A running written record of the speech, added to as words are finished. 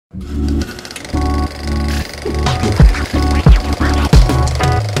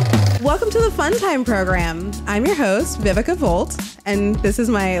Fun Time program. I'm your host, Vivica Volt, and this is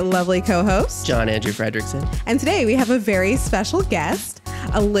my lovely co-host, John Andrew Fredrickson. And today we have a very special guest,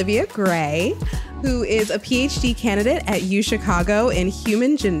 Olivia Gray, who is a PhD candidate at UChicago in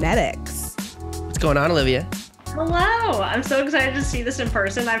human genetics. What's going on, Olivia? Hello. I'm so excited to see this in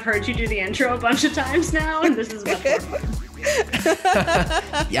person. I've heard you do the intro a bunch of times now, and this is much more fun.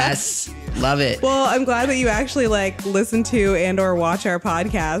 Yes. Love it. Well, I'm glad that you actually listen to and or watch our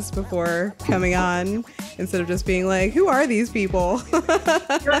podcast before coming on instead of just being like, who are these people?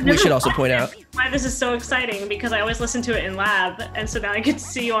 We should also point out why this is so exciting, because I always listen to it in lab, and so now I get to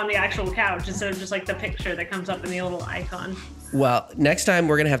see you on the actual couch instead of just like the picture that comes up in the little icon. Well, next time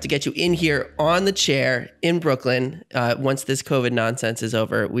we're going to have to get you in here on the chair in Brooklyn once this COVID nonsense is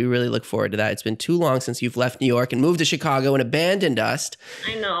over. We really look forward to that. It's been too long since you've left New York and moved to Chicago and abandoned us.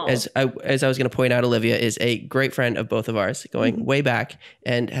 I know. As I was going to point out, Olivia is a great friend of both of ours, going way back,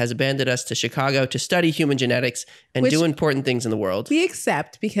 and has abandoned us to Chicago to study human genetics and do important things in the world. We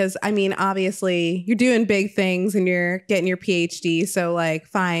accept because, I mean, obviously you're doing big things and you're getting your PhD. So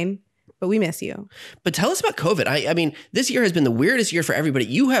fine. But we miss you. But tell us about COVID. I mean, this year has been the weirdest year for everybody.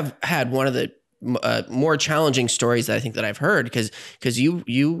 You have had one of the more challenging stories that I think that I've heard because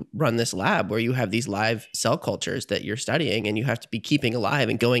you run this lab where you have these live cell cultures that you're studying and you have to be keeping alive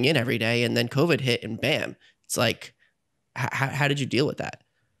and going in every day. And then COVID hit and bam. It's like, how did you deal with that?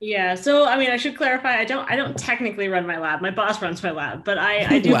 Yeah. So, I mean, I should clarify. I don't technically run my lab. My boss runs my lab, but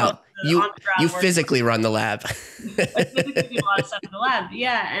I do. Well, you physically run the lab. I physically do a lot of stuff in the lab.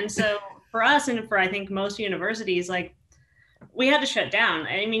 Yeah. And so for us, and for I think most universities, we had to shut down.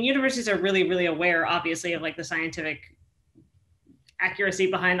 I mean, universities are really, really aware, obviously, of the scientific accuracy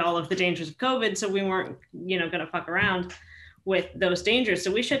behind all of the dangers of COVID. So we weren't, going to fuck around with those dangers.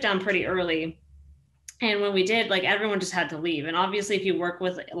 So we shut down pretty early. And when we did, everyone just had to leave. And obviously, if you work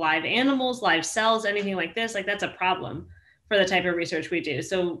with live animals, live cells, anything like this, that's a problem for the type of research we do.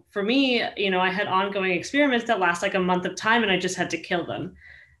 So for me, I had ongoing experiments that last a month of time, and I just had to kill them.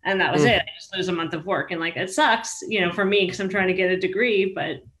 And that was it. I just lose a month of work. And it sucks, for me, because I'm trying to get a degree,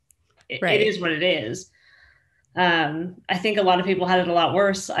 but it is what it is. I think a lot of people had it a lot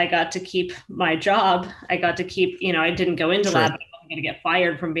worse. I got to keep my job. I got to keep, I didn't go into lab. I wasn't going to get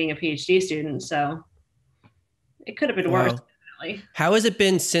fired from being a PhD student. So it could have been worse. Definitely. How has it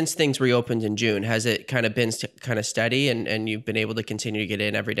been since things reopened in June? Has it kind of been kind of steady and you've been able to continue to get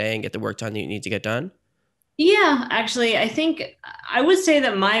in every day and get the work done that you need to get done? Yeah, actually, I think I would say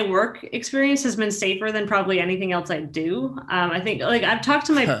that my work experience has been safer than probably anything else I do. I think I've talked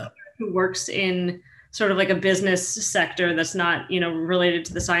to my brother who works in sort of a business sector that's not, related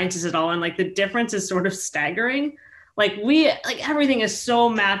to the sciences at all. And the difference is sort of staggering. Everything is so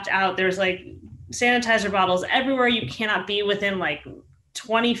mapped out. There's sanitizer bottles everywhere. You cannot be within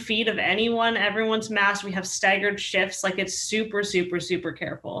 20 feet of anyone. Everyone's masked. We have staggered shifts. It's super, super, super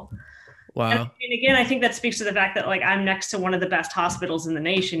careful. Wow. And again, I think that speaks to the fact that I'm next to one of the best hospitals in the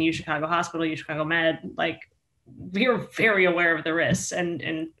nation, UChicago Hospital, UChicago Med. We're very aware of the risks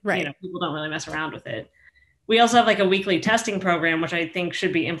and right. People don't really mess around with it. We also have a weekly testing program, which I think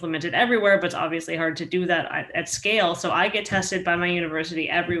should be implemented everywhere, but it's obviously hard to do that at scale. So I get tested by my university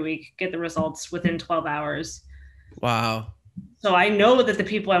every week, get the results within 12 hours. Wow. So I know that the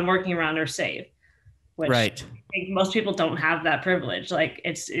people I'm working around are safe. Right. I think most people don't have that privilege.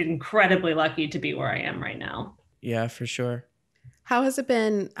 It's incredibly lucky to be where I am right now. Yeah, for sure. How has it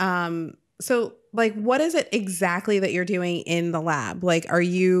been? So what is it exactly that you're doing in the lab? Are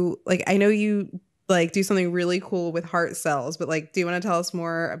you I know you do something really cool with heart cells, but do you want to tell us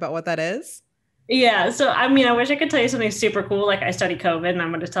more about what that is? Yeah. So, I mean, I wish I could tell you something super cool. I study COVID and I'm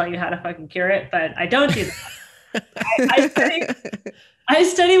going to tell you how to fucking cure it, but I don't do that. I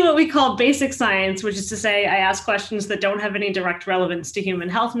study what we call basic science, which is to say I ask questions that don't have any direct relevance to human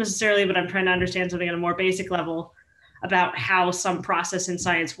health necessarily, but I'm trying to understand something on a more basic level about how some process in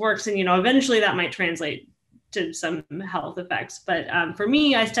science works. And, eventually that might translate to some health effects. But for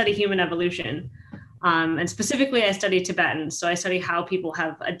me, I study human evolution. And specifically, I study Tibetans. So I study how people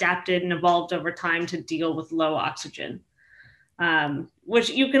have adapted and evolved over time to deal with low oxygen, which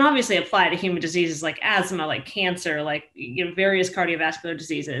you can obviously apply to human diseases like asthma, like cancer, various cardiovascular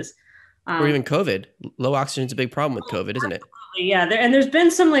diseases. Or even COVID. Low oxygen is a big problem with COVID, isn't it? Yeah. And there's been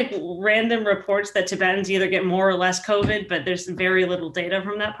some random reports that Tibetans either get more or less COVID, but there's very little data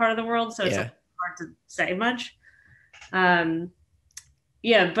from that part of the world. So it's hard to say much.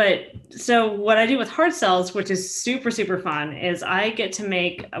 Yeah, but so what I do with heart cells, which is super, super fun, is I get to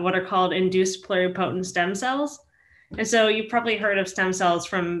make what are called induced pluripotent stem cells. And so you've probably heard of stem cells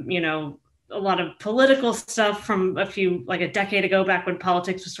from, a lot of political stuff from a decade ago, back when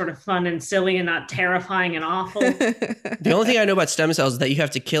politics was sort of fun and silly and not terrifying and awful. The only thing I know about stem cells is that you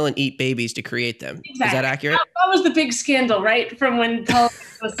have to kill and eat babies to create them. Exactly. Is that accurate? That was the big scandal, right? From when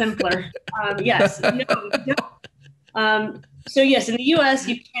politics was simpler. Yes. No. So yes, in the U.S.,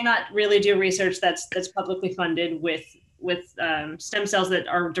 you cannot really do research that's publicly funded with stem cells that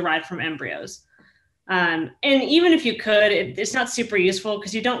are derived from embryos. And even if you could, it's not super useful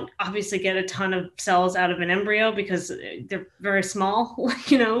because you don't obviously get a ton of cells out of an embryo because they're very small.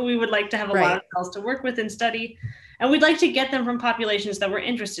 We would like to have a lot of cells to work with and study. And we'd like to get them from populations that we're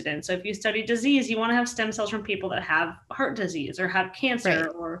interested in. So if you study disease, you want to have stem cells from people that have heart disease or have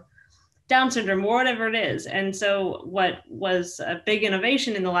cancer or Down syndrome or whatever it is. And so what was a big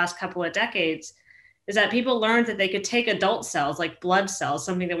innovation in the last couple of decades is that people learned that they could take adult cells, like blood cells,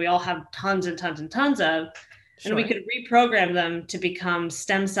 something that we all have tons and tons and tons of, and we could reprogram them to become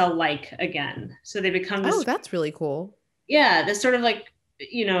stem cell-like again. So they become this. Oh, that's really cool. Yeah, this sort of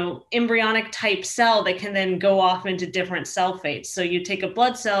embryonic type cell that can then go off into different cell fates. So you take a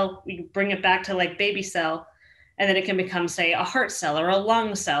blood cell, you bring it back to like baby cell, and then it can become, say, a heart cell or a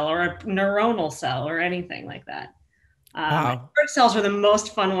lung cell or a neuronal cell or anything like that. Wow. Heart cells are the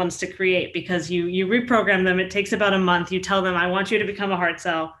most fun ones to create because you reprogram them. It takes about a month. You tell them, I want you to become a heart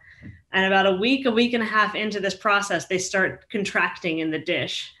cell. And about a week and a half into this process, they start contracting in the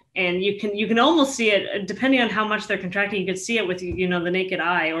dish. And you can almost see it, depending on how much they're contracting, you can see it with, the naked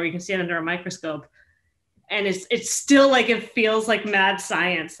eye, or you can see it under a microscope. And it's still it feels like mad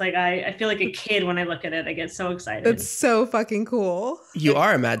science. I feel like a kid when I look at it. I get so excited. That's so fucking cool. You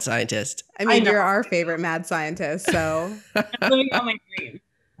are a mad scientist. I mean, you're our favorite mad scientist, so. I'm living on my dream.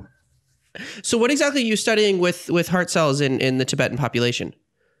 So what exactly are you studying with heart cells in the Tibetan population?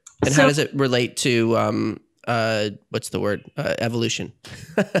 And how does it relate to, what's the word? Evolution.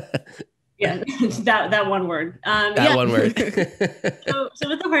 Yeah, that one word. One word. So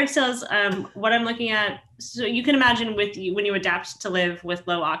with the heart cells, what I'm looking at, so you can imagine when you adapt to live with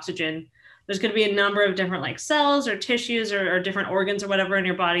low oxygen, there's going to be a number of different cells or tissues or different organs or whatever in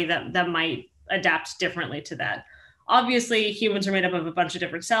your body that might adapt differently to that. Obviously, humans are made up of a bunch of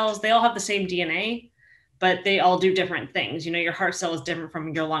different cells. They all have the same DNA, but they all do different things. Your heart cell is different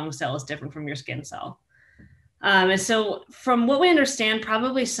from your lung cell, is different from your skin cell. And so from what we understand,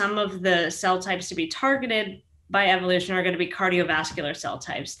 probably some of the cell types to be targeted by evolution are going to be cardiovascular cell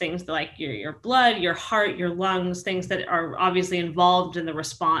types, things like your blood, your heart, your lungs, things that are obviously involved in the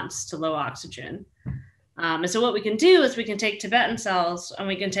response to low oxygen. And so what we can do is we can take Tibetan cells and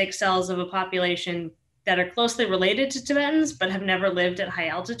we can take cells of a population that are closely related to Tibetans, but have never lived at high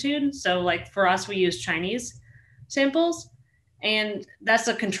altitude. So for us, we use Chinese samples. And that's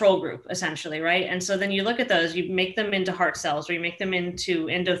a control group, essentially, right? And so then you look at those, you make them into heart cells, or you make them into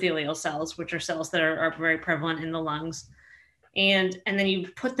endothelial cells, which are cells that are very prevalent in the lungs. And then you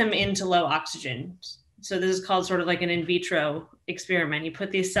put them into low oxygen. So this is called sort of like an in vitro experiment. You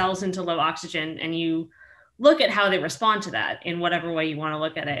put these cells into low oxygen and you look at how they respond to that in whatever way you want to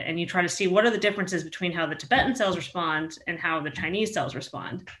look at it. And you try to see what are the differences between how the Tibetan cells respond and how the Chinese cells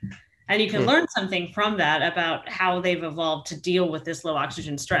respond. And you can learn something from that about how they've evolved to deal with this low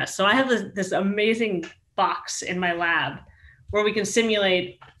oxygen stress. So I have this amazing box in my lab where we can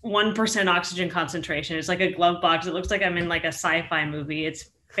simulate 1% oxygen concentration. It's like a glove box. It looks like I'm in like a sci-fi movie.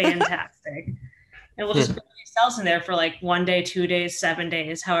 It's fantastic. And we'll just put these cells in there for 1 day, 2 days, 7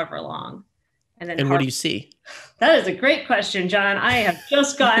 days, however long. And what do you see? That is a great question, John. I have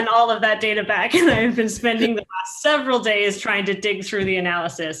just gotten all of that data back, and I've been spending the last several days trying to dig through the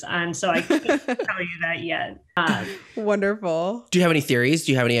analysis. And so I can't tell you that yet. Wonderful. Do you have any theories?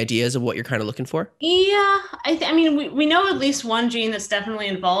 Do you have any ideas of what you're kind of looking for? Yeah, I mean, we know at least one gene that's definitely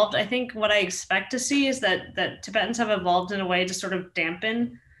involved. I think what I expect to see is that Tibetans have evolved in a way to sort of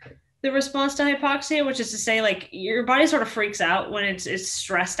dampen the response to hypoxia, which is to say, your body sort of freaks out when it's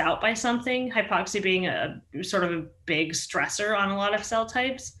stressed out by something. Hypoxia being a sort of a big stressor on a lot of cell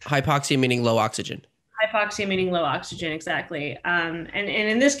types. Hypoxia meaning low oxygen. Hypoxia meaning low oxygen, exactly. And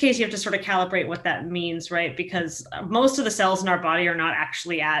in this case, you have to sort of calibrate what that means, right? Because most of the cells in our body are not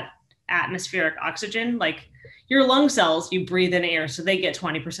actually at atmospheric oxygen. Your lung cells, you breathe in air, so they get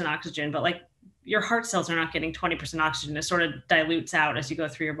 20% oxygen, but your heart cells are not getting 20% oxygen. It sort of dilutes out as you go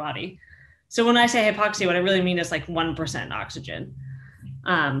through your body. So when I say hypoxia, what I really mean is 1% oxygen.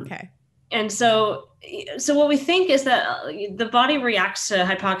 Okay. And so what we think is that the body reacts to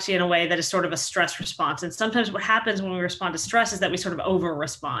hypoxia in a way that is sort of a stress response. And sometimes what happens when we respond to stress is that we sort of over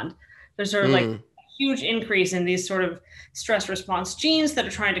respond. There's sort of a huge increase in these sort of stress response genes that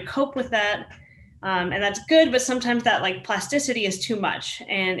are trying to cope with that. And that's good, but sometimes that like plasticity is too much,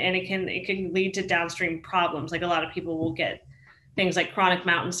 and it can lead to downstream problems. Like a lot of people will get things like chronic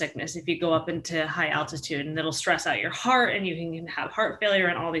mountain sickness if you go up into high altitude, and it'll stress out your heart, and you can have heart failure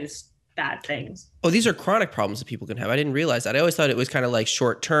and all these bad things. Oh, these are chronic problems that people can have. I didn't realize that. I always thought it was kind of like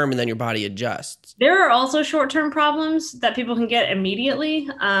short term and then your body adjusts. There are also short-term problems that people can get immediately,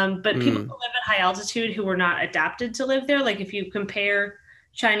 but people who live at high altitude who were not adapted to live there, like if you compare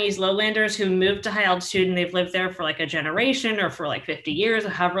Chinese lowlanders who moved to high altitude and they've lived there for like a generation or for like 50 years or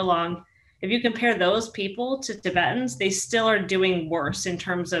however long, if you compare those people to Tibetans, they still are doing worse in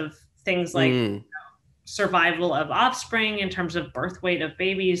terms of things like survival of offspring, in terms of birth weight of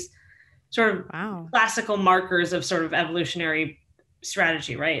babies, sort of classical markers of sort of evolutionary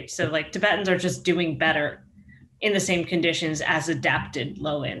strategy, right? So like Tibetans are just doing better in the same conditions as adapted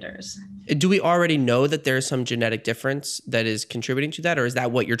lowlanders. Do we already know that there's some genetic difference that is contributing to that, or is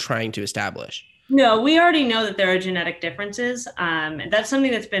that what you're trying to establish? No, we already know that there are genetic differences. That's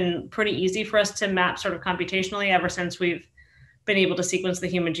something that's been pretty easy for us to map sort of computationally ever since we've been able to sequence the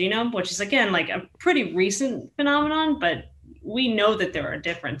human genome, which is again like a pretty recent phenomenon, but we know that there are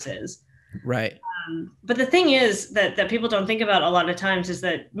differences. Right. But the thing is that people don't think about a lot of times is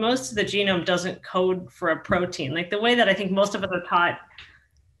that most of the genome doesn't code for a protein. Like the way that I think most of us are taught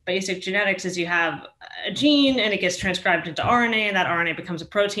basic genetics is you have a gene and it gets transcribed into RNA, and that RNA becomes a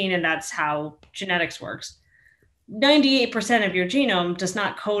protein, and that's how genetics works. 98% of your genome does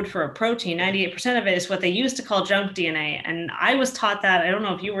not code for a protein. 98% of it is what they used to call junk DNA. And I was taught that. I don't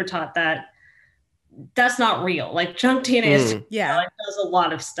know if you were taught that. That's not real. Like junk DNA is, it does a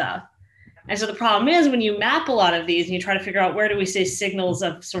lot of stuff. And so the problem is when you map a lot of these and you try to figure out where do we see signals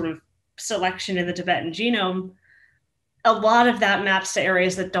of sort of selection in the Tibetan genome, a lot of that maps to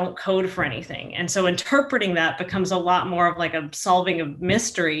areas that don't code for anything. And so interpreting that becomes a lot more of like a solving of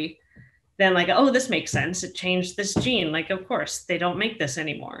mystery than like, oh, this makes sense. It changed this gene. Like, of course, they don't make this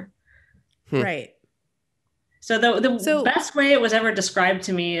anymore. Right. So the best way it was ever described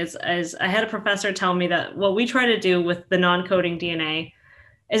to me is I had a professor tell me that what we try to do with the non-coding DNA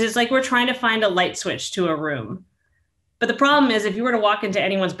is it's like we're trying to find a light switch to a room. But the problem is if you were to walk into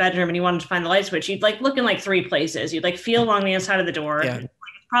anyone's bedroom and you wanted to find the light switch, you'd like look in like 3 places. You'd like feel along the inside of the door. Yeah. Like,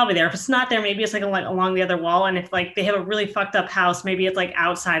 it's probably there. If it's not there, maybe it's like along the other wall. And if like they have a really fucked up house, maybe it's like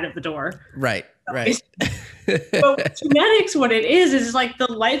outside of the door. Right. Right. But with genetics, what it is like the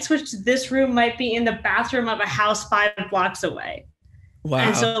light switch to this room might be in the bathroom of a house 5 blocks away. Wow.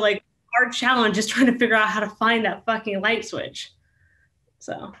 And so like our challenge is trying to figure out how to find that fucking light switch.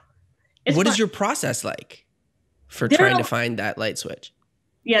 So what is your process like for trying to find that light switch?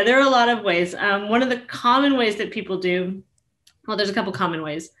 Yeah, there are a lot of ways. One of the common ways that people do, well, there's a couple common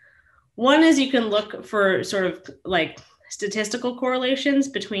ways. One is you can look for sort of like statistical correlations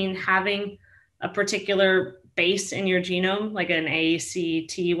between having a particular base in your genome, like an A, C,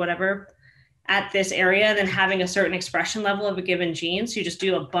 T, whatever, at this area, and then having a certain expression level of a given gene. So you just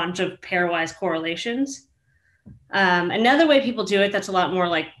do a bunch of pairwise correlations. Another way people do it that's a lot more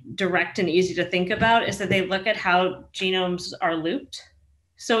like direct and easy to think about is that they look at how genomes are looped.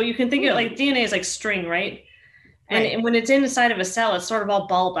 So you can think of it like DNA is like string, right? And when it's inside of a cell, it's sort of all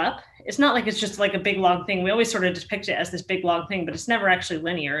balled up. It's not like it's just like a big long thing. We always sort of depict it as this big long thing, but it's never actually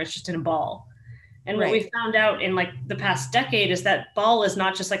linear. It's just in a ball. And what we found out in like the past decade is that ball is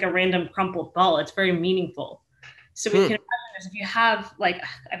not just like a random crumpled ball. It's very meaningful. So we can imagine this, if you have like,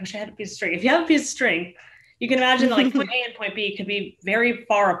 I wish I had a piece of string. If you have a piece of string, you can imagine that like point A and point B could be very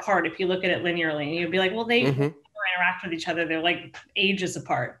far apart if you look at it linearly. And you'd be like, well, they interact with each other. They're like ages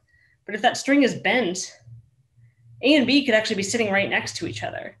apart. But if that string is bent, A and B could actually be sitting right next to each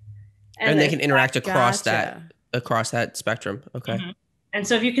other. And they can interact across that spectrum. Okay. Mm-hmm. And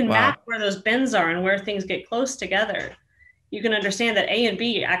so if you can map where those bends are and where things get close together, you can understand that A and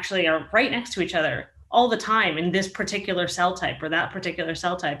B actually are right next to each other all the time in this particular cell type or that particular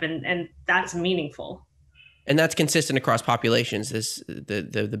cell type. And that's meaningful. And that's consistent across populations.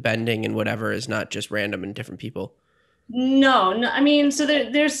 The bending and whatever is not just random in different people. No. I mean, so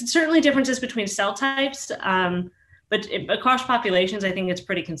there's certainly differences between cell types, but across populations, I think it's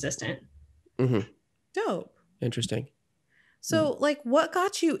pretty consistent. Mm-hmm. Dope. Interesting. So, like, what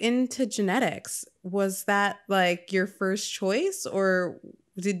got you into genetics? Was that like your first choice, or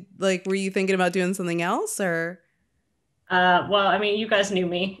were you thinking about doing something else, or? Well, I mean, you guys knew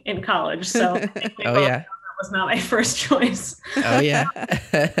me in college, so that was not my first choice. Oh yeah.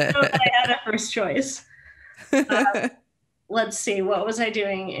 I had a first choice. Let's see, what was I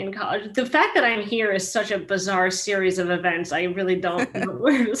doing in college? The fact that I'm here is such a bizarre series of events. I really don't know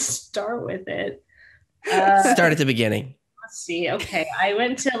where to start with it. Start at the beginning. Let's see. Okay. I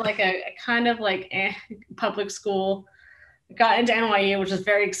went to like a kind of like public school, got into NYU, which was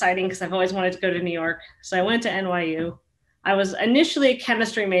very exciting because I've always wanted to go to New York. So I went to NYU. I was initially a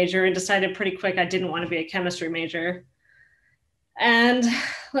chemistry major and decided pretty quick I didn't want to be a chemistry major. And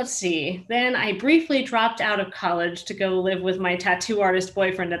let's see, then I briefly dropped out of college to go live with my tattoo artist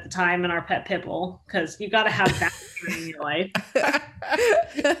boyfriend at the time and our pet Pipple, because you got to have that in your life.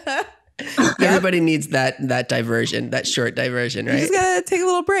 Everybody needs that diversion, that short diversion, right? You just gotta take a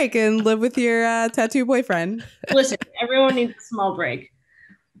little break and live with your tattoo boyfriend. Listen, everyone needs a small break.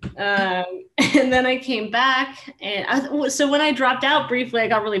 And then I came back, and so when I dropped out briefly, I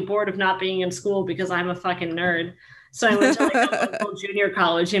got really bored of not being in school because I'm a fucking nerd. So I went to like a local junior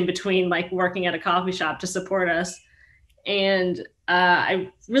college in between, like working at a coffee shop to support us. And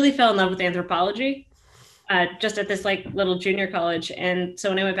I really fell in love with anthropology just at this like little junior college. And so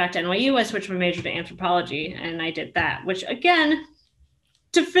when I went back to NYU, I switched my major to anthropology, and I did that, which again,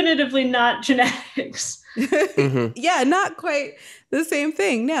 definitively not genetics. Mm-hmm. Yeah, not quite the same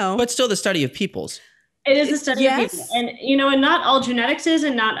thing. No, But still the study of peoples. It is a study Yes. of people. And, you know, and not all genetics is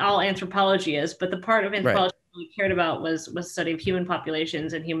and not all anthropology is, but the part of anthropology we cared about was study of human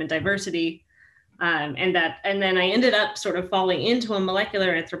populations and human diversity. And then I ended up sort of falling into a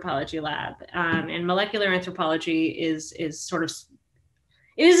molecular anthropology lab. And molecular anthropology is sort of,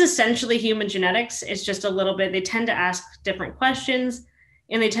 it is essentially human genetics. It's just a little bit, they tend to ask different questions,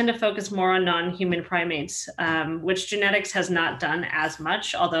 and they tend to focus more on non-human primates, which genetics has not done as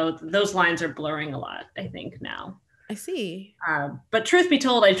much, although those lines are blurring a lot, I think, now. I see. But truth be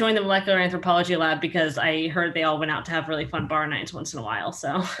told, I joined the molecular anthropology lab because I heard they all went out to have really fun bar nights once in a while. So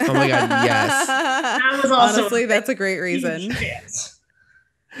Oh my God, yes. that was also Honestly, that's a great reason.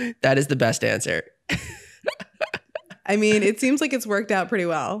 That is the best answer. I mean, it seems like it's worked out pretty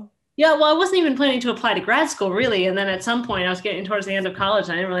well. Yeah, well, I wasn't even planning to apply to grad school, really. And then at some point, I was getting towards the end of college,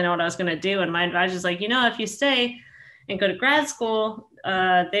 and I didn't really know what I was going to do. And my advisor was like, you know, if you stay and go to grad school,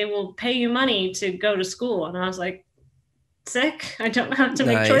 they will pay you money to go to school. And I was like, sick. I don't have to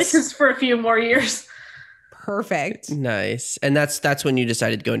make choices for a few more years. Perfect. Nice. And that's when you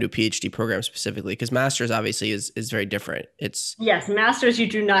decided to go into a PhD program specifically, because master's obviously is very different. It's yes, masters, you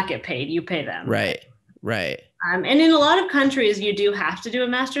do not get paid. You pay them. Right. And in a lot of countries, you do have to do a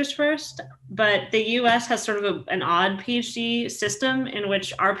master's first, but the US has sort of an odd PhD system in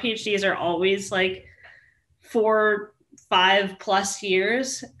which our PhDs are always like 4-5+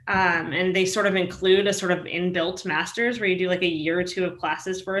 years. And they sort of include a sort of inbuilt master's where you do like a year or two of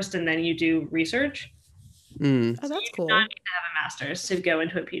classes first, and then you do research. Oh, that's cool. You do not need to have a master's to go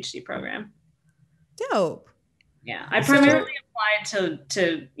into a PhD program. Dope. Yeah, I primarily applied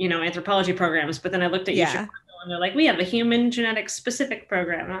to anthropology programs, but then I looked at Chicago, and they're like, we have a human genetics specific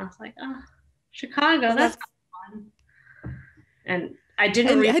program, and I was like, oh, Chicago, that's fun. And I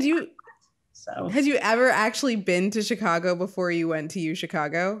didn't read. Had you ever actually been to Chicago before you went to U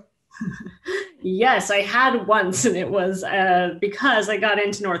Chicago? Yes, I had once, and it was because I got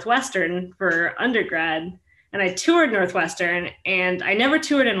into Northwestern for undergrad. And I toured Northwestern, and I never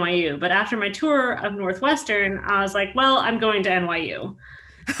toured NYU. But after my tour of Northwestern, I was like, well, I'm going to NYU.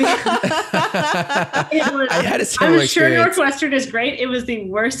 I had a similar I'm sure experience. Northwestern is great. It was the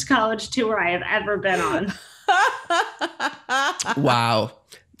worst college tour I have ever been on. Wow.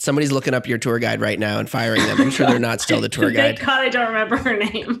 Somebody's looking up your tour guide right now and firing them. I'm sure they're not still the tour guide. Thank God I don't remember her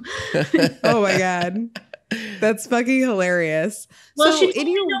name. Oh my God. That's fucking hilarious. Well, she told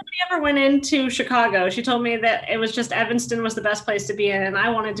me nobody ever went into Chicago. She told me that it was just Evanston was the best place to be in, and I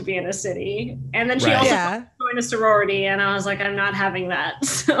wanted to be in a city. And then she also joined a sorority, and I was like, I'm not having that.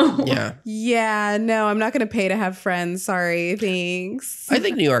 So yeah, no, I'm not going to pay to have friends. Sorry, thanks. I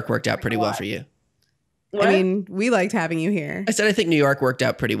think New York worked out pretty well for you. What? I mean, we liked having you here. I said I think New York worked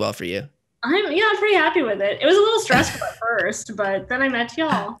out pretty well for you. I'm pretty happy with it. It was a little stressful at first, but then I met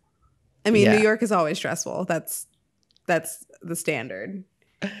y'all. I mean, New York is always stressful. That's the standard.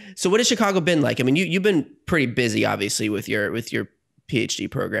 So what has Chicago been like? I mean, you've been pretty busy, obviously, with your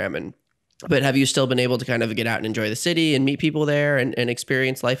PhD program, but have you still been able to kind of get out and enjoy the city and meet people there and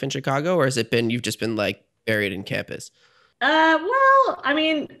experience life in Chicago? Or has it been, you've just been like buried in campus? Well, I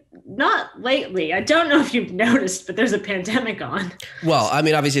mean, not lately. I don't know if you've noticed, but there's a pandemic on. Well, I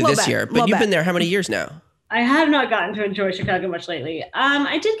mean, obviously this year, but you've been there how many years now? I have not gotten to enjoy Chicago much lately.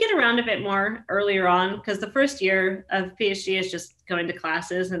 I did get around a bit more earlier on because the first year of PhD is just going to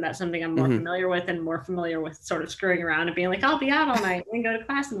classes, and that's something I'm more familiar with and more familiar with sort of screwing around and being like, I'll be out all night and go to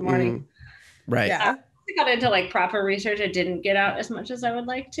class in the morning. Right. Yeah. I got into like proper research. I didn't get out as much as I would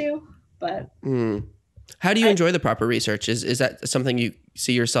like to, but. How do you enjoy the proper research? Is that something you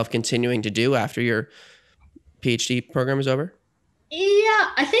see yourself continuing to do after your PhD program is over? Yeah,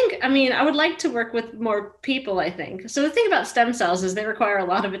 I would like to work with more people, I think. So the thing about stem cells is they require a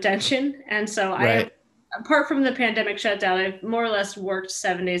lot of attention. And so apart from the pandemic shutdown, I've more or less worked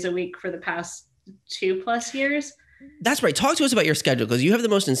 7 days a week for the past 2+ years. That's right. Talk to us about your schedule, because you have the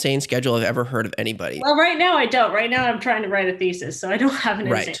most insane schedule I've ever heard of anybody. Well, right now I don't. Right now I'm trying to write a thesis, so I don't have an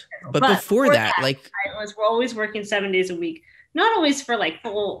insane schedule. But before that, like, we're always working 7 days a week. Not always for like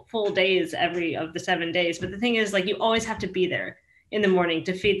full days every of the 7 days, but the thing is, like, you always have to be there in the morning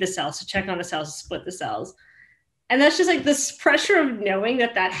to feed the cells, to check on the cells, to split the cells. And that's just like this pressure of knowing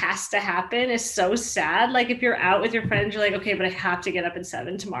that has to happen is so sad. Like, if you're out with your friends, you're like, okay, but I have to get up at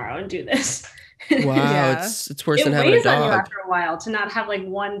 7 tomorrow and do this. Wow, yeah. It's worse than having a dog. It weighs on you after a while to not have like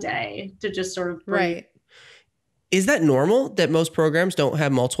one day to just sort of breathe. Right. Is that normal that most programs don't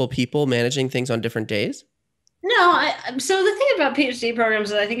have multiple people managing things on different days? No, so the thing about PhD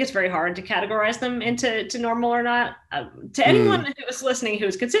programs is I think it's very hard to categorize them into normal or not. To anyone who is listening who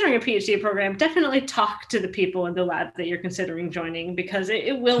is considering a PhD program, definitely talk to the people in the lab that you're considering joining, because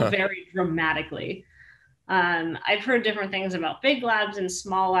it will vary dramatically. I've heard different things about big labs and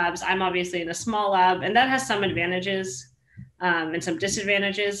small labs. I'm obviously in a small lab, and that has some advantages and some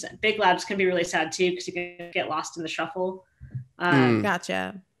disadvantages. Big labs can be really sad too, because you can get lost in the shuffle.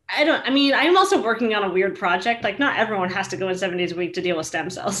 Gotcha. I'm also working on a weird project. Like, not everyone has to go in 7 days a week to deal with stem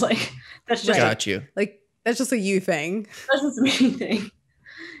cells. Like, that's just got you. Like, that's just a you thing. That's just a me thing.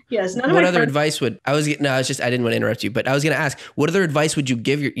 Yes. What other advice would I didn't want to interrupt you, but I was going to ask, what other advice would you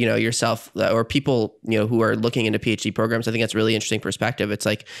give yourself or people, who are looking into PhD programs? I think that's a really interesting perspective. It's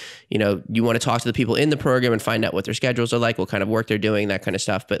like, you want to talk to the people in the program and find out what their schedules are like, what kind of work they're doing, that kind of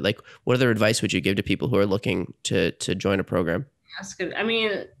stuff. But like, what other advice would you give to people who are looking to join a program? That's good.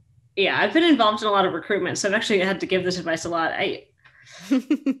 I've been involved in a lot of recruitment, so I've actually had to give this advice a lot. I think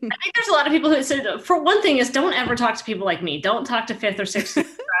there's a lot of people who said, for one thing, is don't ever talk to people like me. Don't talk to 5th or 6th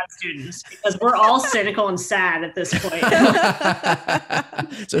grad students, because we're all cynical and sad at this point.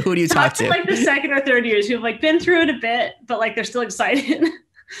 So who do you talk to? Like the 2nd or 3rd years who've like been through it a bit, but like they're still excited.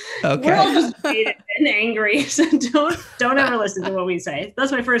 Okay. We're all just jaded and angry, so don't ever listen to what we say.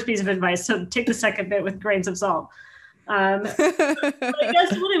 That's my first piece of advice. So take the second bit with grains of salt. But I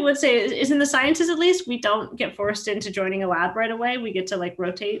guess what I would say is in the sciences, at least, we don't get forced into joining a lab right away. We get to like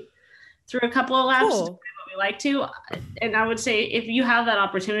rotate through a couple of labs to do what we like to. And I would say if you have that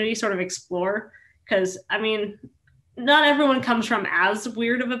opportunity, sort of explore, because not everyone comes from as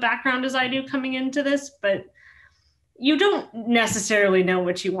weird of a background as I do coming into this, but you don't necessarily know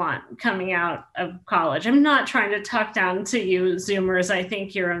what you want coming out of college. I'm not trying to talk down to you Zoomers. I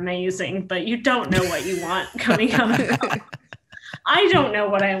think you're amazing, but you don't know what you want coming out of college. I don't know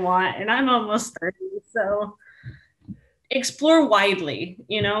what I want, and I'm almost 30. So explore widely.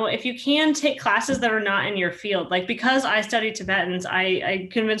 If you can, take classes that are not in your field. Like, because I study Tibetans, I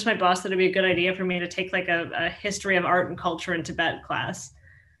convinced my boss that it'd be a good idea for me to take like a history of art and culture in Tibet class.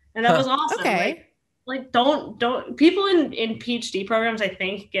 And that was awesome. Okay. Like don't people in PhD programs, I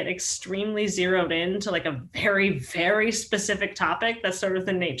think, get extremely zeroed in to like a very, very specific topic. That's sort of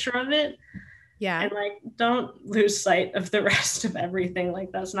the nature of it. Yeah. And like, don't lose sight of the rest of everything.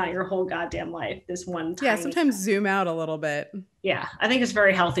 Like, that's not your whole goddamn life. This one time. Yeah, sometimes zoom out a little bit. Yeah, I think it's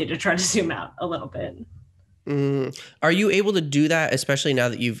very healthy to try to zoom out a little bit. Are you able to do that, especially now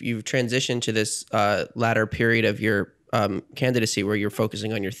that you've transitioned to this latter period of your candidacy where you're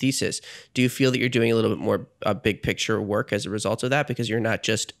focusing on your thesis? Do you feel that you're doing a little bit more big picture work as a result of that, because you're not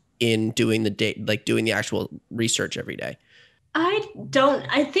just in doing doing the actual research every day? I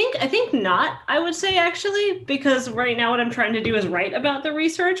think not, I would say, actually, because right now what I'm trying to do is write about the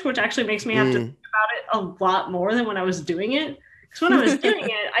research, which actually makes me have to think about it a lot more than when I was doing it. Because when I was doing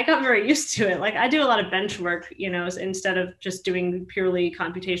it, I got very used to it. Like, I do a lot of bench work, instead of just doing purely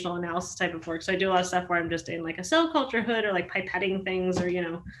computational analysis type of work. So I do a lot of stuff where I'm just in like a cell culture hood, or like pipetting things, or,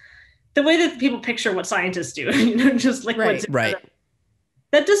 the way that people picture what scientists do, just liquids. Right.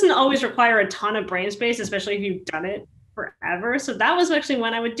 That doesn't always require a ton of brain space, especially if you've done it forever. So that was actually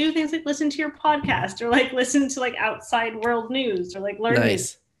when I would do things like listen to your podcast, or like listen to like outside world news, or like learn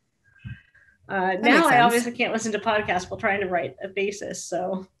news. Now I obviously can't listen to podcasts while trying to write a thesis.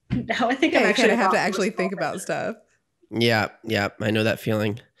 So now I think I'm actually have to actually think about stuff. Yeah, I know that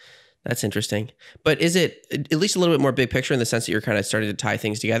feeling. That's interesting. But is it at least a little bit more big picture in the sense that you're kind of starting to tie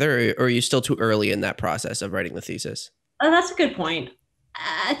things together, or are you still too early in that process of writing the thesis? Oh, that's a good point.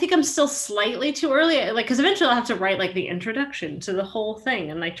 I think I'm still slightly too early, because eventually I'll have to write like the introduction to the whole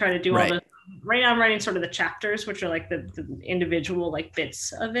thing and like try to do all the. Right now I'm writing sort of the chapters, which are like the individual like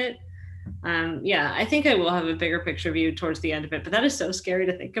bits of it. Yeah, I think I will have a bigger picture view towards the end of it, but that is so scary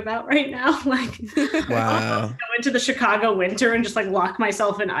to think about right now. Like, Wow. I'll go into the Chicago winter and just like lock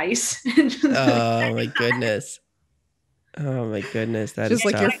myself in ice. Oh my goodness. Oh my goodness. That Just is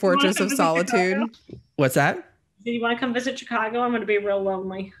like tough. your fortress of solitude. What's that? Do you want to come visit Chicago? I'm going to be real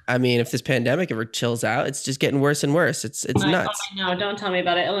lonely. I mean, if this pandemic ever chills out, it's just getting worse and worse. It's nuts. No, don't tell me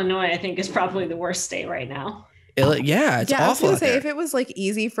about it. Illinois, I think, is probably the worst state right now. Yeah, it's awful. I was gonna say, there. if it was like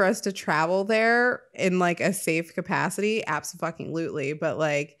easy for us to travel there in like a safe capacity, absolutely. But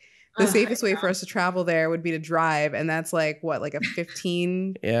like the safest way for us to travel there would be to drive, and that's like what, like a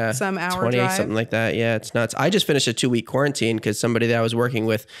 15 some hour 20, drive, something like that. Yeah, it's nuts. I just finished a 2-week quarantine because somebody that I was working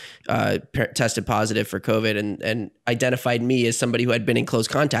with tested positive for COVID and identified me as somebody who had been in close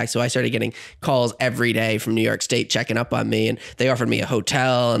contact. So I started getting calls every day from New York State checking up on me, and they offered me a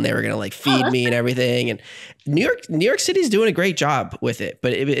hotel and they were gonna like feed me and everything. And New York City's doing a great job with it,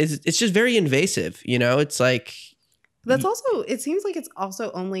 but it's just very invasive. You know, it's like. That's also, it seems like it's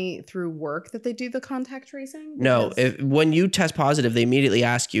also only through work that they do the contact tracing. No, when you test positive, they immediately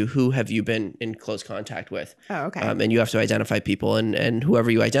ask you, who have you been in close contact with? Oh, okay. And you have to identify people, and whoever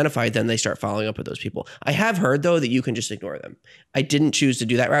you identify, then they start following up with those people. I have heard, though, that you can just ignore them. I didn't choose to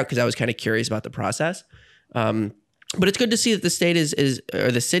do that route because I was kind of curious about the process. But it's good to see that the state or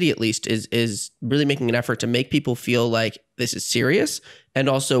the city at least is really making an effort to make people feel like this is serious, and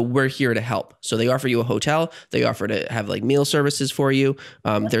also we're here to help. So they offer you a hotel, they offer to have like meal services for you.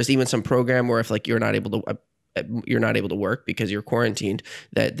 There's even some program where if like you're not able to work because you're quarantined,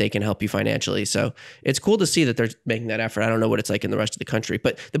 that they can help you financially. So it's cool to see that they're making that effort. I don't know what it's like in the rest of the country,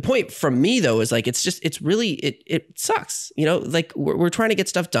 but the point from me though is like, it sucks. You know, like we're trying to get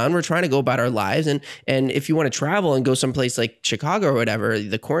stuff done. We're trying to go about our lives. And if you want to travel and go someplace like Chicago or whatever,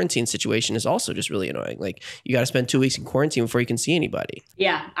 the quarantine situation is also just really annoying. Like you got to spend 2 weeks in quarantine before you can see anybody.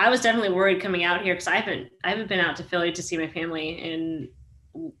 Yeah. I was definitely worried coming out here because I haven't been out to Philly to see my family in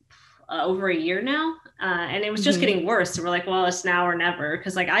over a year now. And it was just getting worse. So we're like, well, it's now or never.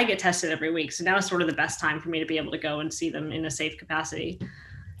 Cause like I get tested every week. So now it's sort of the best time for me to be able to go and see them in a safe capacity.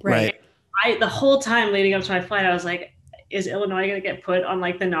 Right. The whole time leading up to my flight, I was like, is Illinois going to get put on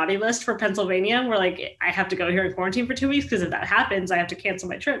like the naughty list for Pennsylvania? Where like, I have to go here in quarantine for 2 weeks. Cause if that happens, I have to cancel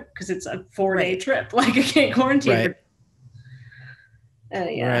my trip. Cause it's a 4-day trip. Like I can't quarantine.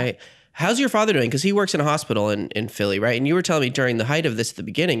 Right. Right. How's your father doing? Because he works in a hospital in Philly, right? And you were telling me during the height of this at the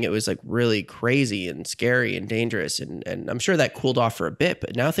beginning, it was like really crazy and scary and dangerous. And I'm sure that cooled off for a bit,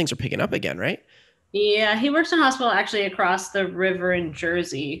 but now things are picking up again, right? Yeah, he works in a hospital actually across the river in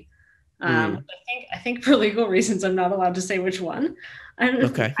Jersey. I think for legal reasons, I'm not allowed to say which one.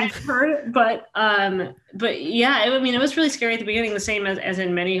 Okay. I've heard, but yeah, it was really scary at the beginning, the same as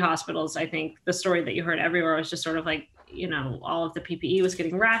in many hospitals. I think the story that you heard everywhere was just sort of like, you know, all of the PPE was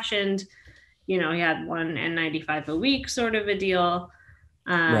getting rationed. You know, he had one N95 a week sort of a deal.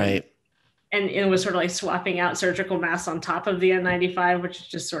 Right. And it was sort of like swapping out surgical masks on top of the N95, which is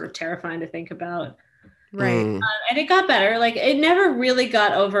just sort of terrifying to think about. Right. And it got better. Like it never really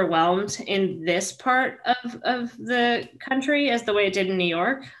got overwhelmed in this part of the country as the way it did in New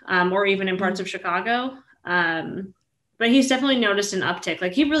York, or even in parts of Chicago. But he's definitely noticed an uptick.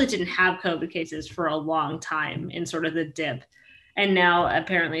 Like he really didn't have COVID cases for a long time in sort of the dip. And now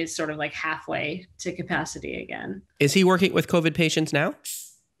apparently it's sort of like halfway to capacity again. Is he working with COVID patients now?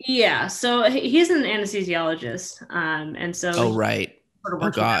 Yeah. So he's an anesthesiologist. And so. Oh, right. Sort of oh,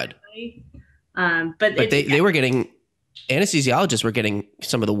 God. But they were getting, anesthesiologists were getting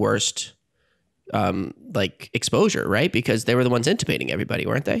some of the worst like exposure, right? Because they were the ones intubating everybody,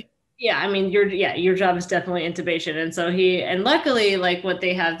 weren't they? Yeah, I mean, your job is definitely intubation. And so luckily, like what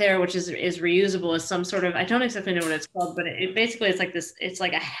they have there, which is reusable, is some sort of, I don't exactly know what it's called, but it basically it's like this, it's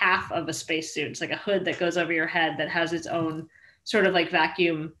like a half of a spacesuit. It's like a hood that goes over your head that has its own sort of like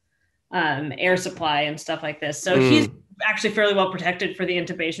vacuum air supply and stuff like this. So he's actually fairly well protected for the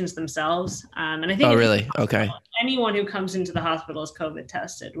intubations themselves. And I think oh, really? Okay. Anyone who comes into the hospital is COVID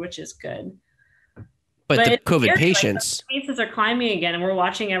tested, which is good. But the COVID patients, like, cases are climbing again, and we're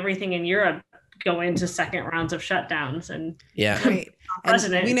watching everything in Europe go into second rounds of shutdowns. And right.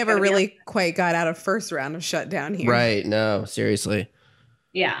 And we never really quite got out of first round of shutdown here. Right. No, seriously.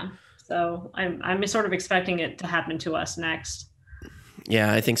 Yeah. So I'm sort of expecting it to happen to us next.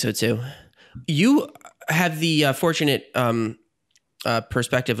 Yeah, I think so too. You have the fortunate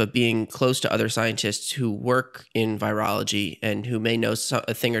perspective of being close to other scientists who work in virology and who may know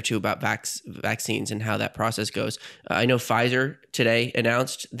a thing or two about vaccines and how that process goes. I know Pfizer today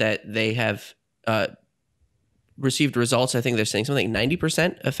announced that they have received results. I think they're saying something like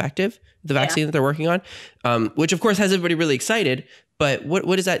 90% effective, the vaccine that they're working on, which of course has everybody really excited. But what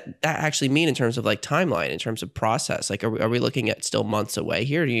does that actually mean in terms of like timeline, in terms of process? Like, are we looking at still months away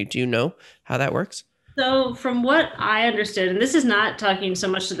here? Do you know how that works? So from what I understood, and this is not talking so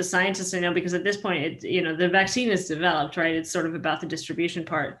much to the scientists I know, because at this point, the vaccine is developed, right? It's sort of about the distribution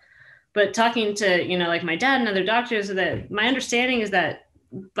part. But talking to, like my dad and other doctors, that my understanding is that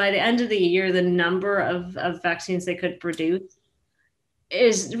by the end of the year, the number of vaccines they could produce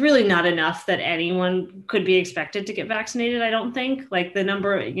is really not enough that anyone could be expected to get vaccinated. I don't think, like, the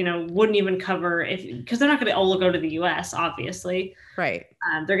number, wouldn't even cover, because they're not going to all go to the US, obviously. Right.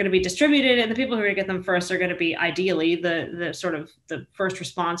 They're going to be distributed, and the people who are going to get them first are going to be ideally the sort of the first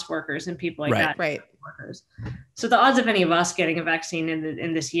response workers and people like that. Right. Workers. So the odds of any of us getting a vaccine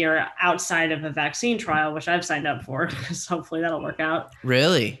in this year outside of a vaccine trial, which I've signed up for, because hopefully that'll work out.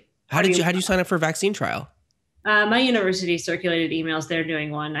 Really? How did you sign up for a vaccine trial? My university circulated emails. They're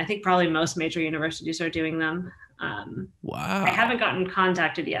doing one. I think probably most major universities are doing them. Wow. I haven't gotten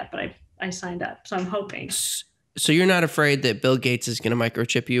contacted yet, but I signed up, so I'm hoping. So you're not afraid that Bill Gates is going to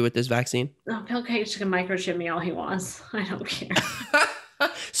microchip you with this vaccine? Oh, Bill Gates can microchip me all he wants. I don't care.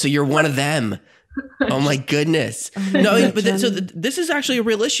 So you're one of them. Oh my goodness. This is actually a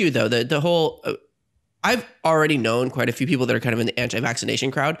real issue though. The whole, I've already known quite a few people that are kind of in the anti-vaccination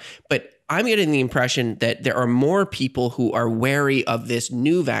crowd, but I'm getting the impression that there are more people who are wary of this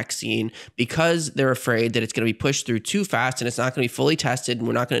new vaccine because they're afraid that it's going to be pushed through too fast and it's not going to be fully tested and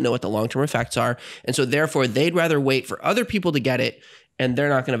we're not going to know what the long-term effects are. And so therefore they'd rather wait for other people to get it and they're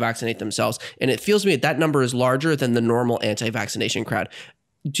not going to vaccinate themselves. And it feels to me that number is larger than the normal anti-vaccination crowd.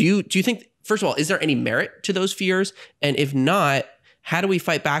 Do you think, first of all, is there any merit to those fears? And if not, how do we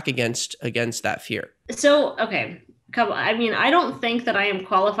fight back against that fear? So, okay. I don't think that I am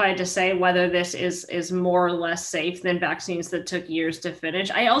qualified to say whether this is more or less safe than vaccines that took years to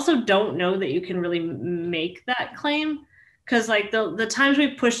finish. I also don't know that you can really make that claim, because like the times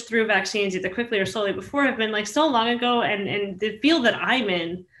we've pushed through vaccines either quickly or slowly before have been like so long ago, and the field that I'm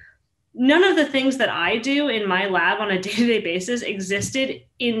in, none of the things that I do in my lab on a day-to-day basis existed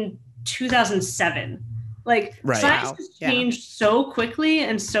in 2007. Like science has changed so quickly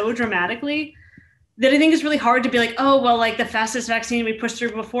and so dramatically that I think it's really hard to be like, oh, well, like the fastest vaccine we pushed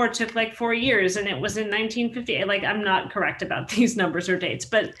through before took like 4 years and it was in 1950. Like, I'm not correct about these numbers or dates,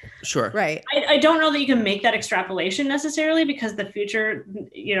 but sure. Right. I don't know that you can make that extrapolation necessarily, because the future,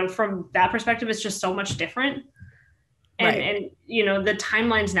 from that perspective, is just so much different. And the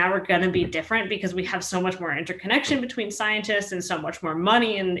timelines now are going to be different because we have so much more interconnection between scientists and so much more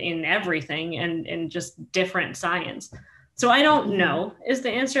money in everything and just different science. So I don't know is the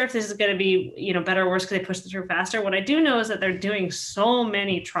answer if this is going to be, better or worse because they push it through faster. What I do know is that they're doing so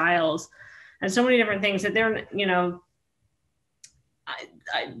many trials and so many different things that they're,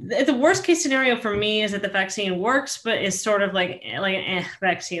 the worst case scenario for me is that the vaccine works, but is sort of like an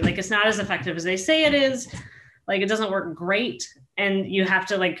vaccine. Like, it's not as effective as they say it is. Like, it doesn't work great. And you have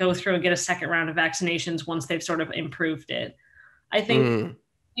to like go through and get a second round of vaccinations once they've sort of improved it. I think,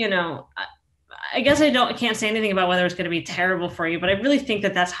 I guess I can't say anything about whether it's going to be terrible for you, but I really think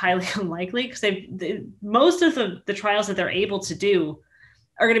that that's highly unlikely, because most of the trials that they're able to do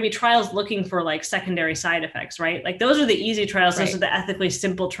are going to be trials looking for like secondary side effects, right? Like, those are the easy trials. Those are the ethically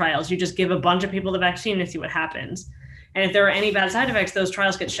simple trials. You just give a bunch of people the vaccine and see what happens. And if there are any bad side effects, those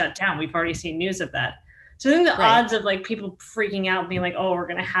trials get shut down. We've already seen news of that. So I think the odds of like people freaking out, being like, oh, we're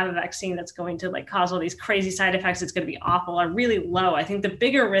going to have a vaccine that's going to like cause all these crazy side effects, it's going to be awful, are really low. I think the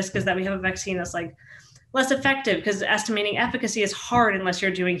bigger risk is that we have a vaccine that's like less effective, because estimating efficacy is hard unless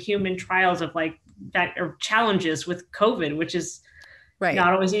you're doing human trials of like that, or challenges with COVID, which is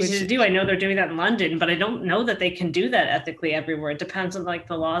not always easy to do. I know they're doing that in London, but I don't know that they can do that ethically everywhere. It depends on like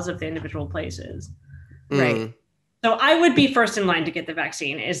the laws of the individual places. Right. So I would be first in line to get the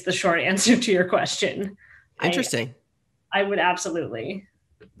vaccine is the short answer to your question. Interesting. I would absolutely.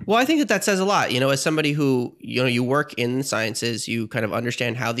 Well, I think that says a lot, as somebody who, you work in the sciences, you kind of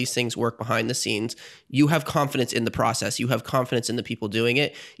understand how these things work behind the scenes. You have confidence in the process. You have confidence in the people doing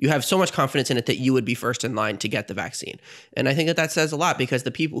it. You have so much confidence in it that you would be first in line to get the vaccine. And I think that says a lot, because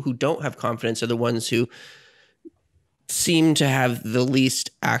the people who don't have confidence are the ones who seem to have the least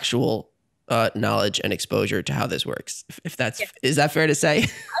actual knowledge and exposure to how this works. Is that fair to say?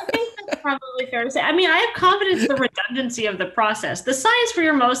 I think that's probably fair to say. I mean, I have confidence in the redundancy of the process. The science where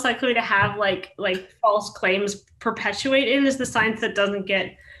you're most likely to have like false claims perpetuate in is the science that doesn't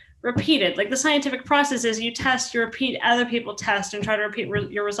get repeated. Like the scientific process is you test, you repeat, other people test and try to repeat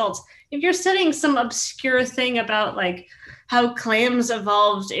your results. If you're studying some obscure thing about like how clams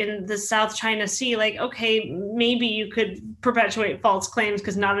evolved in the South China Sea, like, okay, maybe you could perpetuate false claims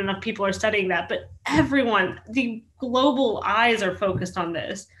because not enough people are studying that. But everyone, the global eyes are focused on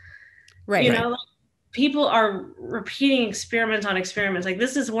this. Right. You know, like, people are repeating experiments on experiments. Like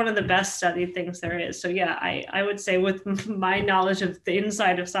this is one of the best studied things there is. So yeah, I would say with my knowledge of the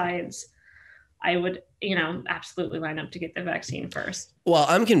inside of science, I would, you know, absolutely line up to get the vaccine first. Well,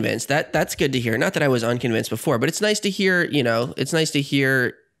 I'm convinced that's good to hear. Not that I was unconvinced before, but it's nice to hear, you know, it's nice to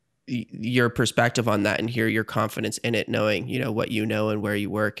hear your perspective on that and hear your confidence in it, knowing, you know, what you know and where you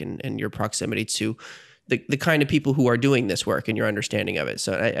work and your proximity to the kind of people who are doing this work and your understanding of it.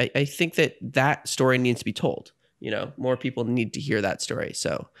 So I think that story needs to be told. You know, more people need to hear that story.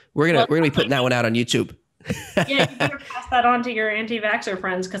 So we're gonna be putting that one out on YouTube. Yeah, you better pass that on to your anti-vaxxer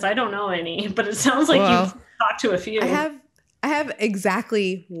friends because I don't know any, but it sounds like you've talked to a few. I have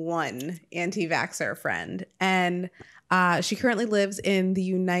exactly one anti-vaxxer friend, and she currently lives in the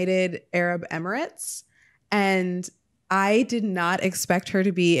United Arab Emirates, and I did not expect her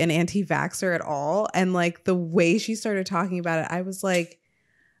to be an anti-vaxxer at all. And like the way she started talking about it, I was like,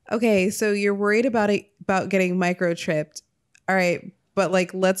 okay, so you're worried about getting microchipped. All right. But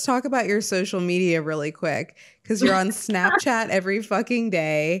like, let's talk about your social media really quick, because you're on Snapchat every fucking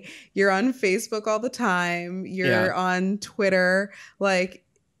day. You're on Facebook all the time. You're on Twitter. Like,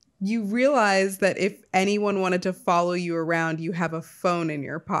 you realize that if anyone wanted to follow you around, you have a phone in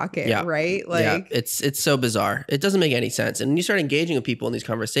your pocket, right? Like, it's so bizarre. It doesn't make any sense. And you start engaging with people in these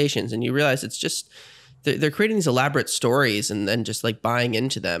conversations, and you realize it's just they're creating these elaborate stories and then just like buying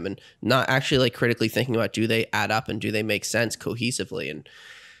into them and not actually like critically thinking about, do they add up and do they make sense cohesively? And,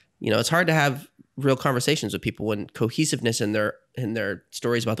 you know, it's hard to have real conversations with people when cohesiveness in their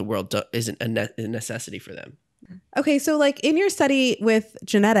stories about the world isn't a necessity for them. Okay, so like in your study with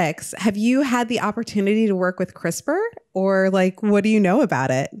genetics, have you had the opportunity to work with CRISPR, or like what do you know about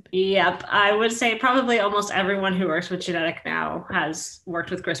it? Yep, I would say probably almost everyone who works with genetic now has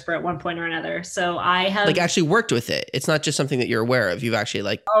worked with CRISPR at one point or another. So I have like actually worked with it. It's not just something that you're aware of. You've actually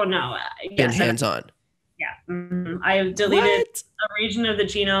like been hands-on. Yeah, I've deleted a region of the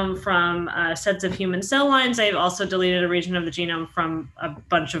genome from sets of human cell lines. I've also deleted a region of the genome from a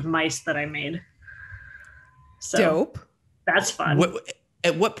bunch of mice that I made. So dope. That's fun.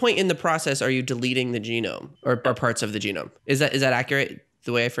 At what point in the process are you deleting the genome or parts of the genome? Is that accurate?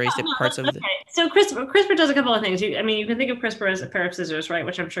 The way I phrased it, parts of the. So CRISPR does a couple of things. You can think of CRISPR as a pair of scissors, right?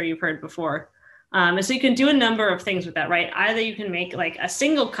 Which I'm sure you've heard before. And so you can do a number of things with that, right? Either you can make like a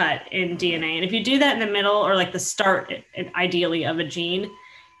single cut in DNA, and if you do that in the middle or like the start, ideally, of a gene,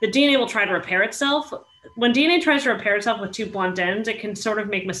 the DNA will try to repair itself. When DNA tries to repair itself with two blunt ends, it can sort of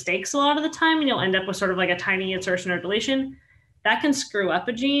make mistakes a lot of the time, and you'll end up with sort of like a tiny insertion or deletion. That can screw up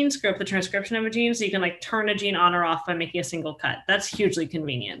a gene, screw up the transcription of a gene, so you can like turn a gene on or off by making a single cut. That's hugely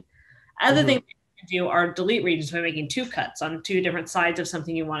convenient. Other things you can do are delete regions by making two cuts on two different sides of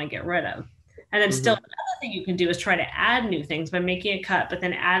something you want to get rid of. And then still another thing you can do is try to add new things by making a cut, but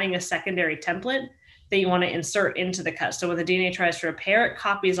then adding a secondary template that you want to insert into the cut. So when the DNA tries to repair, it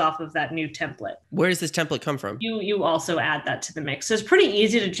copies off of that new template. Where does this template come from? You also add that to the mix. So it's pretty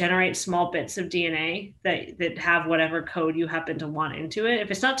easy to generate small bits of DNA that have whatever code you happen to want into it. If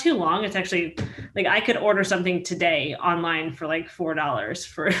it's not too long, it's actually like I could order something today online for like $4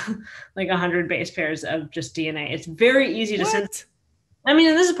 for like 100 base pairs of just DNA. It's very easy to send. I mean,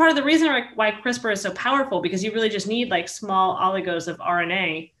 and this is part of the reason why CRISPR is so powerful, because you really just need like small oligos of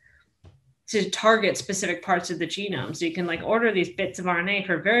RNA to target specific parts of the genome. So you can like order these bits of RNA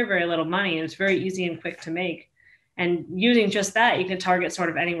for very, very little money, and it's very easy and quick to make. And using just that, you can target sort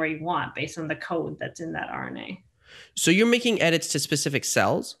of anywhere you want based on the code that's in that RNA. So you're making edits to specific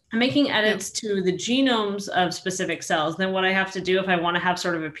cells? I'm making edits to the genomes of specific cells. Then what I have to do if I want to have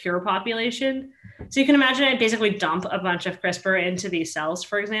sort of a pure population. So you can imagine I basically dump a bunch of CRISPR into these cells,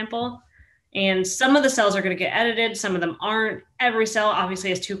 for example. And some of the cells are going to get edited. Some of them aren't. Every cell obviously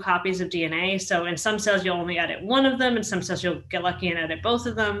has two copies of DNA. So in some cells, you'll only edit one of them. In some cells, you'll get lucky and edit both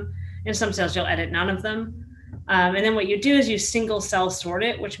of them. In some cells, you'll edit none of them. And then what you do is you single cell sort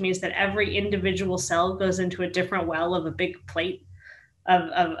it, which means that every individual cell goes into a different well of a big plate of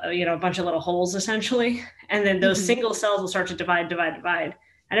a bunch of little holes, essentially. And then those single cells will start to divide.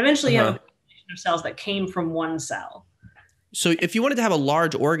 And eventually you have a population of cells that came from one cell. So if you wanted to have a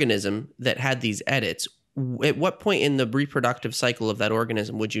large organism that had these edits, at what point in the reproductive cycle of that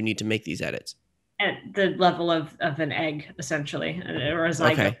organism would you need to make these edits? At the level of an egg, essentially, or a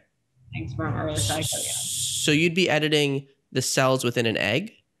zygote. Okay. Egg sperm or a zygote. So you'd be editing the cells within an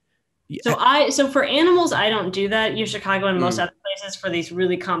egg? So for animals, I don't do that. Chicago and most other places for these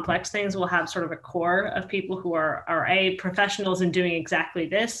really complex things will have sort of a core of people who are professionals in doing exactly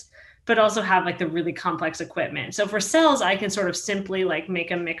this, but also have like the really complex equipment. So for cells, I can sort of simply like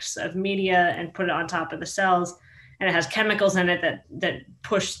make a mix of media and put it on top of the cells, and it has chemicals in it that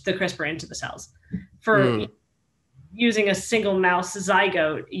push the CRISPR into the cells. For using a single mouse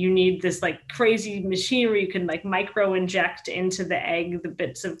zygote, you need this like crazy machine where you can like micro inject into the egg the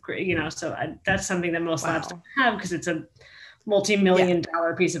bits of, so that's something that most labs don't have because it's a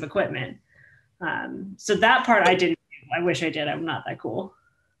multi-million-dollar piece of equipment. So that part I didn't do. I wish I did. I'm not that cool.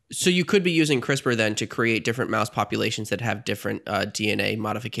 So you could be using CRISPR then to create different mouse populations that have different DNA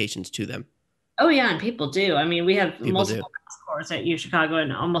modifications to them. Oh yeah, and people do. I mean, we have multiple mouse cores at Chicago,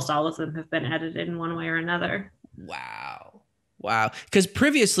 and almost all of them have been edited in one way or another. Wow. Because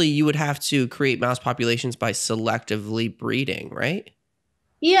previously you would have to create mouse populations by selectively breeding, right?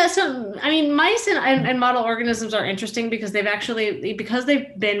 Yeah. So, I mean, mice and model organisms are interesting because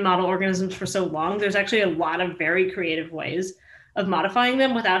they've been model organisms for so long, there's actually a lot of very creative ways of modifying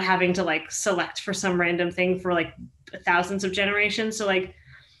them without having to like select for some random thing for like thousands of generations. So like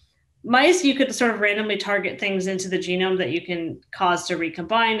mice, you could sort of randomly target things into the genome that you can cause to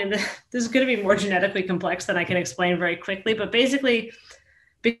recombine. And this is going to be more genetically complex than I can explain very quickly. But basically,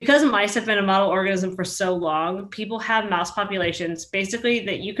 because mice have been a model organism for so long, people have mouse populations basically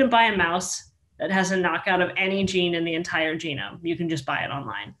that you can buy a mouse that has a knockout of any gene in the entire genome. You can just buy it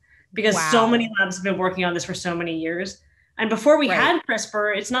online because so many labs have been working on this for so many years. And before we had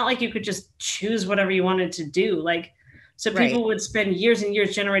CRISPR, it's not like you could just choose whatever you wanted to do. So people would spend years and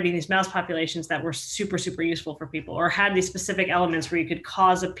years generating these mouse populations that were super, super useful for people, or had these specific elements where you could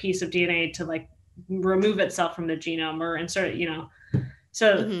cause a piece of DNA to like remove itself from the genome or insert,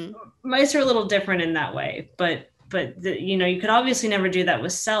 So mice are a little different in that way, but you could obviously never do that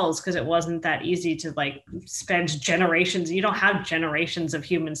with cells because it wasn't that easy to like spend generations. You don't have generations of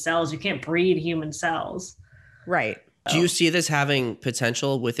human cells. You can't breed human cells. Right. Do you see this having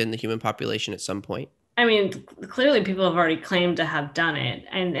potential within the human population at some point? I mean, clearly people have already claimed to have done it.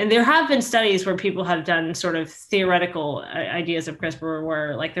 And there have been studies where people have done sort of theoretical ideas of CRISPR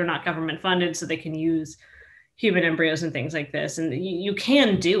where like they're not government funded, so they can use human embryos and things like this. And you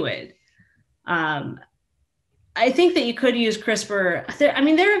can do it. I think that you could use CRISPR. There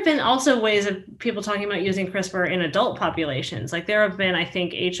have been also ways of people talking about using CRISPR in adult populations. Like there have been, I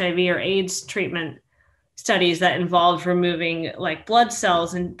think, HIV or AIDS treatment studies that involved removing like blood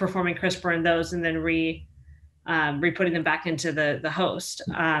cells and performing CRISPR in those and then re-putting them back into the host.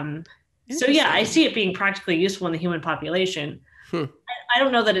 So yeah, I see it being practically useful in the human population. I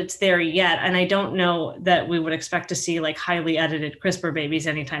don't know that it's there yet. And I don't know that we would expect to see like highly edited CRISPR babies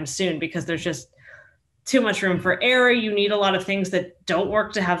anytime soon because there's just too much room for error. You need a lot of things that don't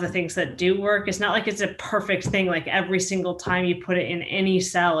work to have the things that do work. It's not like it's a perfect thing. Like every single time you put it in any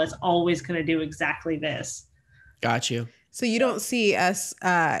cell, it's always going to do exactly this. Got you. So you don't see us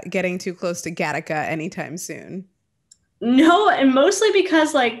getting too close to Gattica anytime soon? No, and mostly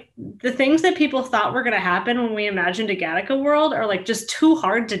because like the things that people thought were going to happen when we imagined a Gattica world are like just too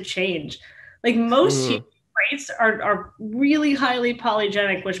hard to change. Like most human traits are really highly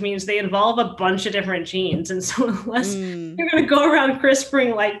polygenic, which means they involve a bunch of different genes. And so unless you're going to go around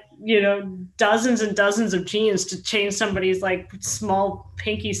CRISPRing like, dozens and dozens of genes to change somebody's like small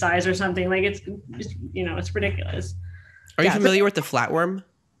pinky size or something, like it's ridiculous. Are you familiar with the flatworm?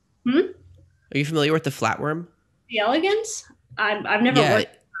 Are you familiar with the flatworm? The elegans? I've never worked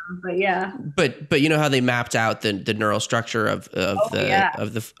with them, but yeah. But you know how they mapped out the neural structure of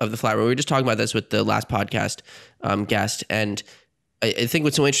the flatworm. We were just talking about this with the last podcast guest, and I think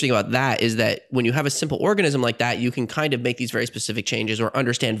what's so interesting about that is that when you have a simple organism like that, you can kind of make these very specific changes or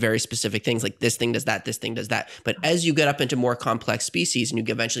understand very specific things like this thing does that, this thing does that. But as you get up into more complex species and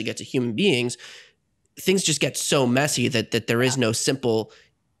you eventually get to human beings, things just get so messy that there is no simple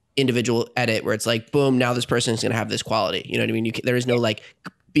individual edit where it's like, boom, now this person is going to have this quality. You know what I mean? There is no like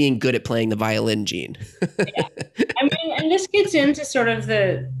being good at playing the violin gene. Yeah. I mean, and this gets into sort of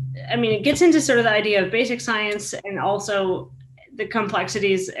the idea of basic science and also the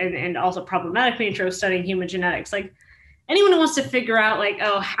complexities and also problematic nature of studying human genetics. Like anyone who wants to figure out like,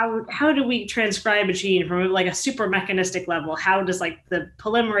 how do we transcribe a gene from like a super mechanistic level? How does like the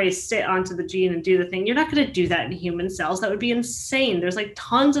polymerase sit onto the gene and do the thing? You're not going to do that in human cells. That would be insane. There's like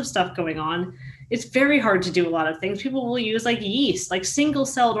tons of stuff going on. It's very hard to do a lot of things. People will use like yeast, like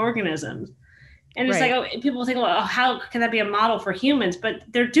single-celled organisms. And it's like, people think, well, how can that be a model for humans? But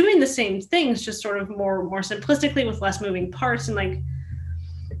they're doing the same things, just sort of more simplistically with less moving parts. And like,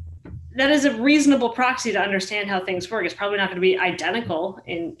 that is a reasonable proxy to understand how things work. It's probably not going to be identical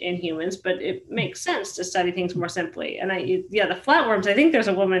in humans, but it makes sense to study things more simply. And the flatworms, I think there's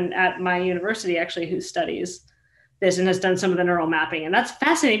a woman at my university actually who studies this and has done some of the neural mapping. And that's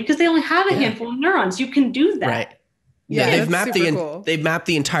fascinating because they only have a handful of neurons. You can do that. Right. Yeah, they've mapped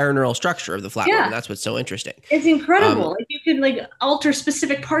the entire neural structure of the flatworm. Yeah. That's what's so interesting. It's incredible. Like you can like alter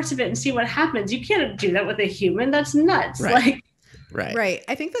specific parts of it and see what happens. You can't do that with a human. That's nuts. Right. Right.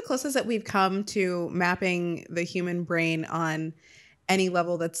 I think the closest that we've come to mapping the human brain on any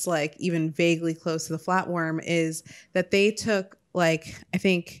level that's like even vaguely close to the flatworm is that they took like, I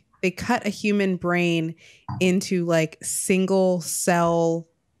think they cut a human brain into like single cell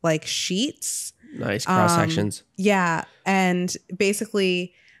like sheets. Nice cross sections. Yeah. And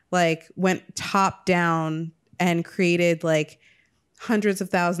basically like went top down and created like hundreds of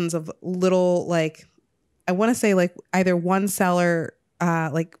thousands of little like, I want to say like either one cell or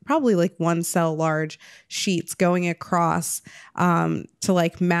like probably like one cell large sheets going across to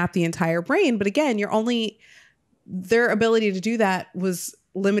like map the entire brain. But again, their ability to do that was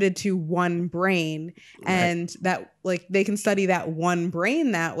limited to one brain, and that like they can study that one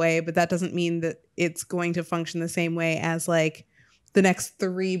brain that way, but that doesn't mean that it's going to function the same way as like the next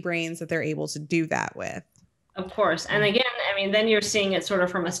 3 brains that they're able to do that with. Of course. And again, I mean, then you're seeing it sort of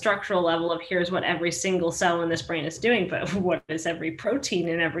from a structural level of here's what every single cell in this brain is doing, but what is every protein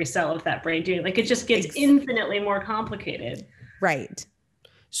in every cell of that brain doing? Like it just gets infinitely more complicated. Right.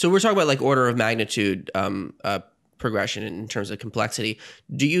 So we're talking about like order of magnitude progression in terms of complexity.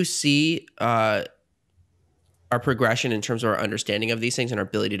 Do you see our progression in terms of our understanding of these things and our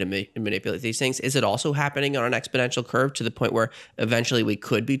ability to manipulate these things? Is it also happening on an exponential curve to the point where eventually we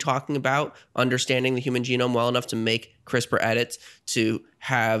could be talking about understanding the human genome well enough to make CRISPR edits to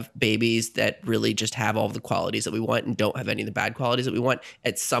have babies that really just have all of the qualities that we want and don't have any of the bad qualities that we want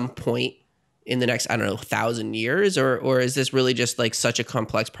at some point in the next, 1,000 years? Or is this really just like such a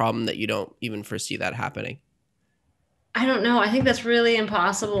complex problem that you don't even foresee that happening? I don't know. I think that's really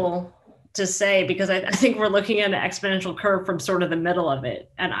impossible to say because I think we're looking at an exponential curve from sort of the middle of it.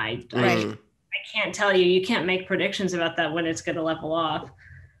 And I can't tell you, you can't make predictions about that when it's going to level off.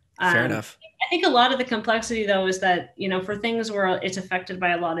 Fair enough. I think a lot of the complexity though is that, for things where it's affected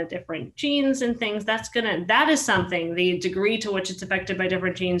by a lot of different genes and things, that is something, the degree to which it's affected by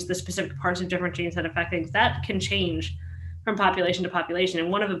different genes, the specific parts of different genes that affect things, that can change from population to population. And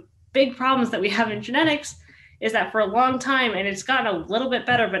one of the big problems that we have in genetics is that for a long time, and it's gotten a little bit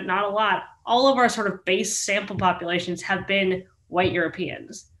better, but not a lot, all of our sort of base sample populations have been white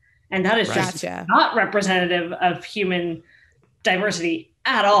Europeans. And that is just not representative of human diversity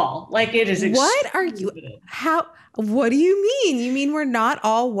at all. Like it is. What are you, what do you mean? You mean we're not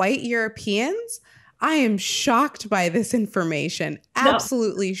all white Europeans? I am shocked by this information.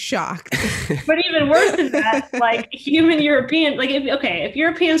 Absolutely shocked. But even worse than that, like human European, like if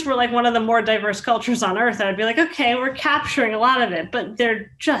Europeans were like one of the more diverse cultures on Earth, I'd be like, okay, we're capturing a lot of it, but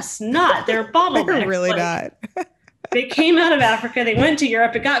they're just not. They're bottlenecks. They're really not. They came out of Africa, they went to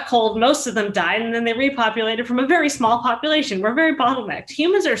Europe, it got cold, most of them died, and then they repopulated from a very small population. We're very bottlenecked.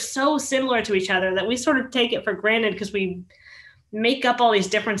 Humans are so similar to each other that we sort of take it for granted because we make up all these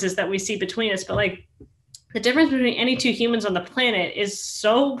differences that we see between us. But like the difference between any 2 humans on the planet is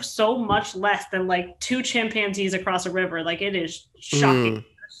so much less than like 2 chimpanzees across a river. Like it is shocking. They're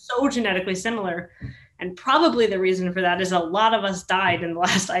so genetically similar. And probably the reason for that is a lot of us died in the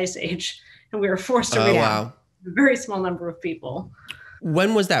last ice age and we were forced to react. A very small number of people.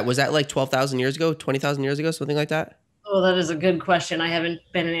 When was that? Was that like 12,000 years ago, 20,000 years ago, something like that? Oh, that is a good question. I haven't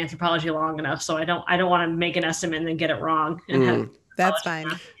been in anthropology long enough, so I don't want to make an estimate and then get it wrong. That's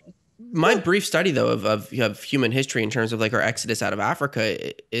fine. My brief study though of human history in terms of like our exodus out of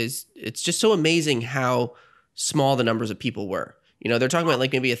Africa it's just so amazing how small the numbers of people were. They're talking about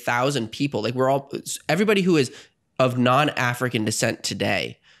like maybe 1,000 people. Like everybody who is of non-African descent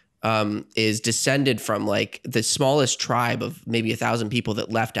today is descended from like the smallest tribe of maybe 1,000 people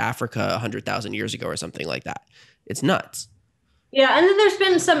that left Africa 100,000 years ago or something like that. It's nuts. Yeah, and then there's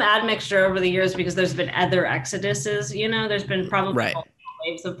been some admixture over the years because there's been other exoduses. There's been probably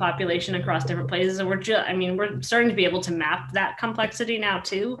waves of population across different places, and we're starting to be able to map that complexity now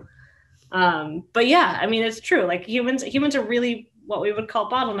too. But yeah, I mean, it's true. Like humans are really what we would call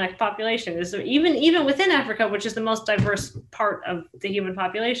bottleneck population. Is even within Africa, which is the most diverse part of the human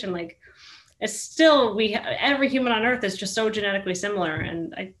population, like it's still every human on Earth is just so genetically similar,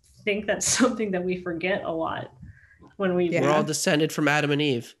 and I think that's something that we forget a lot when we're all descended from Adam and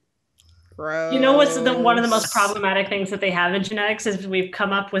Eve. Gross. What's one of the most problematic things that they have in genetics is we've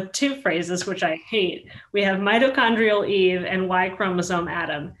come up with 2 phrases which I hate. We have mitochondrial Eve and Y chromosome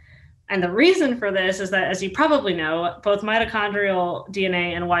Adam. And the reason for this is that, as you probably know, both mitochondrial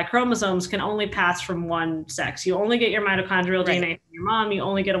DNA and Y chromosomes can only pass from one sex. You only get your mitochondrial DNA from your mom. You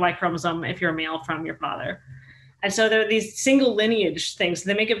only get a Y chromosome if you're a male from your father. And so there are these single lineage things.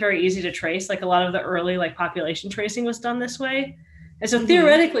 They make it very easy to trace. Like a lot of the early like population tracing was done this way. And so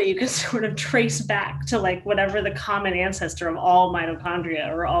theoretically, you can sort of trace back to like whatever the common ancestor of all mitochondria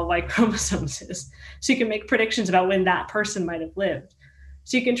or all Y chromosomes is. So you can make predictions about when that person might have lived.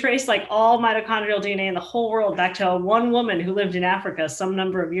 So you can trace like all mitochondrial DNA in the whole world back to one woman who lived in Africa some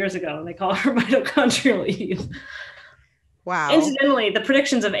number of years ago, and they call her Mitochondrial Eve. Wow. Incidentally, the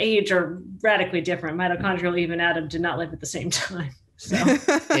predictions of age are radically different. Mitochondrial Eve and Adam did not live at the same time. So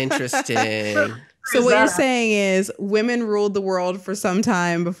Interesting. So what you're saying is women ruled the world for some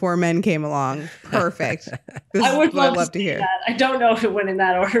time before men came along. Perfect. This I would is what I'd love to hear. That. I don't know if it went in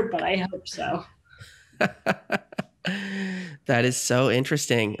that order, but I hope so. That is so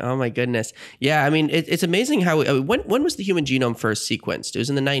interesting. Oh my goodness. Yeah, I mean, it's amazing how when was the human genome first sequenced? It was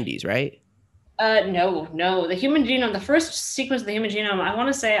in the 90s, right? No. The human genome, the first sequence of the human genome, I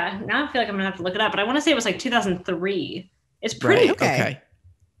want to say, now I feel like I'm gonna have to look it up, but I want to say it was like 2003. It's pretty okay.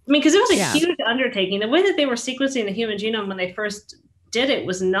 I mean, because it was a huge undertaking. The way that they were sequencing the human genome when they first did it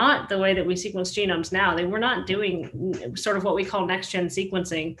was not the way that we sequence genomes now. They were not doing sort of what we call next-gen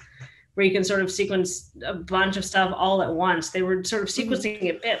sequencing, where you can sort of sequence a bunch of stuff all at once. They were sort of sequencing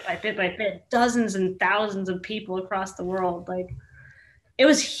it bit by bit by bit, dozens and thousands of people across the world. Like, it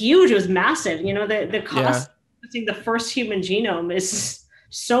was huge. It was massive. You know, the cost of sequencing the first human genome is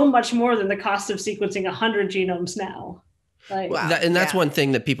so much more than the cost of sequencing 100 genomes now. Like, wow. That's one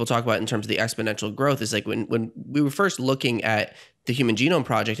thing that people talk about in terms of the exponential growth is like when we were first looking at the Human Genome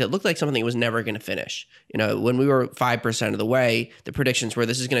Project, it looked like something that was never going to finish. You know, when we were 5% of the way, the predictions were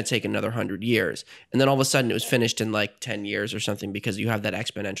this is going to take another 100 years. And then all of a sudden it was finished in like 10 years or something because you have that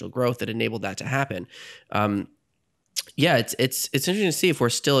exponential growth that enabled that to happen. Yeah, it's interesting to see if we're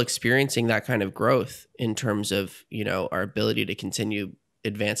still experiencing that kind of growth in terms of, you know, our ability to continue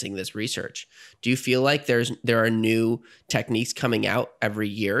advancing this research. Do you feel like there are new techniques coming out every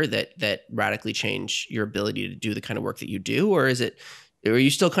year that radically change your ability to do the kind of work that you do? Or are you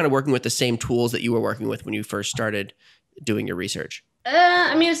still kind of working with the same tools that you were working with when you first started doing your research?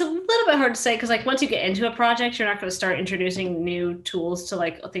 I mean, it's a little bit hard to say because like once you get into a project, you're not going to start introducing new tools to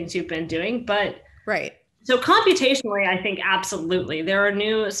like things you've been doing. But so computationally, I think absolutely there are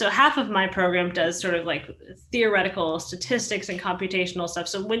new. So half of my program does sort of like theoretical statistics and computational stuff.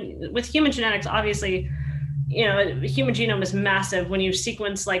 So with human genetics, obviously, you know, the human genome is massive. When you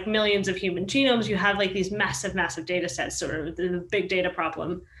sequence like millions of human genomes, you have like these massive data sets, sort of the big data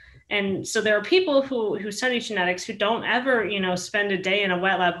problem. And so there are people who study genetics who don't ever, you know, spend a day in a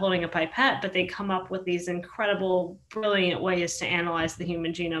wet lab holding a pipette, but they come up with these incredible, brilliant ways to analyze the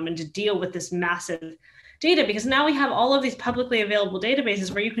human genome and to deal with this massive data, because now we have all of these publicly available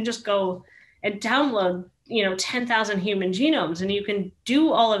databases where you can just go and download, you know, 10,000 human genomes, and you can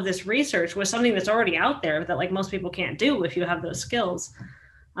do all of this research with something that's already out there that like most people can't do if you have those skills.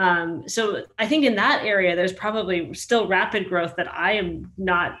 So I think in that area, there's probably still rapid growth that I am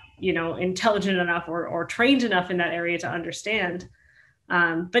not, you know, intelligent enough or trained enough in that area to understand.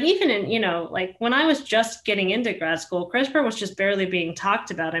 But even in, you know, like when I was just getting into grad school, CRISPR was just barely being talked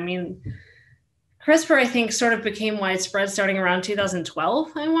about. I mean, CRISPR, I think, sort of became widespread starting around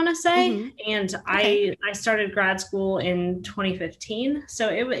 2012, I want to say. And I started grad school in 2015. So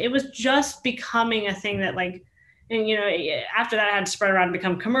it was just becoming a thing that like, and, you know, after that I had to spread around and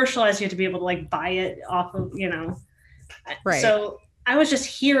become commercialized. You had to be able to like buy it off of, you know. So I was just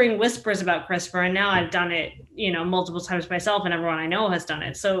hearing whispers about CRISPR, and now I've done it, you know, multiple times myself, and everyone I know has done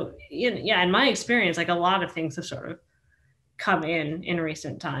it. So yeah, in my experience, like a lot of things have sort of come in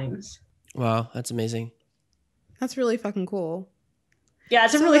recent times. Wow, that's amazing. That's really fucking cool. Yeah,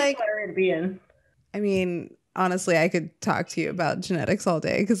 it's a really cool area to be in. I mean, honestly, I could talk to you about genetics all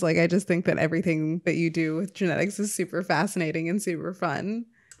day because like I just think that everything that you do with genetics is super fascinating and super fun.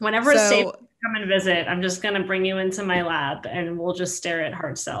 Whenever it's safe to come and visit, I'm just going to bring you into my lab and we'll just stare at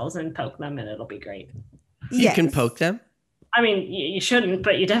heart cells and poke them, and it'll be great. You can poke them? I mean, you shouldn't,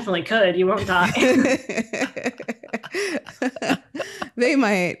 but you definitely could. You won't die. They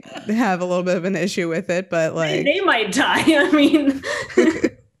might have a little bit of an issue with it, but like they might die. I mean,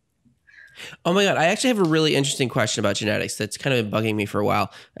 oh my God, I actually have a really interesting question about genetics that's kind of been bugging me for a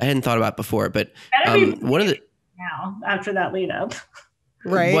while. I hadn't thought about before, but one of the now after that lead up,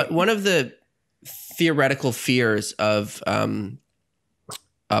 right? One of the theoretical fears of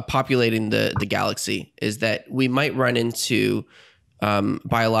populating the galaxy is that we might run into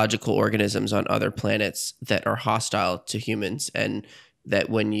biological organisms on other planets that are hostile to humans, and that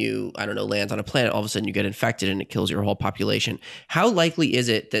when you, I don't know, land on a planet, all of a sudden you get infected and it kills your whole population. How likely is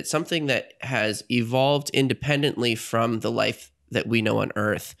it that something that has evolved independently from the life that we know on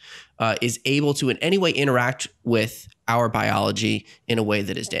Earth is able to in any way interact with our biology in a way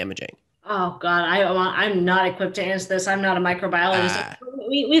that is damaging? Oh God, I'm not equipped to answer this. I'm not a microbiologist.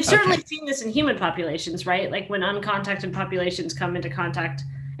 We've certainly seen this in human populations, right? Like when uncontacted populations come into contact,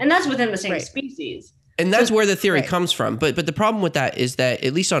 and that's within the same species. And that's where the theory comes from. But the problem with that is that,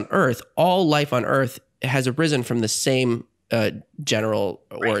 at least on Earth, all life on Earth has arisen from the same general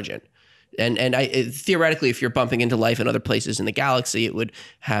origin. And theoretically, if you're bumping into life in other places in the galaxy, it would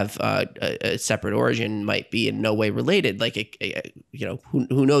have a separate origin, might be in no way related. Like,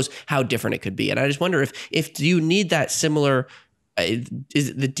 who knows how different it could be. And I just wonder if do you need that similar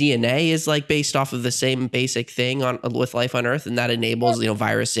is the DNA is like based off of the same basic thing with life on Earth, and that enables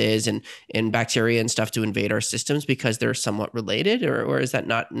viruses and bacteria and stuff to invade our systems because they're somewhat related, or is that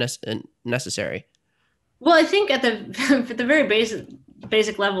not necessary? Well, I think at the very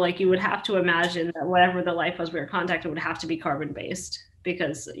basic level, like you would have to imagine that whatever the life was we were contacted would have to be carbon based,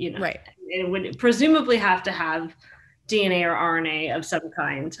 because it would presumably have to have DNA or RNA of some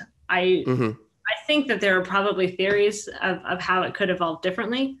kind. I think that there are probably theories of how it could evolve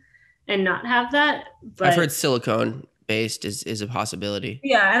differently and not have that. But I've heard silicone based is a possibility.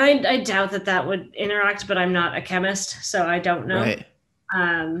 Yeah, and I doubt that would interact, but I'm not a chemist, so I don't know. Right.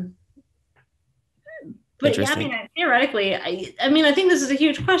 But yeah, I mean, theoretically, I think this is a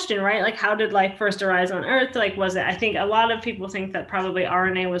huge question, right? Like, how did life first arise on Earth? Like, was it? I think a lot of people think that probably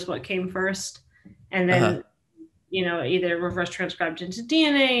RNA was what came first, and then either reverse transcribed into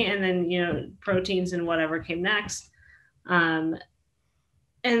DNA, and then proteins and whatever came next. And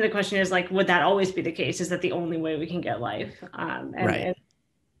the question is, like, would that always be the case? Is that the only way we can get life? And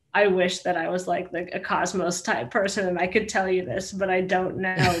I wish that I was like a cosmos type person and I could tell you this, but I don't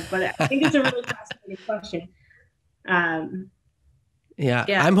know. But I think it's a really fascinating question. Yeah,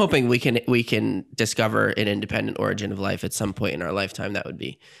 I'm hoping we can discover an independent origin of life at some point in our lifetime. That would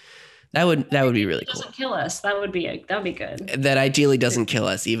be really cool. Doesn't kill us. That would be good. That ideally doesn't kill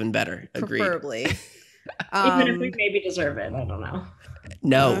us. Even better. Agreed. Preferably. Even if we maybe deserve it. I don't know.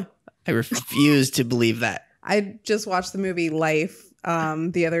 No, I refuse to believe that. I just watched the movie Life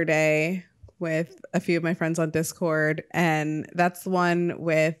the other day with a few of my friends on Discord, and that's the one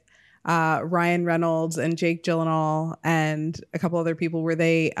with Ryan Reynolds and Jake Gyllenhaal and a couple other people, where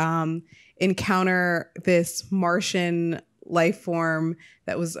they encounter this Martian life form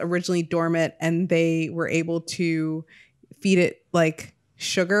that was originally dormant, and they were able to feed it like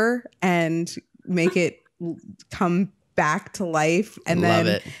sugar and make it come back to life, and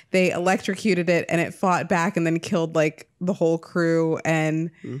then they electrocuted it and it fought back and then killed like the whole crew, and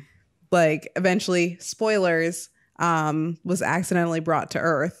like eventually, spoilers, was accidentally brought to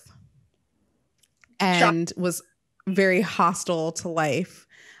Earth and was very hostile to life,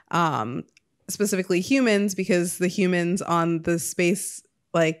 specifically humans, because the humans on the space,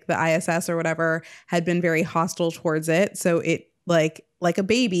 like the ISS or whatever, had been very hostile towards it. So it like a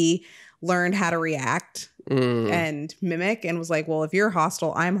baby learned how to react and mimic, and was like, well, if you're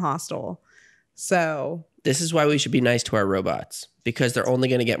hostile, I'm hostile. So this is why we should be nice to our robots, because they're only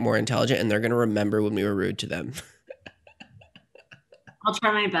going to get more intelligent and they're going to remember when we were rude to them. I'll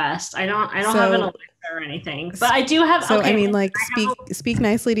try my best. I don't have an Alexa or anything, but I do have. So I mean, like, speak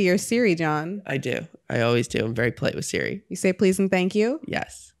nicely to your Siri, John. I do. I always do. I'm very polite with Siri. You say please and thank you?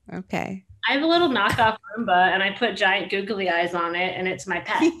 Yes. Okay. I have a little knockoff Roomba, and I put giant googly eyes on it, and it's my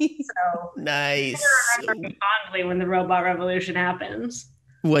pet. So nice. I remember fondly when the robot revolution happens.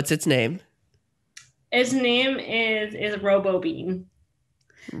 What's its name? Its name is RoboBean.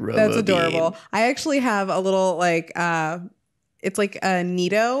 That's adorable. I actually have a little like it's like a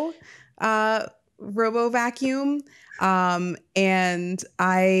Nito robo vacuum, and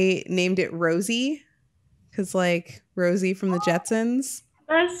I named it Rosie because like Rosie from the Jetsons.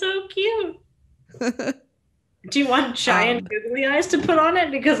 That's so cute. Do you want giant googly eyes to put on it?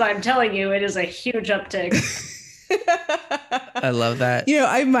 Because I'm telling you, it is a huge uptick. I love that.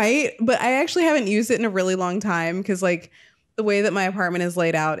 I might, but I actually haven't used it in a really long time, because like the way that my apartment is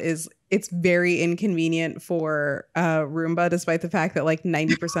laid out is it's very inconvenient for Roomba, despite the fact that like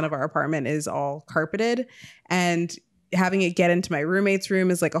 90% of our apartment is all carpeted, and having it get into my roommate's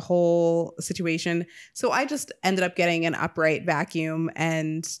room is like a whole situation. So I just ended up getting an upright vacuum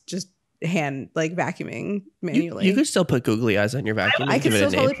and just hand like vacuuming manually. You could still put googly eyes on your vacuum. I could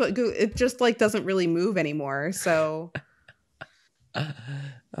still totally put it just like doesn't really move anymore. So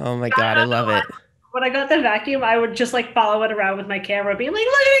oh my God, I love it. When I got the vacuum, I would just like follow it around with my camera, being like,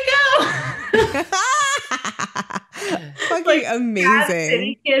 look at it go. Fuck fucking amazing.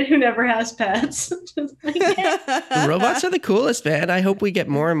 City kid who never has pets. Just like, yeah. Robots are the coolest, man. I hope we get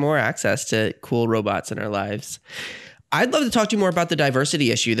more and more access to cool robots in our lives. I'd love to talk to you more about the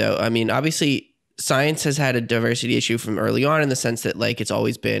diversity issue, though. I mean, obviously, science has had a diversity issue from early on in the sense that, like, it's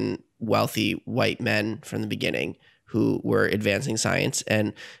always been wealthy white men from the beginning who were advancing science.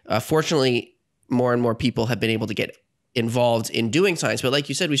 And fortunately, more and more people have been able to get involved in doing science. But like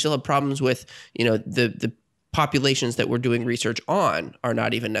you said, we still have problems with, the populations that we're doing research on are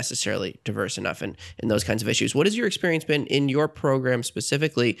not even necessarily diverse enough and those kinds of issues. What has your experience been in your program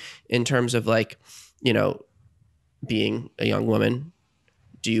specifically in terms of, like, being a young woman?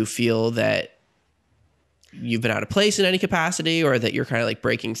 Do you feel that you've been out of place in any capacity, or that you're kind of like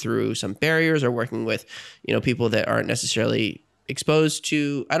breaking through some barriers or working with, people that aren't necessarily exposed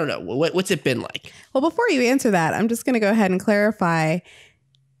to, I don't know, what's it been like? Well, before you answer that, I'm just going to go ahead and clarify.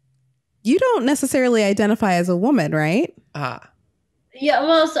 You don't necessarily identify as a woman, right? Yeah,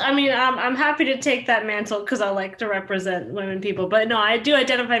 well, so, I mean, I'm happy to take that mantle because I like to represent women people. But no, I do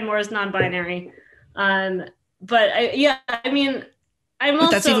identify more as non-binary. But I'm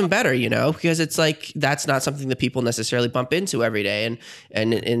also... That's even better, because it's like, that's not something that people necessarily bump into every day.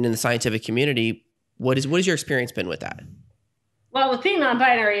 And in the scientific community, what has your experience been with that? Well, with being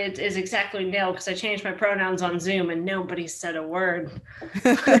non-binary, it is exactly nailed because I changed my pronouns on Zoom and nobody said a word.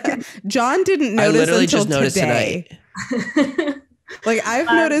 John didn't notice literally until just noticed today. Like, I've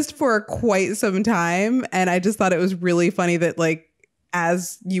noticed for quite some time, and I just thought it was really funny that, like,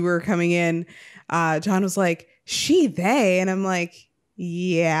 as you were coming in, John was like, she, they, and I'm like,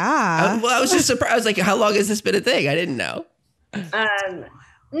 yeah. I was just surprised. I was like, how long has this been a thing? I didn't know.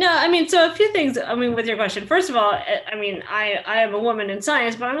 No, I mean, so a few things, with your question. First of all, I am a woman in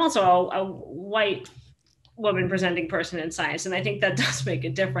science, but I'm also a white woman presenting person in science. And I think that does make a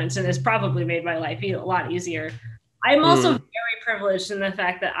difference and has probably made my life a lot easier. I'm also very privileged in the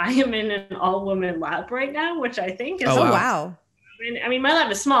fact that I am in an all-woman lab right now, which I think is... Oh, wow. I mean, my lab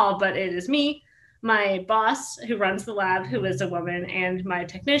is small, but it is me, my boss who runs the lab, who is a woman, and my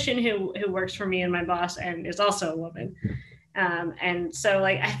technician who works for me and my boss and is also a woman. And so,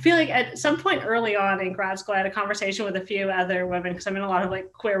 like, I feel like at some point early on in grad school, I had a conversation with a few other women because I'm in a lot of,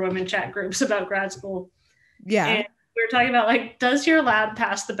 like, queer women chat groups about grad school. Yeah. And we were talking about, like, does your lab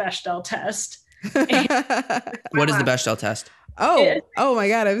pass the Bechdel test? What is the Bechdel test? Oh my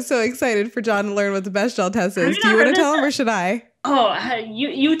God. I'm so excited for John to learn what the Bechdel test is. Do you want to tell him or should I? Oh,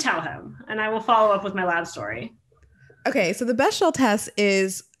 you tell him and I will follow up with my lab story. Okay. So the Bechdel test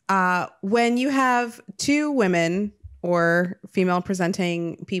is when you have two women or female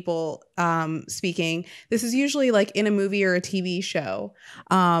presenting people speaking. This is usually like in a movie or a TV show.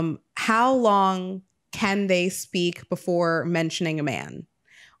 How long can they speak before mentioning a man?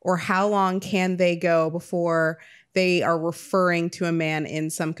 Or how long can they go before they are referring to a man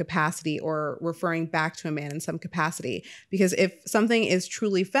in some capacity or referring back to a man in some capacity? Because if something is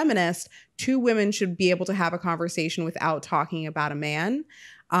truly feminist, two women should be able to have a conversation without talking about a man.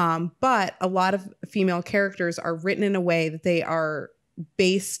 But a lot of female characters are written in a way that they are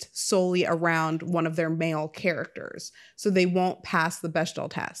based solely around one of their male characters. So they won't pass the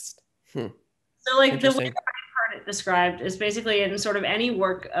Bechdel test. So, like, the way that I've heard it described is basically in sort of any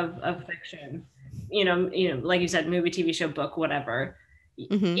work of fiction, like you said, movie, TV show, book, whatever.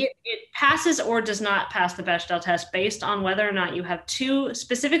 Mm-hmm. It passes or does not pass the Bechdel test based on whether or not you have two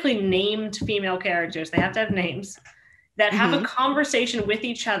specifically named female characters. They have to have names that have a conversation with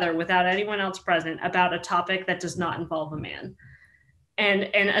each other without anyone else present about a topic that does not involve a man. And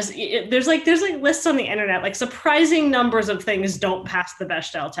there's lists on the internet, like surprising numbers of things don't pass the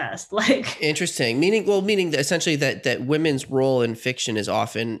Bechdel test. Like, interesting. Meaning that essentially that women's role in fiction is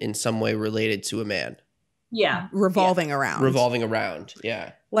often in some way related to a man. Yeah. Revolving around.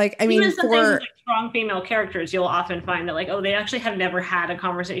 Yeah. Like, I mean, even for things like strong female characters, you'll often find that, like, oh, they actually have never had a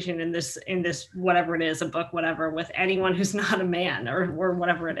conversation in this whatever it is, a book, whatever, with anyone who's not a man or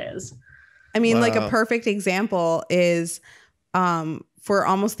whatever it is. I mean, like, a perfect example is for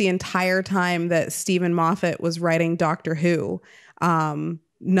almost the entire time that Stephen Moffat was writing Doctor Who, none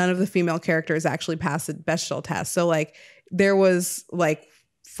of the female characters actually passed the Bechdel test. So, like, there was like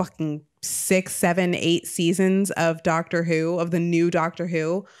fucking 6, 7, 8 seasons of Doctor Who, of the new Doctor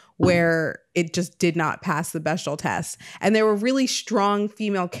Who, where it just did not pass the Bechdel test. And there were really strong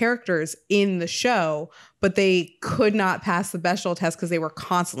female characters in the show, but they could not pass the Bechdel test because they were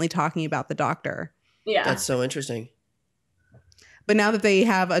constantly talking about the Doctor. Yeah. That's so interesting. But now that they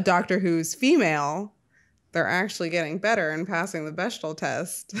have a Doctor Who's female, they're actually getting better and passing the Bechdel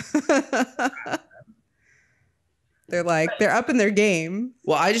test. They're like, they're up in their game.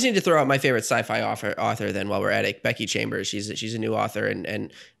 Well, I just need to throw out my favorite sci-fi author then while we're at it, Becky Chambers. She's a new author,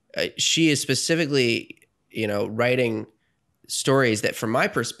 and she is specifically, writing stories that, from my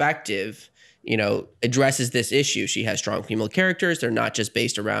perspective, addresses this issue. She has strong female characters. They're not just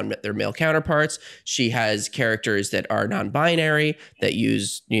based around their male counterparts. She has characters that are non-binary, that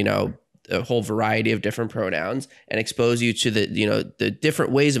use, a whole variety of different pronouns, and expose you to the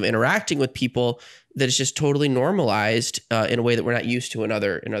different ways of interacting with people that is just totally normalized in a way that we're not used to in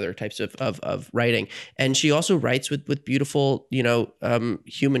other types of writing. And she also writes with beautiful,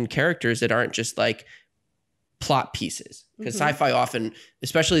 human characters that aren't just like plot pieces. Because sci-fi often,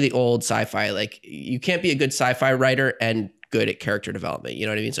 especially the old sci-fi, like you can't be a good sci-fi writer and good at character development. You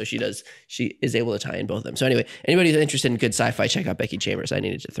know what I mean? So she is able to tie in both of them. So anyway, anybody who's interested in good sci-fi, check out Becky Chambers. I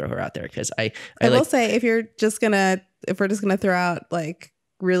needed to throw her out there because I will say, if we're just gonna throw out like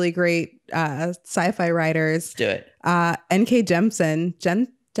really great sci-fi writers, do it. N.K. Jemisin.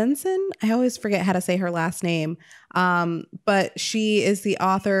 I always forget how to say her last name. But she is the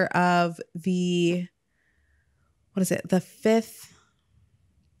author of what is it?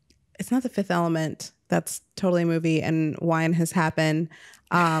 It's not The Fifth Element. That's totally a movie, and Wine Has Happened.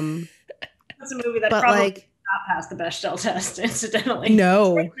 That's a movie that probably did not pass the Bechdel test, incidentally.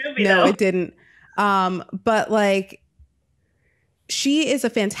 No, it didn't. But like, she is a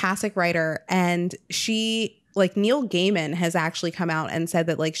fantastic writer, and she, like, Neil Gaiman has actually come out and said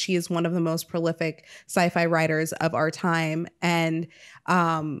that like she is one of the most prolific sci-fi writers of our time, and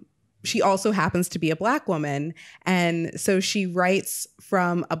she also happens to be a Black woman. And so she writes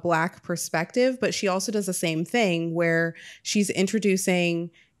from a Black perspective, but she also does the same thing where she's introducing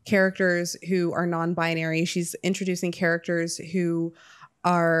characters who are non-binary. She's introducing characters who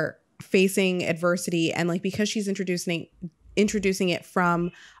are facing adversity. And like, because she's introducing it from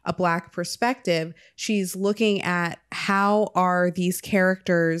a Black perspective, she's looking at how are these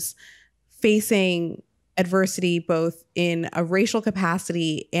characters facing adversity, both in a racial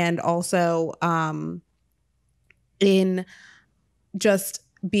capacity and also in just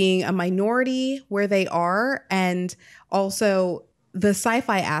being a minority where they are, and also the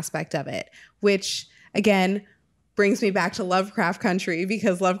sci-fi aspect of it, which again brings me back to Lovecraft Country,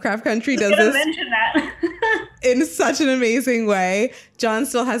 because Lovecraft Country does this mention that. in such an amazing way. John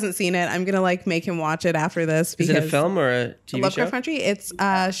still hasn't seen it. I'm gonna like make him watch it after this. Is it a film or a TV Lovecraft show? Country? It's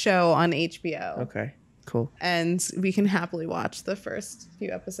a show on HBO. Okay. Cool. And we can happily watch the first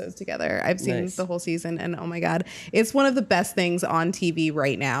few episodes together. I've seen the whole season, and oh my God, it's one of the best things on TV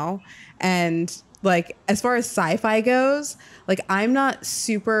right now. And like, as far as sci-fi goes, like I'm not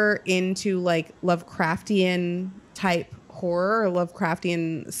super into like Lovecraftian type horror or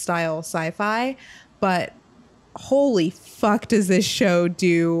Lovecraftian style sci-fi, but holy fuck does this show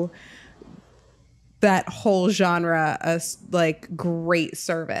do that whole genre a like great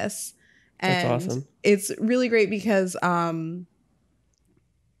service. And that's awesome. It's really great because the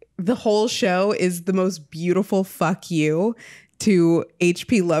whole show is the most beautiful fuck you to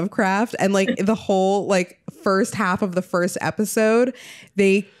H.P. Lovecraft. And like the whole like first half of the first episode,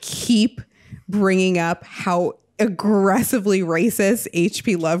 they keep bringing up how aggressively racist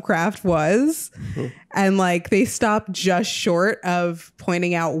H.P. Lovecraft was. And like they stopped just short of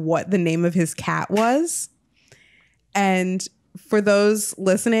pointing out what the name of his cat was. And for those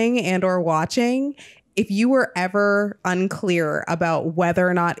listening and or watching, if you were ever unclear about whether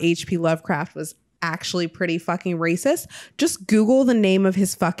or not H.P. Lovecraft was actually pretty fucking racist, just Google the name of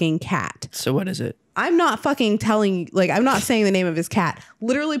his fucking cat. So what is it? I'm not fucking telling you, like, I'm not saying the name of his cat.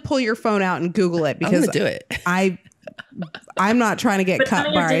 Literally pull your phone out and Google it, because I'm gonna do it. I'm not trying to get But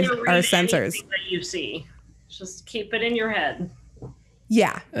cut by our censors. That you see, just keep it in your head.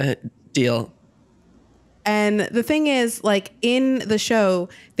 Yeah. Deal. And the thing is, like, in the show,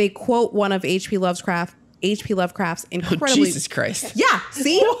 they quote one of H.P. Lovecraft's incredibly... Oh, Jesus Christ. Yeah,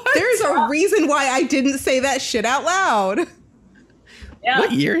 see? There's a reason why I didn't say that shit out loud. Yeah.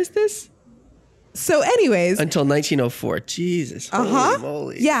 What year is this? So anyways... Until 1904. Jesus. Holy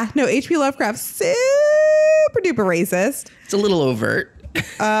moly. Yeah, no, H.P. Lovecraft's super duper racist. It's a little overt.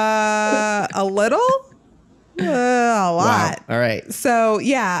 A little? A lot. Wow. All right. So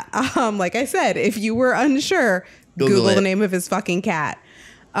yeah, like I said, if you were unsure, Google the name of his fucking cat.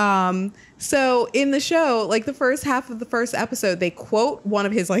 So in the show, like the first half of the first episode, they quote one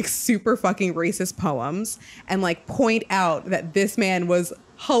of his like super fucking racist poems and like point out that this man was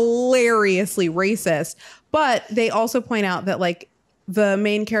hilariously racist. But they also point out that like the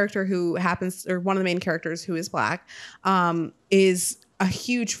main character who happens, or one of the main characters who is Black, is a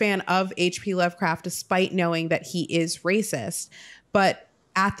huge fan of H.P. Lovecraft, despite knowing that he is racist. But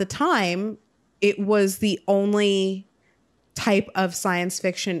at the time, it was the only type of science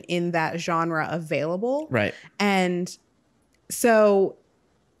fiction in that genre available. Right. And so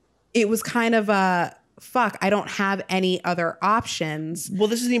it was kind of a fuck, I don't have any other options. Well,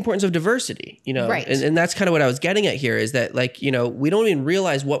 this is the importance of diversity, you know, right. And that's kind of what I was getting at here is that, like, you know, we don't even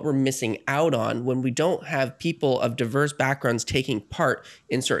realize what we're missing out on when we don't have people of diverse backgrounds taking part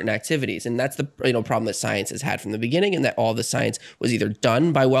in certain activities. And that's the, you know, problem that science has had from the beginning, and that all the science was either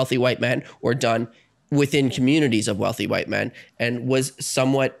done by wealthy white men or done within communities of wealthy white men, and was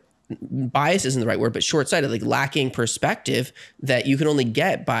somewhat, bias isn't the right word, but short-sighted, like lacking perspective that you can only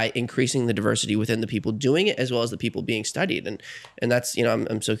get by increasing the diversity within the people doing it as well as the people being studied. And that's, you know,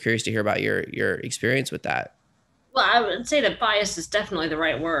 I'm so curious to hear about your experience with that. Well, I would say that bias is definitely the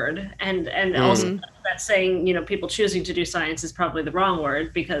right word. And also that saying, you know, people choosing to do science is probably the wrong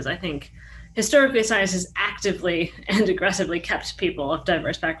word, because I think historically science has actively and aggressively kept people of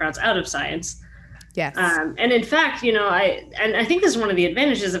diverse backgrounds out of science. Yes. And in fact, you know, I think this is one of the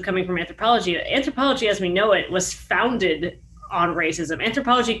advantages of coming from anthropology. Anthropology, as we know it, was founded on racism.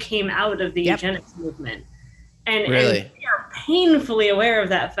 Anthropology came out of the eugenics movement. And we are painfully aware of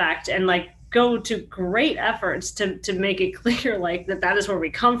that fact, and like go to great efforts to make it clear, like that is where we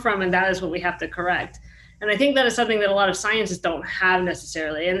come from and that is what we have to correct. And I think that is something that a lot of scientists don't have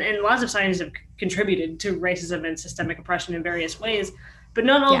necessarily. And lots of scientists have contributed to racism and systemic oppression in various ways, but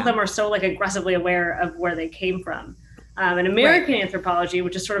not all of them are so like aggressively aware of where they came from. And American anthropology,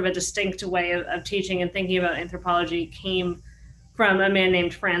 which is sort of a distinct way of teaching and thinking about anthropology, came from a man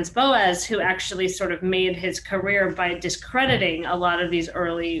named Franz Boas, who actually sort of made his career by discrediting a lot of these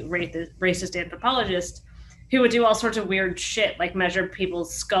early racist anthropologists who would do all sorts of weird shit, like measure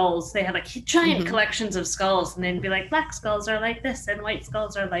people's skulls. They had like giant collections of skulls, and they'd be like, black skulls are like this, and white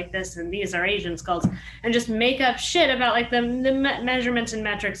skulls are like this, and these are Asian skulls, and just make up shit about like the measurements and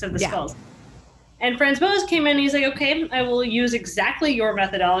metrics of the skulls. And Franz Boas came in and he's like, okay, I will use exactly your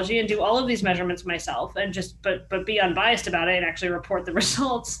methodology and do all of these measurements myself, and just but be unbiased about it and actually report the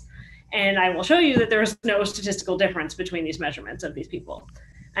results. And I will show you that there is no statistical difference between these measurements of these people.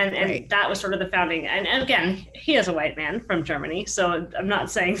 And that was sort of the founding. And again, he is a white man from Germany, so I'm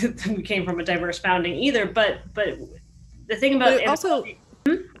not saying that we came from a diverse founding either. But the thing about also,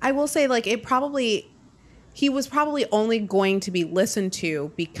 I will say, like, he was probably only going to be listened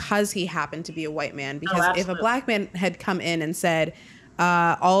to because he happened to be a white man. Because if a black man had come in and said,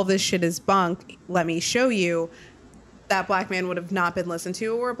 all of this shit is bunk, let me show you, that black man would have not been listened to,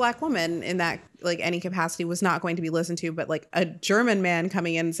 or a black woman in that, like, any capacity was not going to be listened to. But like a German man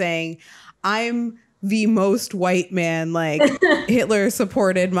coming in saying, I'm the most white man, like Hitler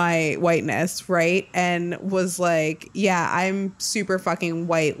supported my whiteness, right? And was like, yeah, I'm super fucking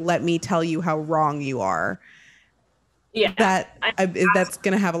white. Let me tell you how wrong you are. Yeah, that's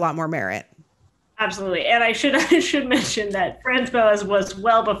going to have a lot more merit. Absolutely. And I should mention that Franz Boas was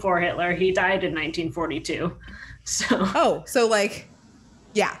well before Hitler. He died in 1942. So like,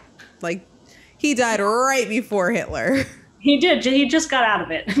 yeah, like he died right before Hitler. He did. He just got out of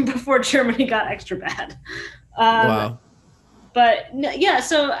it before Germany got extra bad. Wow. But yeah,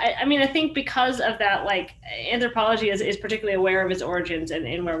 so I mean, I think because of that, like anthropology is particularly aware of its origins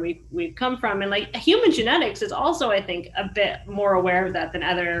and where we've come from. And like human genetics is also, I think, a bit more aware of that than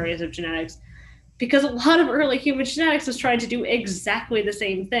other areas of genetics, because a lot of early human genetics was trying to do exactly the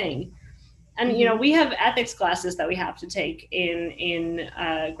same thing. And, you know, we have ethics classes that we have to take in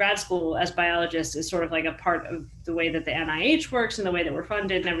grad school as biologists, is sort of like a part of the way that the NIH works and the way that we're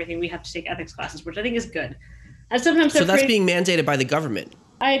funded and everything. We have to take ethics classes, which I think is good. And sometimes so that's being mandated by the government.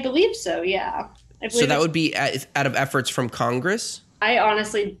 I believe so, yeah. So that would be out of efforts from Congress? I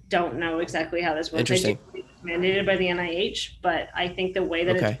honestly don't know exactly how this works. Interesting. I do believe it's mandated by the NIH, but I think the way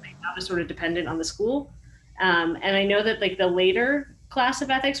that it's played out is sort of dependent on the school. And I know that like the later class of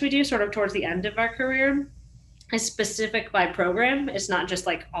ethics we do sort of towards the end of our career is specific by program. It's not just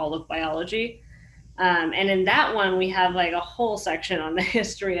like all of biology. And in that one, we have like a whole section on the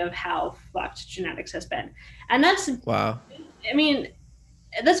history of how fucked genetics has been. And that's, wow. I mean,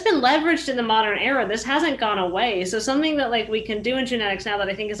 that's been leveraged in the modern era. This hasn't gone away. So something that like we can do in genetics now that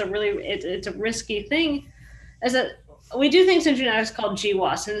I think is it's a risky thing is that we do things in genetics called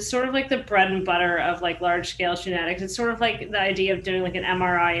GWAS, and it's sort of like the bread and butter of like large scale genetics. It's sort of like the idea of doing like an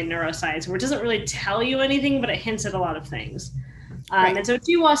MRI in neuroscience, where it doesn't really tell you anything, but it hints at a lot of things. And so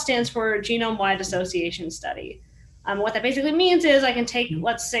GWAS stands for Genome-Wide Association Study. What that basically means is I can take,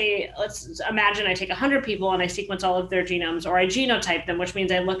 let's imagine I take 100 people and I sequence all of their genomes, or I genotype them, which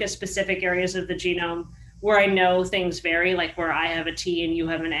means I look at specific areas of the genome where I know things vary, like where I have a T and you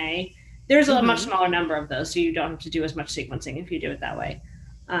have an A. There's a much smaller number of those, so you don't have to do as much sequencing if you do it that way.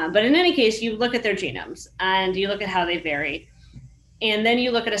 But in any case, you look at their genomes and you look at how they vary. And then you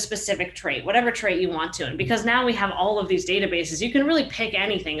look at a specific trait, whatever trait you want to. And because now we have all of these databases, you can really pick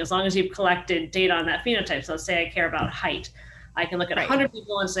anything as long as you've collected data on that phenotype. So let's say I care about height. I can look at 100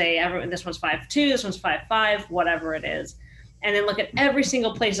 people and say, this one's 5'2", this one's 5'5", whatever it is. And then look at every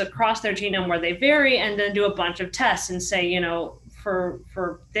single place across their genome where they vary, and then do a bunch of tests and say,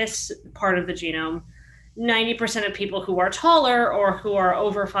 for this part of the genome, 90% of people who are taller or who are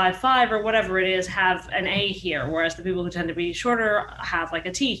over 5'5" or whatever it is have an A here, whereas the people who tend to be shorter have like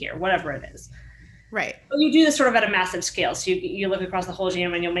a T here, whatever it is. Right. But you do this sort of at a massive scale. So you look across the whole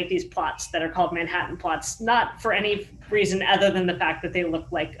genome and you'll make these plots that are called Manhattan plots, not for any reason other than the fact that they look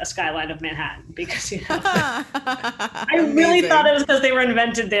like a skyline of Manhattan, because, I really thought it was because they were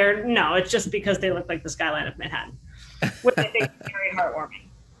invented there. No, it's just because they look like the skyline of Manhattan, which I think is very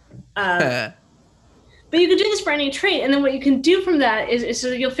heartwarming. But you can do this for any trait. And then what you can do from that is so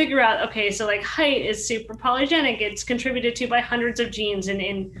you'll figure out, okay, so like height is super polygenic. It's contributed to by hundreds of genes.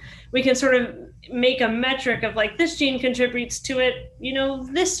 And we can sort of make a metric of like, this gene contributes to it,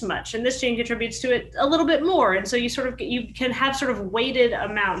 this much, and this gene contributes to it a little bit more. And so you can have sort of weighted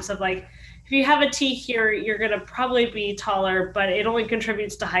amounts of like, if you have a T here, you're going to probably be taller, but it only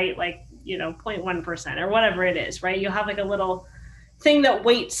contributes to height like, 0.1% or whatever it is, right? You'll have like a little thing that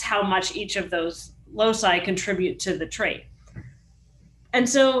weights how much each of those loci contribute to the trait. And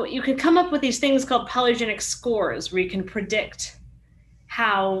so you can come up with these things called polygenic scores, where you can predict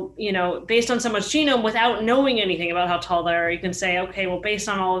how, based on someone's genome without knowing anything about how tall they are, you can say, okay, well, based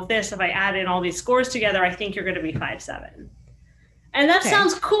on all of this, if I add in all these scores together, I think you're going to be 5'7". And that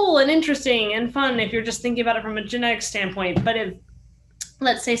sounds cool and interesting and fun if you're just thinking about it from a genetic standpoint. But if,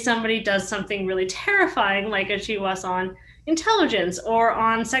 let's say, somebody does something really terrifying, like a GWAS on intelligence or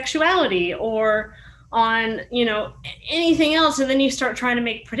on sexuality or on anything else, and then you start trying to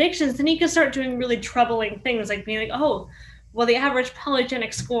make predictions, then you can start doing really troubling things, like being like, oh, well, the average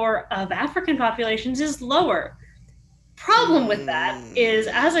polygenic score of African populations is lower. Problem with that is,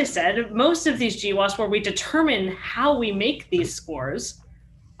 as I said, most of these GWAS where we determine how we make these scores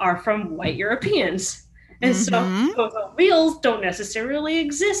are from white Europeans. And so those alleles don't necessarily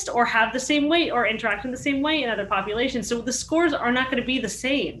exist or have the same weight or interact in the same way in other populations. So the scores are not going to be the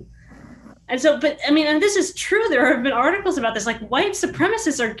same. And so, and this is true. There have been articles about this, like white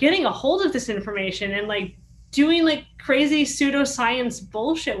supremacists are getting a hold of this information and like doing like crazy pseudoscience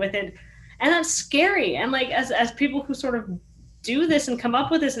bullshit with it. And that's scary. And like, as people who sort of do this and come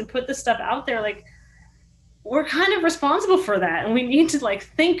up with this and put this stuff out there, like, we're kind of responsible for that. And we need to like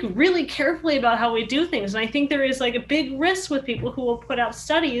think really carefully about how we do things. And I think there is like a big risk with people who will put out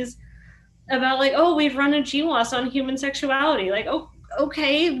studies about like, oh, we've run a GWAS on human sexuality. Like, oh,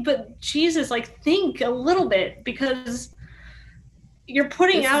 okay, but Jesus, like think a little bit, because you're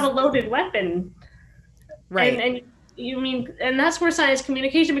putting out a loaded weapon. Right. And that's where science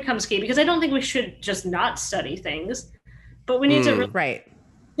communication becomes key, because I don't think we should just not study things, but we need to really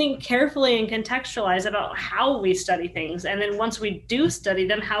think carefully and contextualize about how we study things. And then once we do study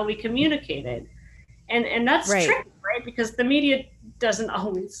them, how we communicate it. And that's tricky, right? Because the media doesn't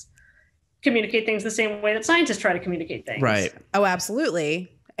always communicate things the same way that scientists try to communicate things. Right. Oh,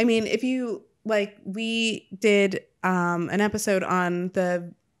 absolutely. I mean, if you we did an episode on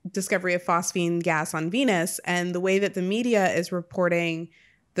the discovery of phosphine gas on Venus, and the way that the media is reporting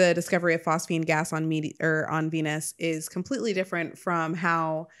the discovery of phosphine gas on Venus is completely different from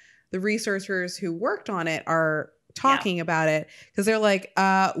how the researchers who worked on it are talking about it, because they're like,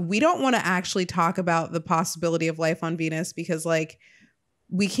 we don't want to actually talk about the possibility of life on Venus because like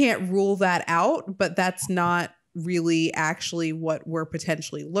we can't rule that out, but that's not really actually what we're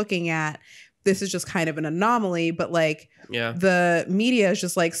potentially looking at. This is just kind of an anomaly, but like the media is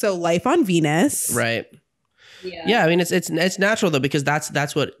just like, so life on Venus. Right. Yeah, I mean it's natural though, because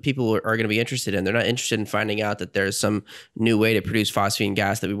that's what people are going to be interested in. They're not interested in finding out that there's some new way to produce phosphine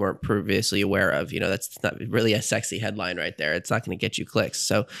gas that we weren't previously aware of. That's not really a sexy headline right there. It's not going to get you clicks.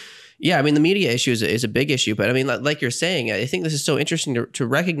 So yeah, I mean the media issue is a big issue, but I mean like you're saying, I think this is so interesting to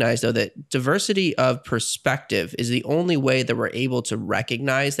recognize though that diversity of perspective is the only way that we're able to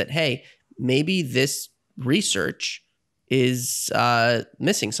recognize that, hey, maybe this research is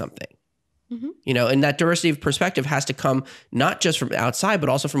missing something. And that diversity of perspective has to come not just from outside, but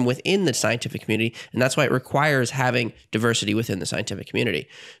also from within the scientific community. And that's why it requires having diversity within the scientific community.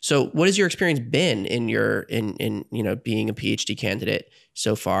 So what has your experience been in being a PhD candidate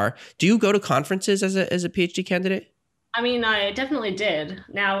so far? Do you go to conferences as a PhD candidate? I mean, I definitely did.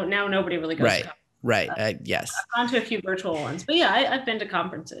 Now nobody really goes to conferences. Right. Yes. I've gone to a few virtual ones, but yeah, I've been to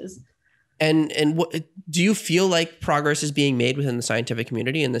conferences. And what do you feel like progress is being made within the scientific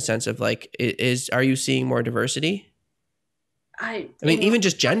community in the sense of like, are you seeing more diversity? I mean, even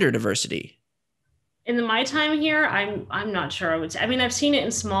just gender diversity. In my time here, I'm not sure. I would say. I mean, I've seen it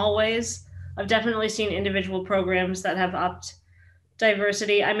in small ways. I've definitely seen individual programs that have upped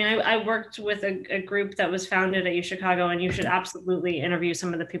diversity. I mean, I worked with a group that was founded at UChicago, and you should absolutely interview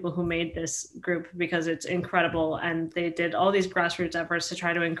some of the people who made this group because it's incredible. And they did all these grassroots efforts to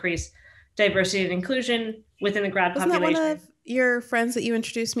try to increase diversity and inclusion within the grad population. Wasn't that one of your friends that you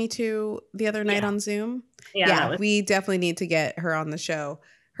introduced me to the other night on Zoom? Yeah, we definitely need to get her on the show.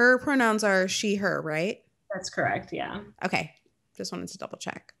 Her pronouns are she, her, right? That's correct. Yeah. Okay. Just wanted to double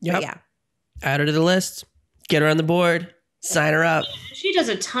check. Yep. But yeah. Add her to the list. Get her on the board. Sign her up. She does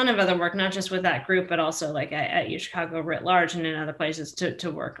a ton of other work, not just with that group, but also like at UChicago writ large and in other places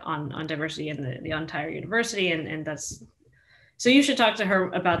to work on diversity in the entire university. And that's, so you should talk to her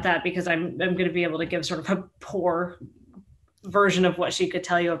about that because I'm going to be able to give sort of a poor version of what she could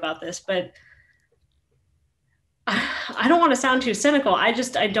tell you about this, but I don't want to sound too cynical. I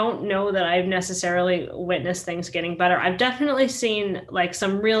don't know that I've necessarily witnessed things getting better. I've definitely seen like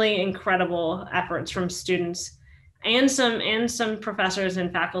some really incredible efforts from students and some professors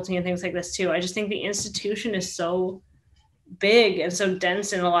and faculty and things like this too. I just think the institution is so big and so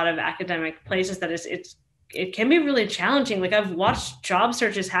dense in a lot of academic places that it can be really challenging. Like I've watched job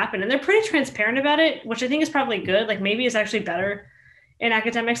searches happen and they're pretty transparent about it, which I think is probably good. Like maybe it's actually better in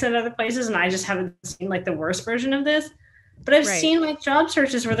academics than other places. And I just haven't seen like the worst version of this, but I've seen like job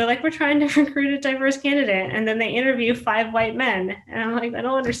searches where they're like, we're trying to recruit a diverse candidate. And then they interview 5 white men. And I'm like, I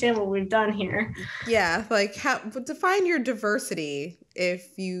don't understand what we've done here. Yeah. Like define your diversity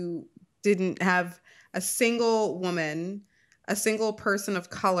if you didn't have a single woman, a single person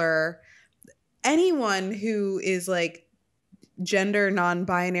of color, anyone who is like gender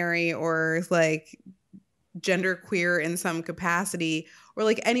non-binary or like gender queer in some capacity, or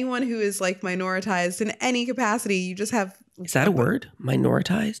like anyone who is like minoritized in any capacity. You just have. Is that a word?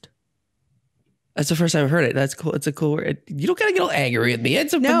 Minoritized? That's the first time I've heard it. That's cool. It's a cool word. You don't gotta get all angry with me.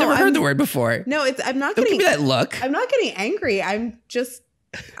 I've never heard the word before. No, I'm not Don't getting. give me that look. I'm not getting angry. I'm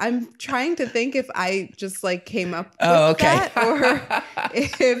trying to think if I just like came up with that, or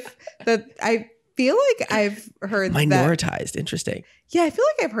if that I feel like I've heard minoritized. Interesting. Yeah, I feel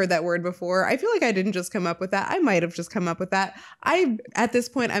like I've heard that word before. I feel like I didn't just come up with that. I might have just come up with that. At this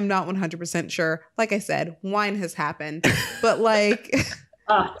point, I'm not 100% sure. Like I said, wine has happened, but like.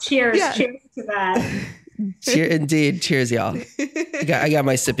 Oh, cheers. Yeah. Cheers to that. Cheers, indeed. Cheers, y'all. I got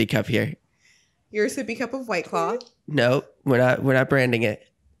my sippy cup here. Your sippy cup of White Claw? No, we're not branding it.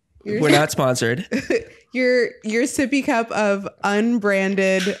 We're not sponsored. Your sippy cup of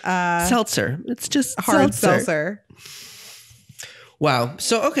unbranded seltzer. It's just hard seltzer. Wow.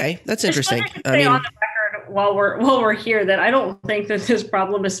 So okay, that's interesting. I mean, on the record while we're here that I don't think that this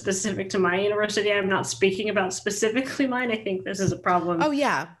problem is specific to my university. I'm not speaking about specifically mine. I think this is a problem. Oh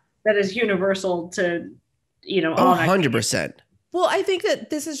yeah, that is universal to all 100%. Well, I think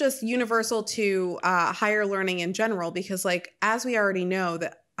that this is just universal to higher learning in general, because like as we already know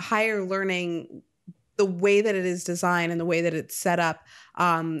that higher learning, the way that it is designed and the way that it's set up,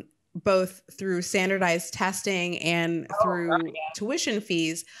 both through standardized testing and through tuition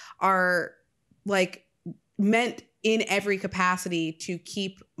fees, are like meant in every capacity to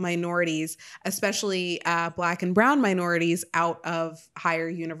keep minorities, especially Black and brown minorities, out of higher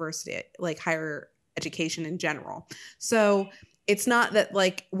university, like higher education in general. So it's not that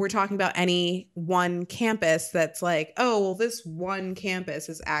like we're talking about any one campus that's like, oh, well, this one campus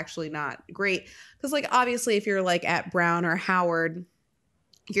is actually not great. Because like obviously if you're like at Brown or Howard,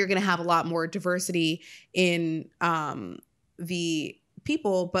 you're going to have a lot more diversity in the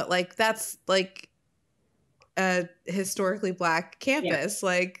people, but like that's like a historically Black campus. Yeah.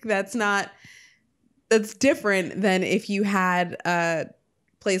 Like that's different than if you had a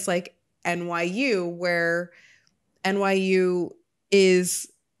place like NYU, where NYU is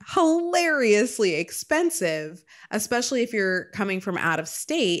hilariously expensive, especially if you're coming from out of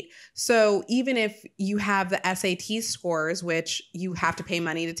state. So even if you have the SAT scores, which you have to pay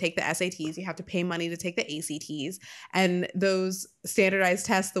money to take the SATs, you have to pay money to take the ACTs, and those standardized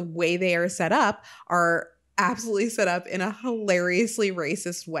tests, the way they are set up, are absolutely set up in a hilariously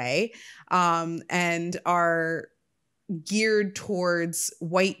racist way, and are geared towards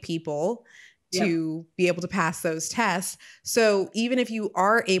white people to be able to pass those tests. So even if you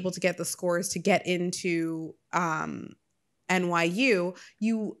are able to get the scores to get into NYU,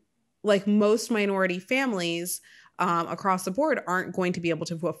 you, like most minority families across the board, aren't going to be able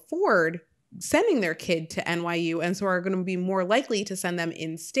to afford sending their kid to NYU, and so are going to be more likely to send them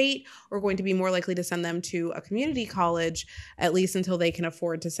in state, or going to be more likely to send them to a community college, at least until they can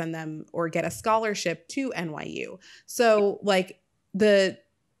afford to send them or get a scholarship to NYU. So like the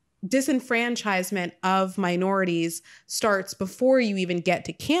disenfranchisement of minorities starts before you even get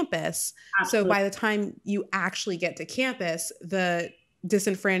to campus. Absolutely. So by the time you actually get to campus, the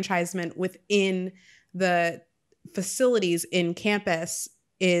disenfranchisement within the facilities in campus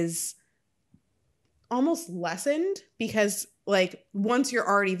is almost lessened, because like once you're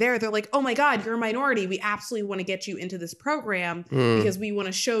already there, they're like, oh my God, you're a minority. We absolutely want to get you into this program because we want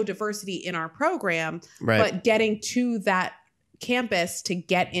to show diversity in our program. Right. But getting to that campus to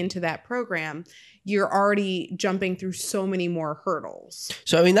get into that program, you're already jumping through so many more hurdles.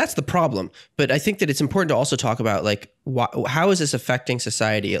 So, I mean, that's the problem. But I think that it's important to also talk about like, how is this affecting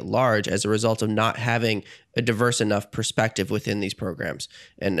society at large as a result of not having a diverse enough perspective within these programs?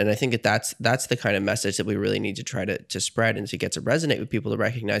 And I think that that's the kind of message that we really need to try to spread and to get to resonate with people, to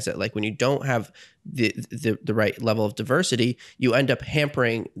recognize that like when you don't have the right level of diversity, you end up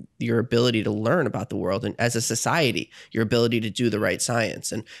hampering your ability to learn about the world, and as a society, your ability to do the right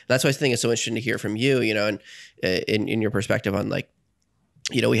science. And that's why I think it's so interesting to hear from you, you know, and in your perspective on like,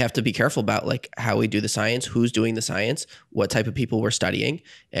 you know, we have to be careful about like how we do the science, who's doing the science, what type of people we're studying,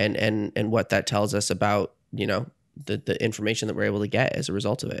 and what that tells us about, you know, the information that we're able to get as a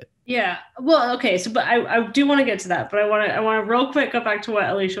result of it. Yeah. Well, okay. So, but I do want to get to that, but I want to real quick go back to what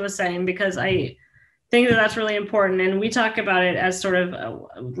Alicia was saying, because I think that that's really important. And we talk about it as sort of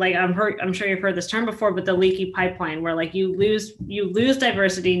like, I'm sure you've heard this term before, but the leaky pipeline, where like you lose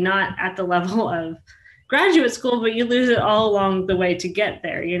diversity, not at the level of graduate school, but you lose it all along the way to get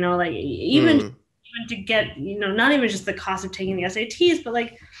there, you know, like even to get, you know, not even just the cost of taking the SATs, but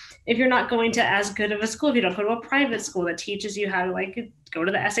like if you're not going to as good of a school, if you don't go to a private school that teaches you how to like go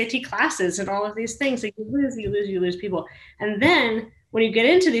to the SAT classes and all of these things, like you lose people. And then when you get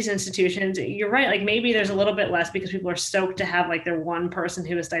into these institutions, you're right, like maybe there's a little bit less because people are stoked to have like their one person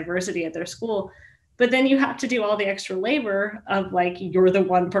who is diversity at their school. But then you have to do all the extra labor of like, you're the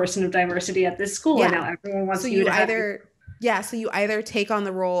one person of diversity at this school. Yeah. And now everyone wants you to either. So you either take on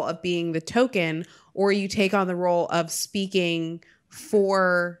the role of being the token, or you take on the role of speaking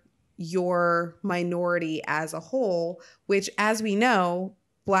for your minority as a whole, which, as we know,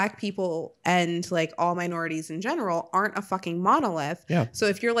 Black people and like all minorities in general aren't a fucking monolith. Yeah. So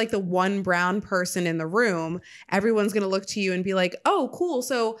if you're like the one brown person in the room, everyone's going to look to you and be like, oh, cool.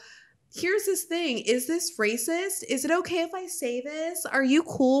 So here's this thing. Is this racist? Is it okay if I say this? Are you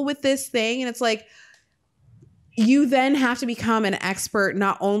cool with this thing? And it's like, you then have to become an expert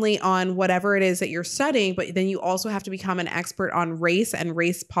not only on whatever it is that you're studying, but then you also have to become an expert on race and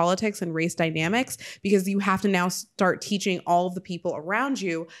race politics and race dynamics, because you have to now start teaching all of the people around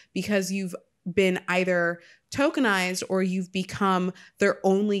you, because you've been either tokenized or you've become their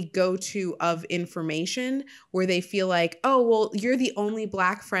only go-to of information, where they feel like, oh, well, you're the only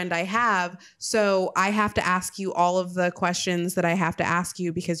Black friend I have, so I have to ask you all of the questions that I have to ask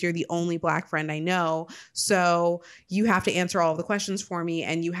you because you're the only Black friend I know. So you have to answer all of the questions for me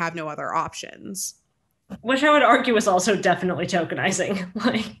and you have no other options. Which I would argue is also definitely tokenizing.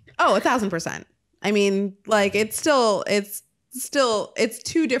 Like, oh, 1,000%. I mean, like it's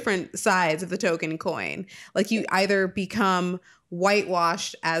two different sides of the token coin. Like you either become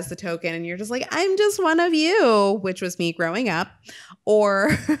whitewashed as the token and you're just like, I'm just one of you, which was me growing up,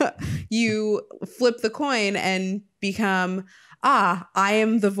 or you flip the coin and become, I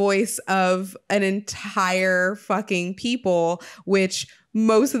am the voice of an entire fucking people, which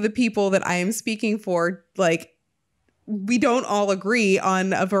most of the people that I am speaking for, like, we don't all agree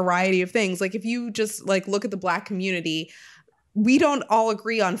on a variety of things. Like if you just like look at the Black community, we don't all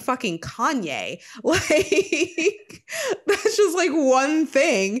agree on fucking Kanye. Like, that's just like one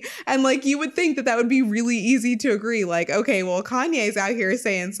thing. And like, you would think that that would be really easy to agree. Like, okay, well, Kanye's out here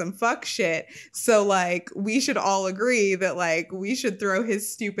saying some fuck shit. So like, we should all agree that like, we should throw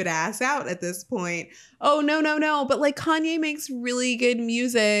his stupid ass out at this point. Oh, no. But like, Kanye makes really good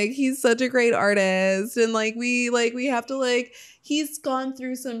music. He's such a great artist. And like, we have to like, he's gone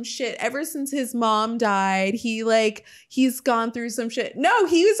through some shit ever since his mom died. He's gone through some shit. No,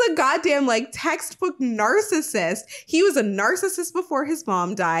 he was a goddamn like textbook narcissist. He was a narcissist before his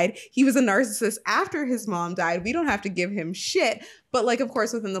mom died. He was a narcissist after his mom died. We don't have to give him shit. But like, of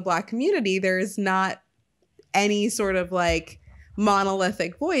course, within the Black community, there is not any sort of like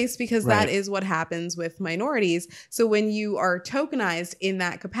monolithic voice, because that is what happens with minorities. So when you are tokenized in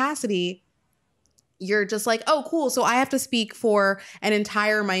that capacity, you're just like, oh, cool. So I have to speak for an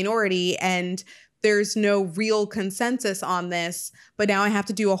entire minority and there's no real consensus on this, but now I have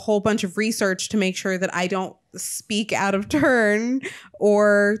to do a whole bunch of research to make sure that I don't speak out of turn,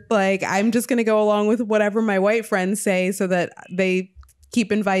 or like I'm just going to go along with whatever my white friends say so that they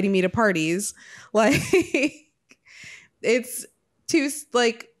keep inviting me to parties. Like it's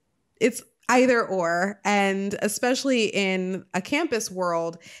either or. And especially in a campus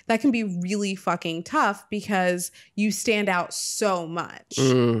world, that can be really fucking tough because you stand out so much.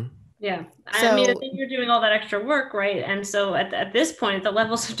 Yeah. I mean, I think you're doing all that extra work, right? And so at this point, at the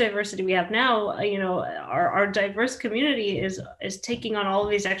levels of diversity we have now, you know, our diverse community is taking on all of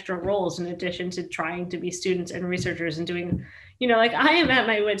these extra roles in addition to trying to be students and researchers and doing, you know, like I am at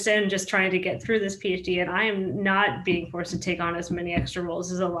my wit's end just trying to get through this PhD, and I am not being forced to take on as many extra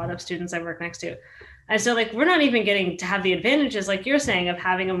roles as a lot of students I work next to. And so like, we're not even getting to have the advantages, like you're saying, of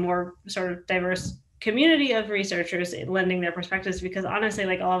having a more sort of diverse community of researchers lending their perspectives, because honestly,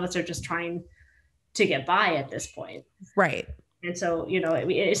 like all of us are just trying to get by at this point. Right. And so, you know,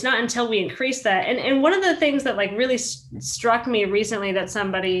 it's not until we increase that. And one of the things that like really struck me recently that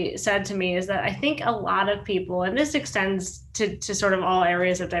somebody said to me is that I think a lot of people, and this extends to sort of all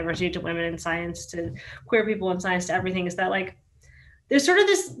areas of diversity, to women in science, to queer people in science, to everything, is that like, there's sort of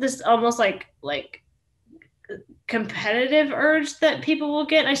this almost like competitive urge that people will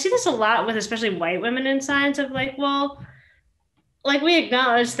get. I see this a lot with especially white women in science of like, well, like we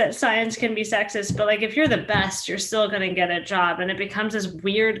acknowledge that science can be sexist, but like if you're the best, you're still going to get a job. And it becomes this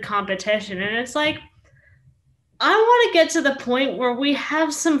weird competition. And it's like, I want to get to the point where we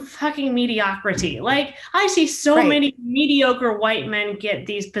have some fucking mediocrity. Like I see so many mediocre white men get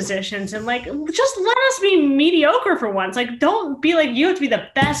these positions, and like, just let us be mediocre for once. Like, don't be like, you have to be the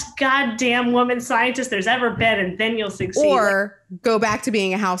best goddamn woman scientist there's ever been, and then you'll succeed. Or go back to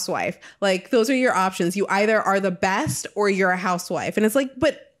being a housewife. Like those are your options. You either are the best or you're a housewife. And it's like,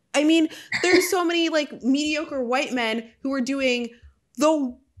 but I mean, there's so many like mediocre white men who are doing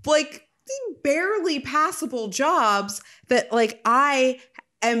the like barely passable jobs that like I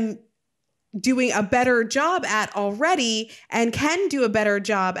am doing a better job at already and can do a better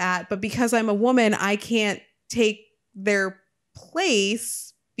job at, but because I'm a woman, I can't take their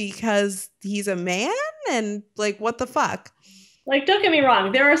place because he's a man. And like, what the fuck? Like, don't get me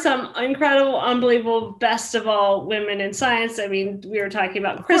wrong, there are some incredible, unbelievable, best of all women in science. I mean, we were talking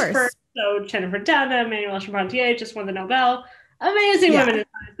about CRISPR, so Jennifer Doudna, Emmanuelle Charpentier just won the Nobel. Amazing women in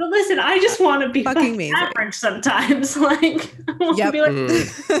science. But listen, I just want to be fucking average sometimes. Like, I want to be like,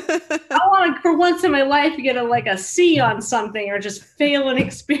 I want to, for once in my life, get a C on something, or just fail an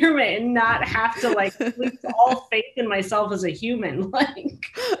experiment and not have to like lose all faith in myself as a human. Like,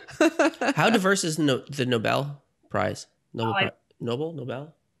 how diverse is the Nobel Prize?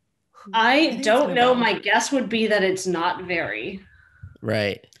 Nobel? I don't know. My guess would be that it's not very.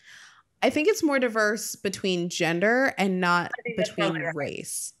 Right. I think it's more diverse between gender and not between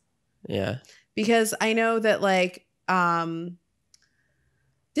race. Yeah. Because I know that like, didn't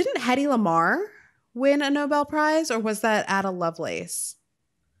Hedy Lamarr win a Nobel Prize, or was that Ada Lovelace?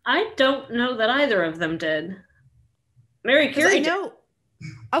 I don't know that either of them did. Mary Curie did.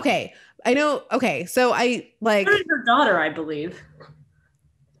 Okay. I know. Okay. So I like her daughter, I believe.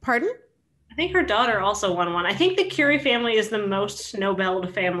 Pardon? I think her daughter also won one. I think the Curie family is the most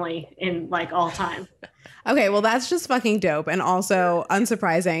Nobeled family in like all time. Okay, well that's just fucking dope and also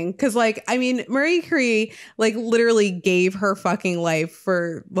unsurprising because like I mean Marie Curie like literally gave her fucking life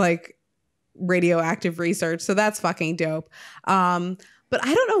for like radioactive research, so that's fucking dope. But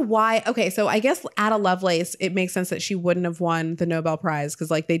I don't know why. Okay, so I guess Ada Lovelace, it makes sense that she wouldn't have won the Nobel Prize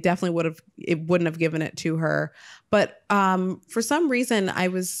because like they definitely wouldn't have given it to her. But for some reason I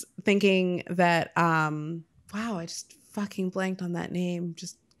was thinking that wow, I just fucking blanked on that name.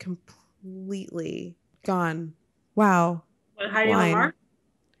 Just completely gone. Wow. What, Hedy Lamarr?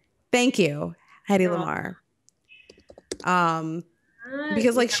 Thank you, Hedy Lamarr.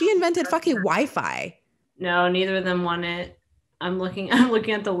 Because like she invented fucking Wi-Fi. No, neither of them won it. I'm looking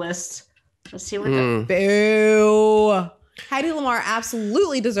at the list. Let's see what the boo. Hedy Lamarr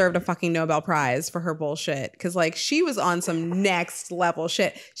absolutely deserved a fucking Nobel Prize for her bullshit. Cause like she was on some next level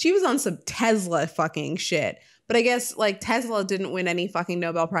shit. She was on some Tesla fucking shit. But I guess like Tesla didn't win any fucking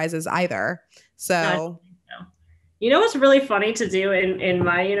Nobel Prizes either. So you know what's really funny to do in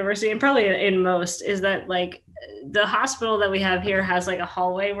my university and probably in most is that like the hospital that we have here has like a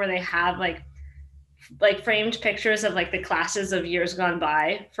hallway where they have like framed pictures of like the classes of years gone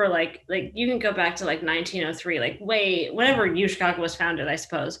by for like you can go back to like 1903, like whenever UChicago was founded, I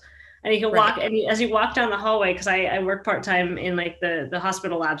suppose. And you can walk, and as you walk down the hallway, because I work part-time in like the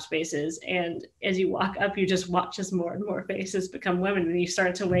hospital lab spaces, and as you walk up, you just watch as more and more faces become women, and you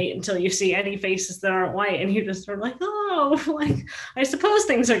start to wait until you see any faces that aren't white, and you just sort of like, oh, like, I suppose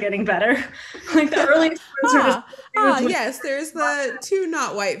things are getting better. Like the earliest ones are just yes, there's the 2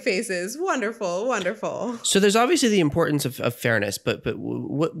 not white faces. Wonderful, wonderful. So there's obviously the importance of fairness, but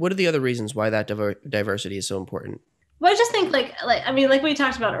what are the other reasons why that diversity is so important? Well, I just think like I mean, like we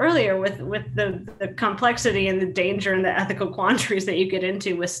talked about earlier with the complexity and the danger and the ethical quandaries that you get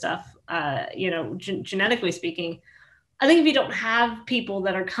into with stuff, genetically speaking. I think if you don't have people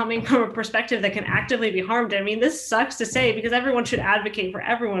that are coming from a perspective that can actively be harmed, I mean, this sucks to say because everyone should advocate for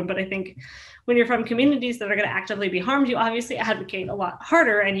everyone, but I think when you're from communities that are going to actively be harmed, you obviously advocate a lot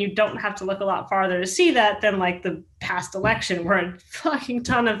harder, and you don't have to look a lot farther to see that than like the past election, where a fucking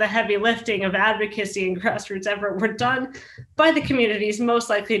ton of the heavy lifting of advocacy and grassroots effort were done by the communities most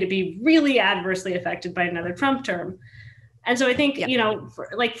likely to be really adversely affected by another Trump term. And so I think,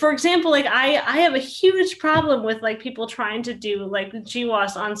 for example, like I have a huge problem with like people trying to do like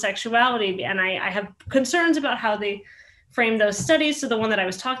GWAS on sexuality. And I have concerns about how they frame those studies. So the one that I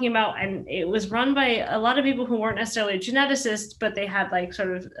was talking about, and it was run by a lot of people who weren't necessarily geneticists, but they had like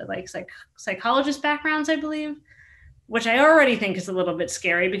sort of like psychologist backgrounds, I believe, which I already think is a little bit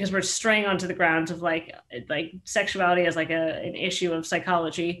scary because we're straying onto the grounds of like sexuality as like an issue of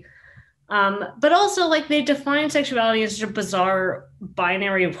psychology. But also like they define sexuality in such a bizarre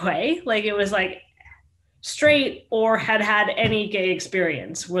binary way. Like it was like straight or had any gay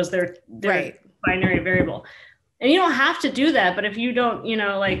experience was their binary variable. And you don't have to do that, but if you don't,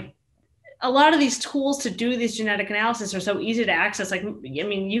 like a lot of these tools to do these genetic analysis are so easy to access. Like, I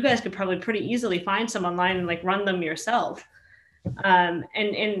mean, you guys could probably pretty easily find some online and like run them yourself. I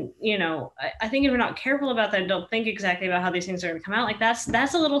think if you're not careful about that and don't think exactly about how these things are going to come out, like that's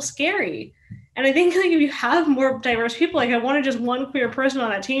a little scary. And I think like if you have more diverse people, like I wanted just one queer person on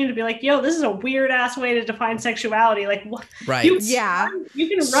that team to be like, yo, this is a weird ass way to define sexuality. Like, right. You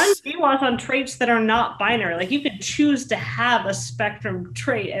can run GWAS on traits that are not binary. Like you can choose to have a spectrum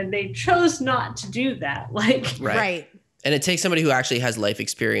trait, and they chose not to do that. Like, right. And it takes somebody who actually has life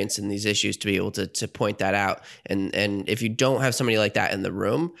experience in these issues to be able to point that out. And if you don't have somebody like that in the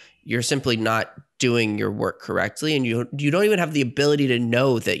room, you're simply not doing your work correctly. And you don't even have the ability to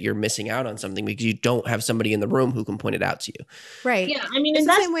know that you're missing out on something because you don't have somebody in the room who can point it out to you. Right. Yeah. I mean, and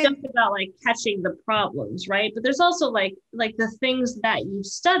that's just about like catching the problems, right? But there's also like the things that you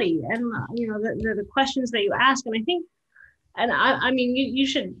study and, the questions that you ask. And I think, and I mean, you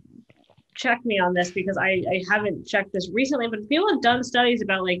should check me on this because I haven't checked this recently, but people have done studies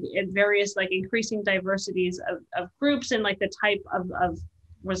about like various like increasing diversities of groups and like the type of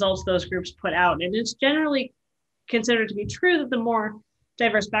results those groups put out. And it's generally considered to be true that the more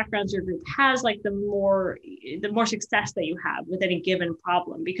diverse backgrounds your group has, like the more success that you have with any given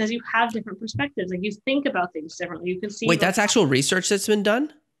problem, because you have different perspectives. Like you think about things differently. You can see. Wait, that's actual research that's been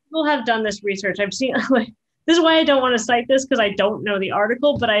done? People have done this research. I've seen like, this is why I don't want to cite this because I don't know the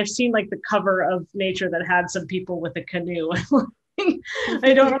article, but I've seen like the cover of Nature that had some people with a canoe.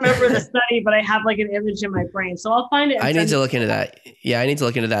 I don't remember the study, but I have like an image in my brain, so I'll find it. I need to look into that. Yeah, I need to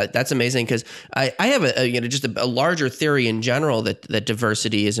look into that. That's amazing because I have a larger theory in general that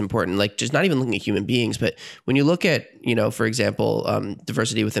diversity is important. Like just not even looking at human beings, but when you look at for example,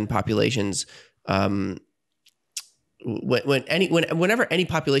 diversity within populations. Whenever any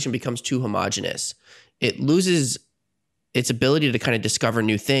population becomes too homogenous, it loses its ability to kind of discover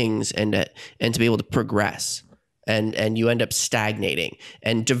new things and to be able to progress. And you end up stagnating.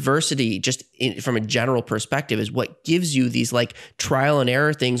 And diversity, just from a general perspective, is what gives you these like trial and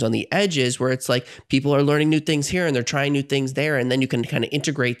error things on the edges where it's like people are learning new things here and they're trying new things there. And then you can kind of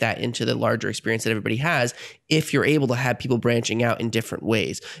integrate that into the larger experience that everybody has if you're able to have people branching out in different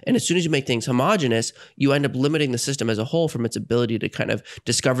ways. And as soon as you make things homogenous, you end up limiting the system as a whole from its ability to kind of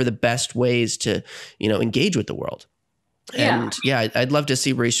discover the best ways to, engage with the world. And I'd love to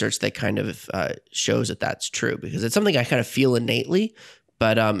see research that kind of shows that that's true, because it's something I kind of feel innately,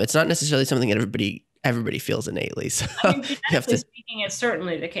 but it's not necessarily something that everybody feels innately. So I mean, genetically speaking, it's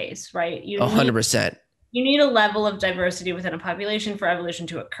certainly the case, right? 100%. You need a level of diversity within a population for evolution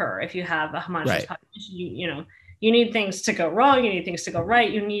to occur. If you have a homogeneous population, you need things to go wrong, you need things to go right,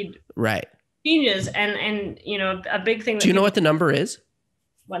 you need changes, and a big thing. Do you know what the number is?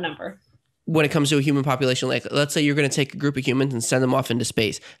 What number? When it comes to a human population, like let's say you're going to take a group of humans and send them off into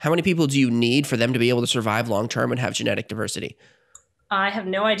space. How many people do you need for them to be able to survive long-term and have genetic diversity? I have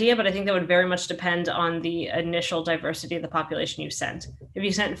no idea, but I think that would very much depend on the initial diversity of the population you sent. If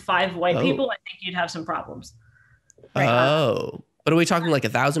you sent 5 white people, I think you'd have some problems. Right? But are we talking like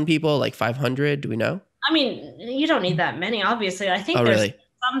 1,000 people, like 500? Do we know? I mean, you don't need that many, obviously. I think there's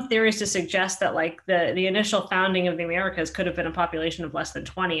some theories to suggest that like the initial founding of the Americas could have been a population of less than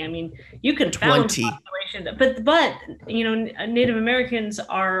 20. I mean, you can found a population, but you know, Native Americans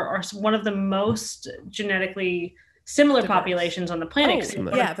are one of the most genetically similar populations on the planet.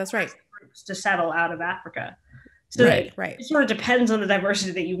 Yeah, that's right. To settle out of Africa. So it sort of depends on the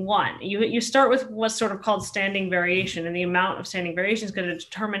diversity that you want. You start with what's sort of called standing variation, and the amount of standing variation is going to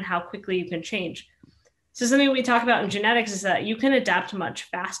determine how quickly you can change. So something we talk about in genetics is that you can adapt much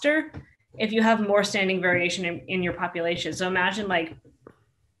faster if you have more standing variation in your population. So imagine like,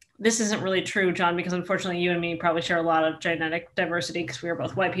 this isn't really true, John, because unfortunately you and me probably share a lot of genetic diversity because we are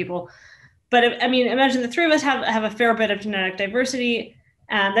both white people. But I mean, imagine the three of us have a fair bit of genetic diversity.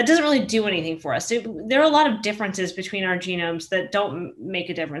 That doesn't really do anything for us. There are a lot of differences between our genomes that don't make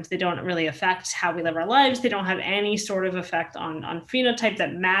a difference. They don't really affect how we live our lives. They don't have any sort of effect on phenotype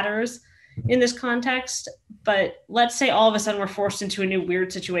that matters in this context. But let's say all of a sudden we're forced into a new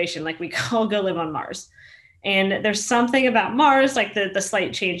weird situation, like we all go live on Mars. And there's something about Mars, like the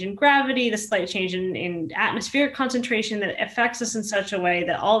slight change in gravity, the slight change in atmospheric concentration that affects us in such a way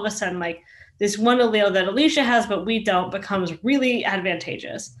that all of a sudden, like, this one allele that Alicia has, but we don't, becomes really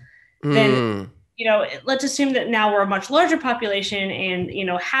advantageous. Then, you know, let's assume that now we're a much larger population and, you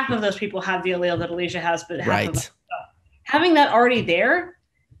know, half of those people have the allele that Alicia has, but half of them don't. Having that already there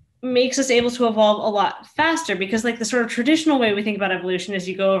makes us able to evolve a lot faster, because like the sort of traditional way we think about evolution is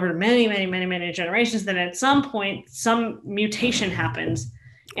you go over many generations, then at some point, some mutation happens.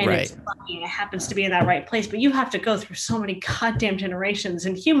 And it's lucky and it happens to be in that right place, but you have to go through so many goddamn generations,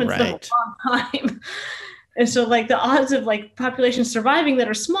 and humans live a long time. And so like the odds of like populations surviving that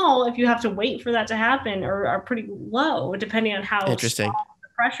are small, if you have to wait for that to happen, are pretty low, depending on how strong the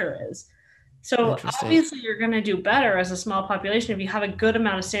pressure is. So obviously you're going to do better as a small population if you have a good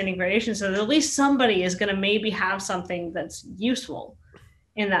amount of standing variation, so that at least somebody is going to maybe have something that's useful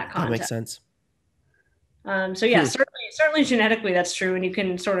in that context. That makes sense. So yeah, certainly genetically that's true, and you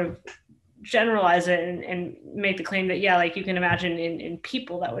can sort of generalize it and make the claim that, yeah, like you can imagine in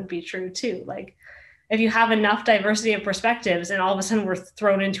people that would be true too. Like if you have enough diversity of perspectives and all of a sudden we're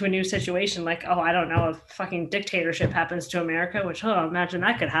thrown into a new situation, like, oh, I don't know, if fucking dictatorship happens to America, which, oh, imagine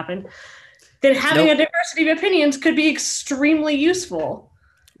that could happen, then having a diversity of opinions could be extremely useful.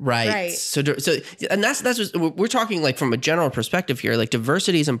 Right. So, and that's what we're talking, like from a general perspective here. Like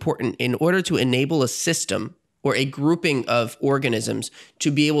diversity is important in order to enable a system or a grouping of organisms to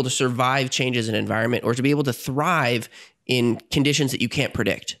be able to survive changes in environment, or to be able to thrive in conditions that you can't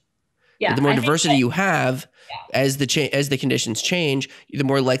predict. Yeah, the more diversity you have, as the conditions change, the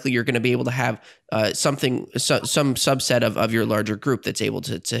more likely you're going to be able to have some subset of your larger group that's able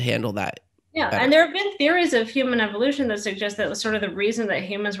to handle that. Yeah, and there have been theories of human evolution that suggest that was sort of the reason that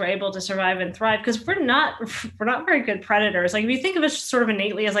humans were able to survive and thrive, because we're not very good predators. Like if you think of us sort of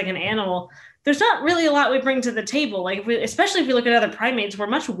innately as like an animal, there's not really a lot we bring to the table. Like especially if you look at other primates, we're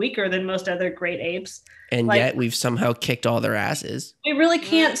much weaker than most other great apes. And yet we've somehow kicked all their asses. We really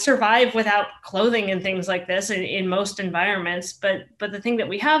can't survive without clothing and things like this in most environments. But the thing that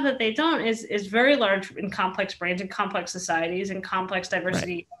we have that they don't is very large and complex brains and complex societies and complex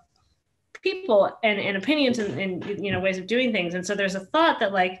diversity people and opinions and you know, ways of doing things. And so there's a thought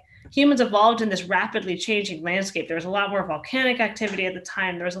that like humans evolved in this rapidly changing landscape. There was a lot more volcanic activity at the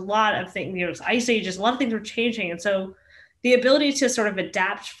time. There was a lot of things, you know, ice ages, a lot of things were changing. And so the ability to sort of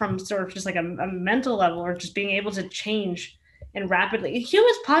adapt from sort of just like a mental level, or just being able to change and rapidly,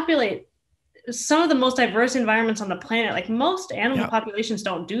 humans populate some of the most diverse environments on the planet. Like most animal populations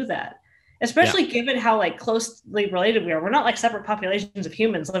don't do that. Especially given how like closely related we are. We're not like separate populations of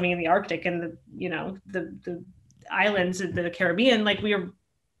humans living in the Arctic and the, you know, the islands of the Caribbean. Like we are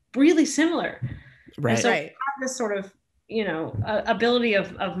really similar. Right. And so we have this sort of, you know, ability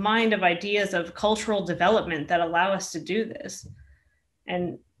of mind, of ideas, of cultural development that allow us to do this.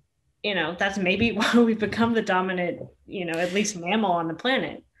 And, you know, that's maybe why we've become the dominant, you know, at least mammal on the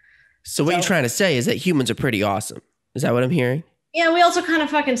planet. So what you're trying to say is that humans are pretty awesome. Is that what I'm hearing? Yeah, we also kind of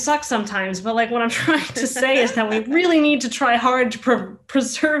fucking suck sometimes, but like what I'm trying to say is that we really need to try hard to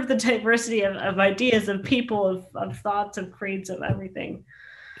preserve the diversity of ideas, of people, of thoughts, of creeds, of everything.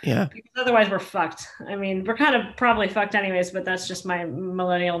 Yeah. Because otherwise we're fucked. I mean, we're kind of probably fucked anyways, but that's just my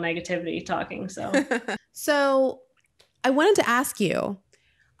millennial negativity talking. So, so I wanted to ask you,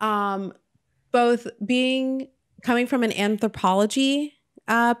 both coming from an anthropology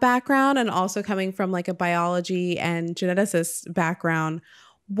background and also coming from like a biology and geneticist background,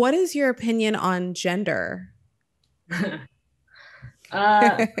 what is your opinion on gender?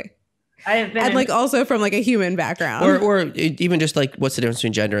 I have been and like also from like a human background, or even just like what's the difference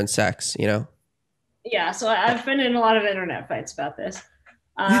between gender and sex, you know? Yeah, so I've been in a lot of internet fights about this.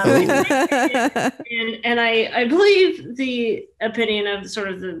 And I believe the opinion of sort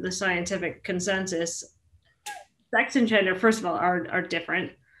of the scientific consensus, sex and gender, first of all, are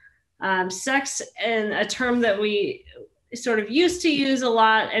different. Sex, and a term that we sort of used to use a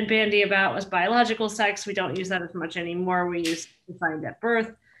lot and bandy about, was biological sex. We don't use that as much anymore. We use defined at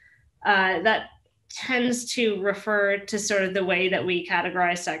birth. That tends to refer to sort of the way that we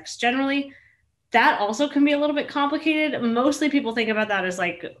categorize sex generally. That also can be a little bit complicated. Mostly people think about that as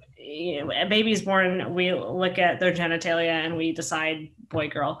like, you know, a baby's born, we look at their genitalia and we decide boy,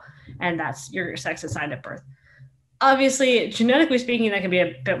 girl, and that's your sex assigned at birth. Obviously, genetically speaking, that can be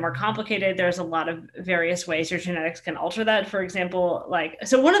a bit more complicated. There's a lot of various ways your genetics can alter that. For example, like,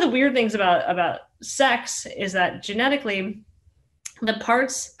 so one of the weird things about sex is that genetically, the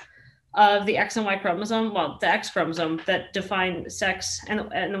parts of the X and Y chromosome, well, the X chromosome that define sex and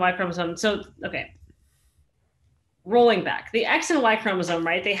the Y chromosome. So, okay, rolling back, the X and Y chromosome,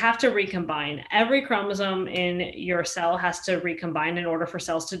 right? They have to recombine. Every chromosome in your cell has to recombine in order for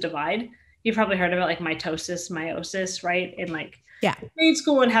cells to divide. You've probably heard about like mitosis, meiosis, right? In like grade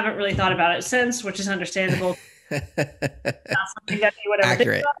school, and haven't really thought about it since, which is understandable. Not something that you would ever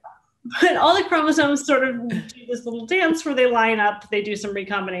think about. But all the chromosomes sort of do this little dance where they line up, they do some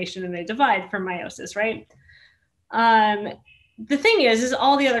recombination, and they divide from meiosis, right? The thing is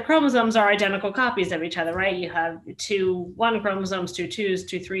all the other chromosomes are identical copies of each other, right? You have 2 1 chromosomes, 2 2s,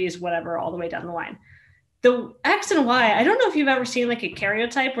 2 3s, whatever, all the way down the line. The X and Y, I don't know if you've ever seen like a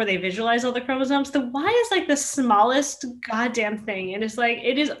karyotype where they visualize all the chromosomes. The Y is like the smallest goddamn thing. And it's like,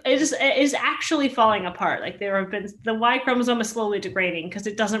 it is actually falling apart. Like the Y chromosome is slowly degrading because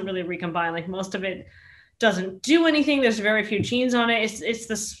it doesn't really recombine. Like most of it doesn't do anything. There's very few genes on it. It's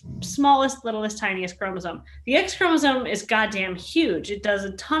the smallest, littlest, tiniest chromosome. The X chromosome is goddamn huge. It does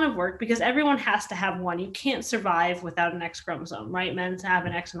a ton of work because everyone has to have one. You can't survive without an X chromosome, right? Men have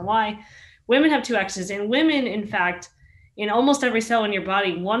an X and a Y. Women have 2 X's, and women, in fact, in almost every cell in your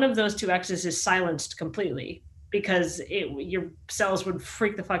body, one of those 2 X's is silenced completely because your cells would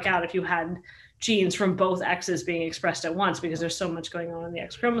freak the fuck out if you had genes from both X's being expressed at once because there's so much going on in the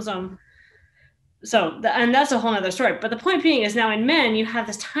X chromosome. So, and that's a whole nother story. But the point being is now in men, you have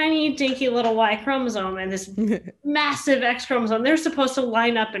this tiny, dinky little Y chromosome and this massive X chromosome. They're supposed to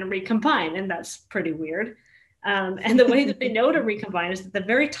line up and recombine, and that's pretty weird. And the way that they know to recombine is that the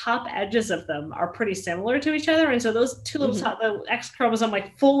very top edges of them are pretty similar to each other. And so those 2 little top, the X chromosome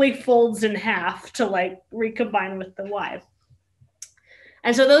like fully folds in half to like recombine with the Y.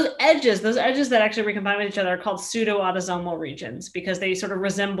 And so those edges that actually recombine with each other are called pseudo-autosomal regions because they sort of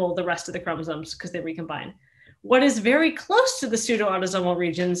resemble the rest of the chromosomes because they recombine. What is very close to the pseudo-autosomal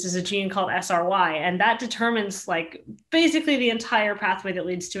regions is a gene called SRY, and that determines like basically the entire pathway that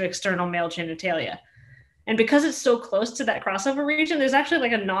leads to external male genitalia. And because it's so close to that crossover region, there's actually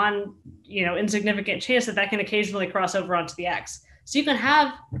like a insignificant chance that can occasionally cross over onto the X. So you can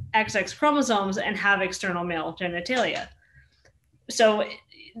have XX chromosomes and have external male genitalia. So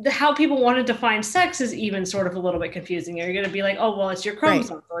how people want to define sex is even sort of a little bit confusing. You're going to be like, oh, well, it's your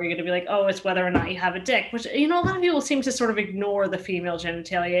chromosomes. Right. Or you're going to be like, oh, it's whether or not you have a dick, which, a lot of people seem to sort of ignore the female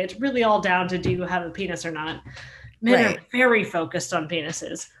genitalia. It's really all down to do you have a penis or not. Men are very focused on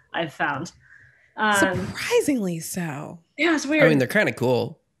penises, I've found. Surprisingly so. Yeah, it's weird. I mean, they're kind of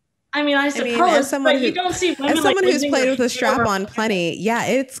cool. I suppose, as someone you don't see women as someone who's played with a strap-on plenty, yeah,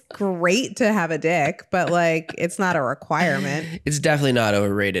 it's great to have a dick, but like, it's not a requirement. It's definitely not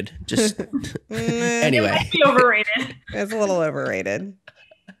overrated. Just anyway, it might be overrated. It's a little overrated.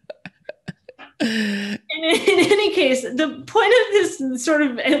 In any case, the point of this sort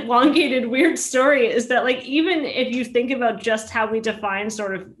of elongated, weird story is that, like, even if you think about just how we define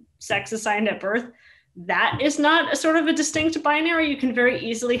sort of sex assigned at birth, that is not a sort of a distinct binary. You can very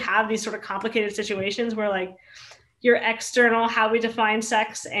easily have these sort of complicated situations where like your external, how we define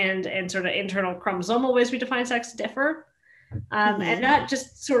sex and sort of internal chromosomal ways we define sex differ. And that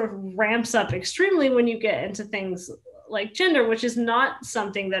just sort of ramps up extremely when you get into things like gender, which is not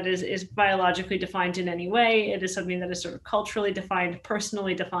something that is biologically defined in any way. It is something that is sort of culturally defined,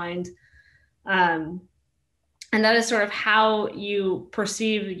 personally defined. And that is sort of how you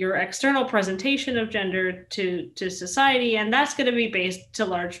perceive your external presentation of gender to society. And that's going to be based to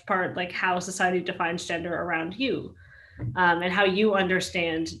large part like how society defines gender around you, and how you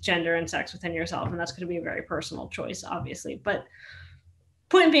understand gender and sex within yourself. And that's going to be a very personal choice, obviously. But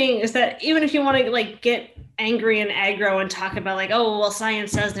point being is that even if you want to like get angry and aggro and talk about like, oh, well,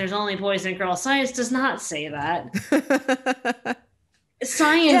 science says there's only boys and girls, science does not say that.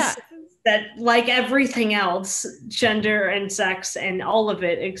 Science that, like everything else, gender and sex and all of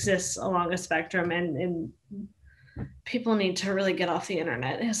it exists along a spectrum, and people need to really get off the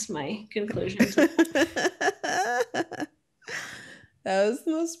internet is my conclusion. That was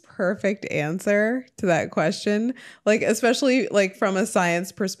the most perfect answer to that question. Like, especially like from a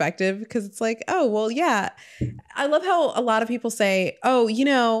science perspective, because it's like, oh, well, yeah. I love how a lot of people say, oh,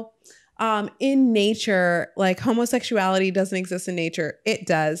 in nature, like homosexuality doesn't exist in nature. It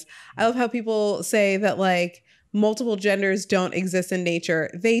does. I love how people say that like multiple genders don't exist in nature.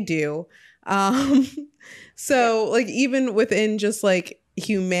 They do. So like even within just like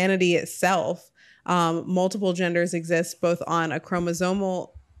humanity itself, multiple genders exist both on a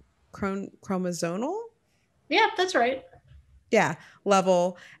chromosomal. Yeah, that's right. Yeah,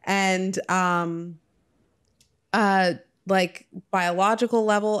 level and like biological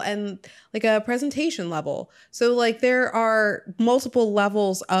level and like a presentation level. So like there are multiple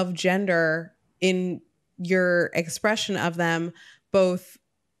levels of gender in your expression of them, both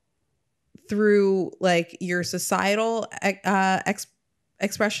through like your societal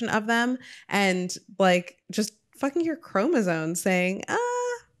expression of them and like just fucking your chromosomes saying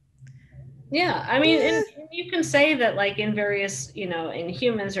yeah, I mean, and you can say that like in various, in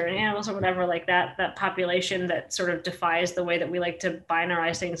humans or in animals or whatever, like that population that sort of defies the way that we like to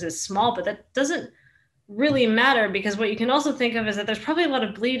binarize things is small, but that doesn't really matter, because what you can also think of is that there's probably a lot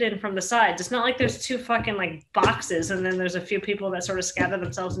of bleed in from the sides. It's not like there's two fucking like boxes and then there's a few people that sort of scatter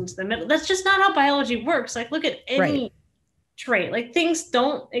themselves into the middle. That's just not how biology works. Like look at any trait. Like things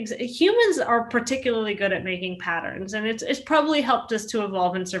don't humans are particularly good at making patterns, and it's probably helped us to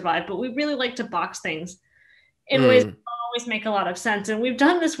evolve and survive, but we really like to box things in ways that don't always make a lot of sense. And we've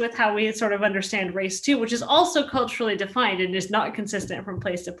done this with how we sort of understand race too, which is also culturally defined and is not consistent from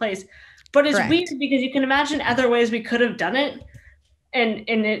place to place. But it's weird because you can imagine other ways we could have done it. And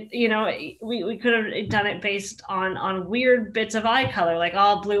it, we could have done it based on weird bits of eye color, like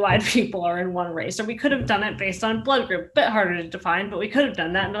all blue-eyed people are in one race, or we could have done it based on blood group, a bit harder to define, but we could have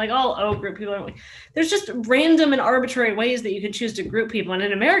done that. And like all O group people are, there's just random and arbitrary ways that you could choose to group people. And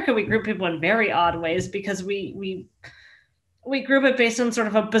in America, we group people in very odd ways because we group it based on sort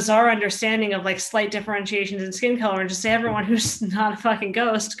of a bizarre understanding of like slight differentiations in skin color, and just say everyone who's not a fucking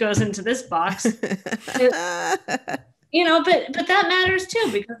ghost goes into this box. But that matters too,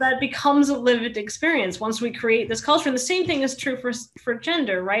 because that becomes a lived experience once we create this culture. And the same thing is true for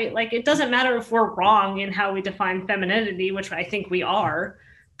gender, right? Like it doesn't matter if we're wrong in how we define femininity, which I think we are,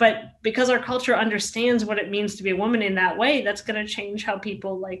 but because our culture understands what it means to be a woman in that way, that's going to change how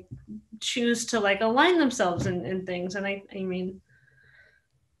people like choose to like align themselves in things. And I mean,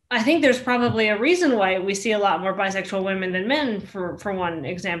 I think there's probably a reason why we see a lot more bisexual women than men, for one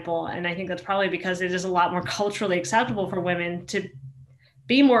example. And I think that's probably because it is a lot more culturally acceptable for women to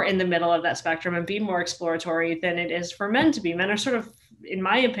be more in the middle of that spectrum and be more exploratory than it is for men to be. Men are sort of, in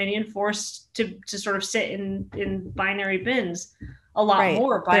my opinion, forced to sort of sit in binary bins a lot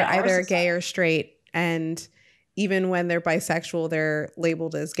more. They're either gay or straight. And even when they're bisexual, they're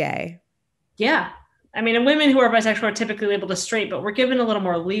labeled as gay. Yeah. I mean, and women who are bisexual are typically labeled as straight, but we're given a little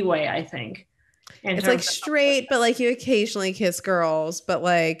more leeway, I think. It's like straight, but like you occasionally kiss girls. But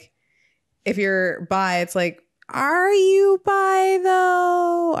like if you're bi, it's like, are you bi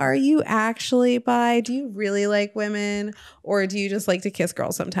though? Are you actually bi? Do you really like women? Or do you just like to kiss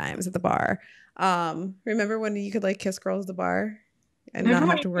girls sometimes at the bar? Remember when you could like kiss girls at the bar and not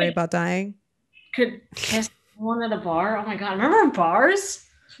have to worry about dying? Could kiss one at a bar? Oh my God. Remember bars?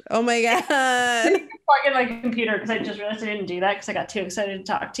 Oh my God. Plug in my computer because I just realized I didn't do that because I got too excited to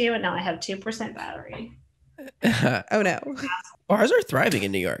talk to you, and now I have 2% battery. Oh no. Bars are thriving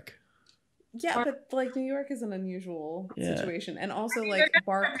in New York. Yeah, but like New York is an unusual situation. And also like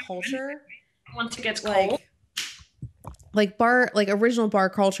bar culture. Once it gets cold. Like original bar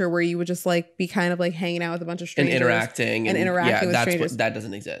culture where you would just like be kind of like hanging out with a bunch of strangers and interacting with strangers. That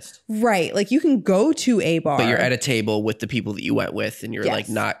doesn't exist. Right. Like you can go to a bar, but you're at a table with the people that you went with, and you're like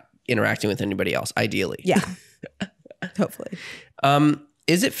not interacting with anybody else, ideally. Yeah. Hopefully.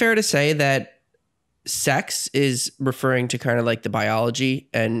 Is it fair to say that sex is referring to kind of like the biology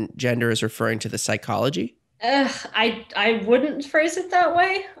and gender is referring to the psychology? I wouldn't phrase it that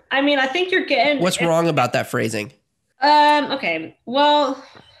way. I mean, I think you're getting... What's wrong about that phrasing? Okay. Well,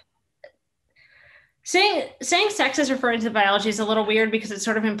 saying sex is referring to biology is a little weird because it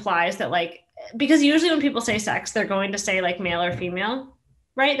sort of implies that like, because usually when people say sex, they're going to say like male or female,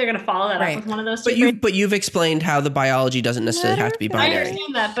 right? They're going to follow that up with one of those two. But you've explained how the biology doesn't necessarily have to be binary. I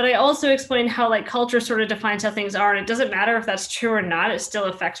understand that, but I also explained how like culture sort of defines how things are, and it doesn't matter if that's true or not. It still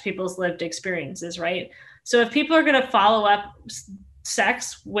affects people's lived experiences, right? So if people are going to follow up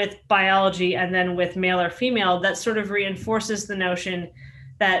sex with biology and then with male or female, that sort of reinforces the notion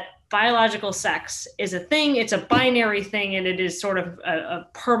that biological sex is a thing, it's a binary thing, and it is sort of a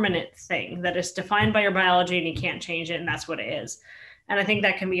permanent thing that is defined by your biology and you can't change it, and that's what it is. And I think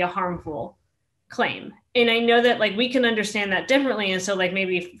that can be a harmful claim. And I know that like we can understand that differently. And so like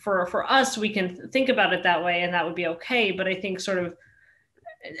maybe for us, we can think about it that way and that would be okay. But I think sort of,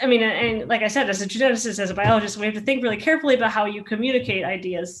 I mean, and like I said, as a geneticist, as a biologist, we have to think really carefully about how you communicate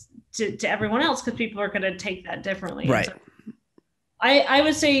ideas to everyone else, because people are going to take that differently. Right. So I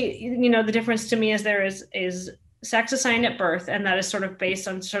would say, you know, the difference to me is there is sex assigned at birth, and that is sort of based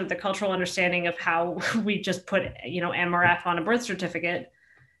on sort of the cultural understanding of how we just put, you know, MRF on a birth certificate.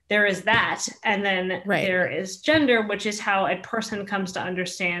 There is that. And then there is gender, which is how a person comes to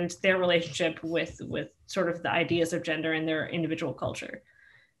understand their relationship with sort of the ideas of gender in their individual culture.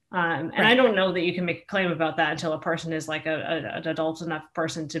 And I don't know that you can make a claim about that until a person is like an adult enough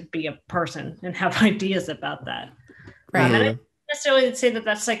person to be a person and have ideas about that. Right. And I don't necessarily say that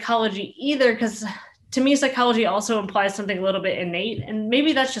that's psychology either, because to me, psychology also implies something a little bit innate. And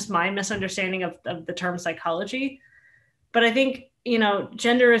maybe that's just my misunderstanding of the term psychology. But I think, you know,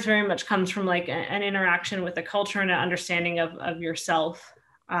 gender is very much comes from like an interaction with the culture and an understanding of yourself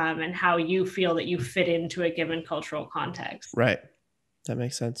and how you feel that you fit into a given cultural context. Right. That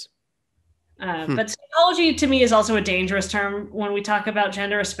makes sense. But psychology to me is also a dangerous term when we talk about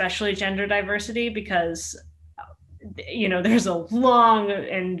gender, especially gender diversity, because, you know, there's a long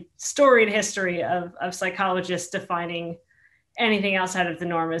and storied history of psychologists defining anything outside of the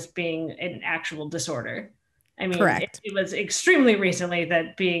norm as being an actual disorder. I mean, it was extremely recently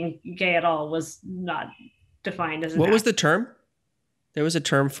that being gay at all was not defined as what was the term? There was a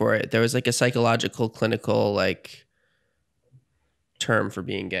term for it. There was like a psychological, clinical, like term for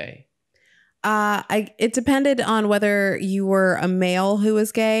being gay. It depended on whether you were a male who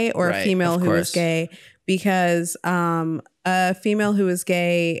was gay or a female who was gay, because a female who was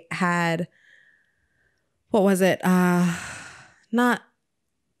gay had, what was it? Not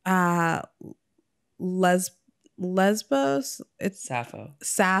lesbos. It's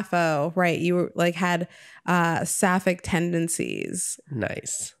Sappho, right? You were like had sapphic tendencies.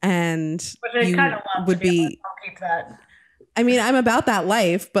 Nice. And which I kind of love would to be like, I'll keep that. I mean, I'm about that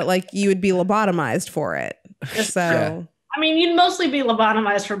life, but like you would be lobotomized for it. So I mean, you'd mostly be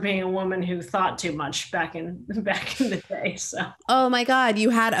lobotomized for being a woman who thought too much back in the day. So oh my God, you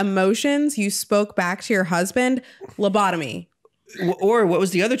had emotions, you spoke back to your husband, lobotomy. Or what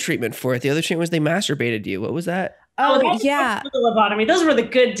was the other treatment for it? The other treatment was they masturbated you. What was that? Oh yeah, the lobotomy. Those were the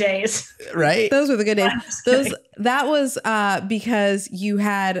good days, right? Those were the good days. That was because you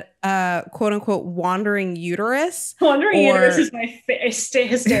had quote unquote wandering uterus. Wandering uterus is my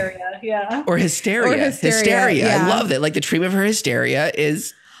hysteria. Yeah, or hysteria. Hysteria. Yeah. I love it. Like the treatment for hysteria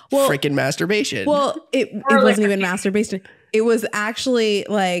is freaking masturbation. Well, it wasn't even masturbation. It was actually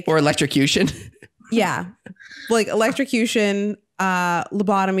like or electrocution. Yeah, like electrocution.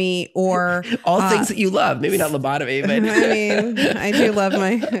 Lobotomy, or all things that you love. Maybe not lobotomy, but I mean, I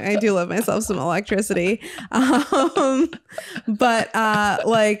do love myself some electricity. But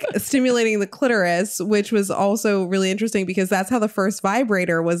like stimulating the clitoris, which was also really interesting because that's how the first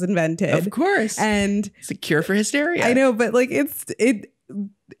vibrator was invented. Of course. And it's a cure for hysteria. I know, but like it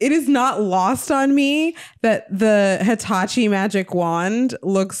is not lost on me that the Hitachi magic wand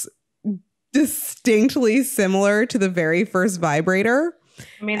looks distinctly similar to the very first vibrator.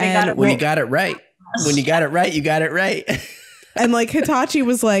 I mean, they got it when you got it right. When you got it right, you got it right. And like Hitachi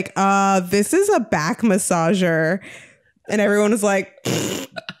was like, this is a back massager. And everyone was like,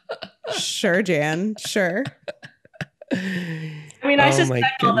 sure, Jan, sure. I mean, I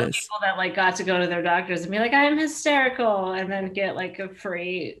suspect all the people that like got to go to their doctors and be like, I'm hysterical, and then get like a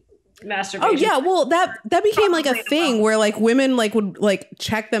free masturbation. Oh yeah, well that became like a thing where like women like would like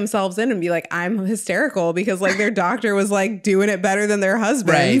check themselves in and be like, I'm hysterical, because like their doctor was like doing it better than their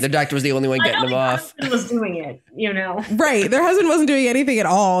husband. Right, their doctor was the only one getting them off. Their husband was doing it, you know. Right, their husband wasn't doing anything at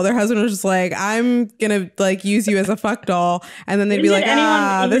all. Their husband was just like, I'm gonna like use you as a fuck doll, and then they'd be like,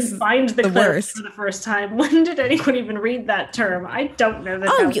 this is the worst. For the first time, when did anyone even read that term? I don't know that.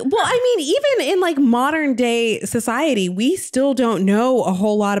 Well, I mean, even in like modern day society, we still don't know a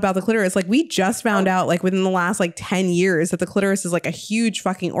whole lot about the clitoris. Like we just found out like within the last like 10 years that the clitoris is like a huge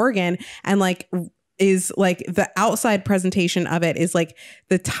fucking organ, and like is like the outside presentation of it is like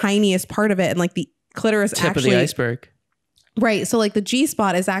the tiniest part of it, and like the clitoris tip of the iceberg. Right. So like the G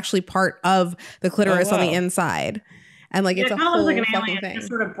spot is actually part of the clitoris on the inside, and like it's a whole like fucking thing. It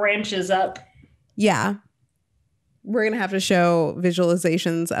sort of branches up. Yeah. We're going to have to show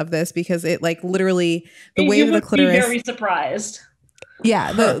visualizations of this because it like literally the way of the clitoris. Be very surprised.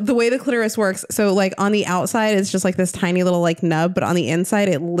 Yeah, the way the clitoris works. So like on the outside, it's just like this tiny little like nub, but on the inside,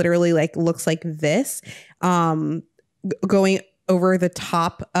 it literally like looks like this, going over the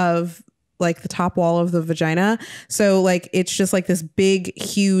top of like the top wall of the vagina. So like it's just like this big,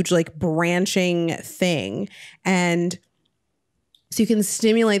 huge, like branching thing. And so you can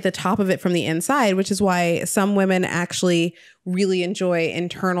stimulate the top of it from the inside, which is why some women actually really enjoy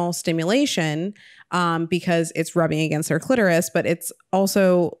internal stimulation, because it's rubbing against their clitoris. But it's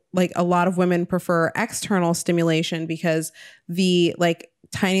also like a lot of women prefer external stimulation because the like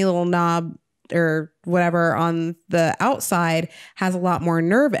tiny little knob or whatever on the outside has a lot more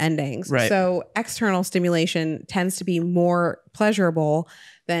nerve endings. Right. So external stimulation tends to be more pleasurable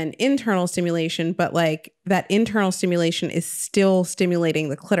than internal stimulation, but like that internal stimulation is still stimulating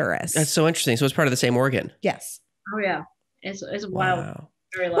the clitoris. That's so interesting. So it's part of the same organ. Yes. Oh yeah, it's wild. Wow.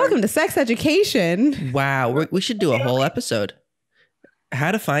 Very large. Welcome to sex education. Wow. We should do a whole episode.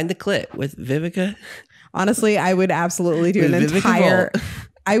 How to find the clit with Vivica. Honestly, I would absolutely do With an Vivica entire Volt.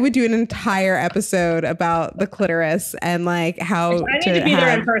 I would do an entire episode about the clitoris and like how I need to be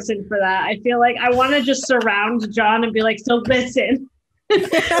there in person for that. I feel like I want to just surround John and be like, so listen. What does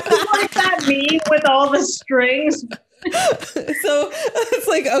that mean with all the strings? So it's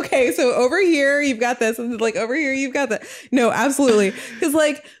like, okay, so over here you've got this, and like over here you've got that. No, absolutely. Because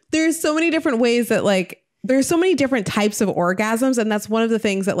like there's so many different ways that like there's so many different types of orgasms. And that's one of the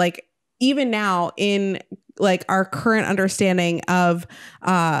things that like even now in like our current understanding of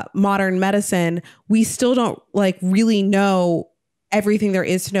modern medicine, we still don't like really know everything there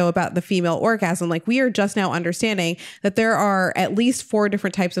is to know about the female orgasm. Like we are just now understanding that there are at least 4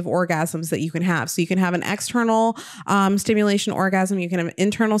 different types of orgasms that you can have. So you can have an external stimulation orgasm, you can have an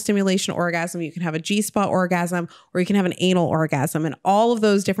internal stimulation orgasm, you can have a G-spot orgasm, or you can have an anal orgasm. And all of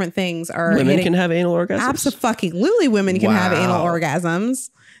those different things are Women can have anal orgasms? Absolutely, women can have anal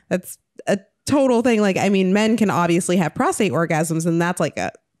orgasms. That's a total thing. Like, I mean, men can obviously have prostate orgasms, and that's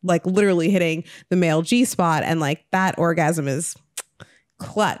like literally hitting the male G-spot, and like that orgasm is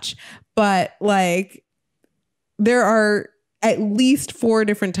clutch. But like there are at least 4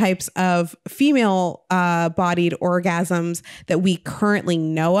 different types of female bodied orgasms that we currently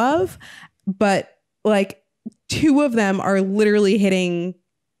know of, but like 2 of them are literally hitting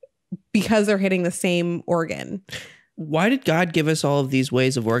because they're hitting the same organ. Why did God give us all of these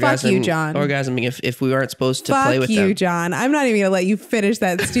ways of Fuck you, John. orgasming if we aren't supposed to Fuck play with them? Fuck you, John. I'm not even gonna let you finish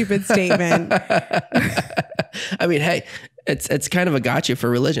that stupid statement. I mean, hey, it's kind of a gotcha for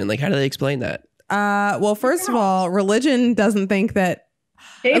religion. Like, how do they explain that? Well, first of all, religion doesn't think that.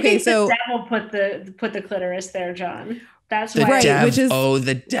 They okay, think so the devil put the clitoris there, John. That's The why. Right, which is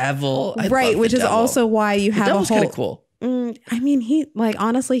the devil. I right, love the which is devil. also why you The have a devil's whole. kind of cool. I mean,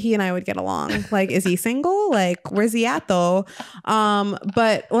 honestly, he and I would get along. Like, is he single? Like, where's he at though?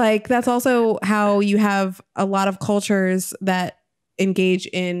 But like, that's also how you have a lot of cultures that engage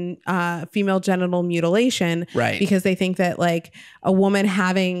in female genital mutilation, Right. Because they think that like a woman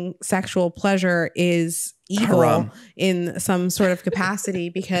having sexual pleasure is evil Haram. in some sort of capacity,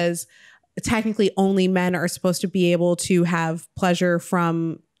 because technically only men are supposed to be able to have pleasure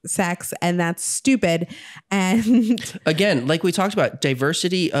from sex, and that's stupid. And Again, like we talked about,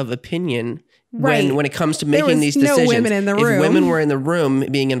 diversity of opinion Right. when it comes to There making was these no decisions. women in the room. If women were in the room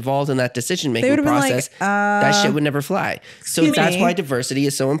being involved in that decision they making would have been process, like, that shit would never fly. So excuse that's me. why diversity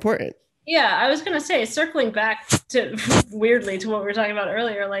is so important. Yeah, I was gonna say, circling back to weirdly to what we were talking about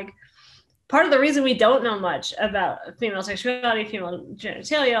earlier, like part of the reason we don't know much about female sexuality, female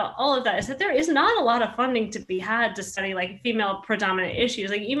genitalia, all of that, is that there is not a lot of funding to be had to study like female predominant issues.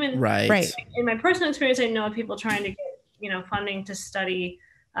 Like even Right. in my personal experience, I know of people trying to get funding to study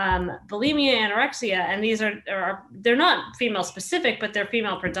bulimia, anorexia, and these are they're not female specific, but they're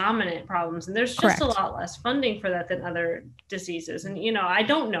female predominant problems, and there's just Correct. a lot less funding for that than other diseases. And I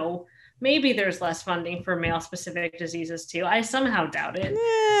don't know, maybe there's less funding for male specific diseases too. I somehow doubt it.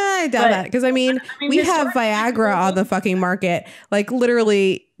 I doubt that, because I mean, we have Viagra on the fucking market. Like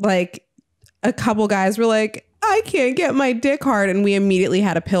literally, like a couple guys were like, I can't get my dick hard, and we immediately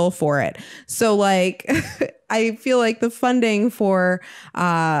had a pill for it. So like I feel like the funding for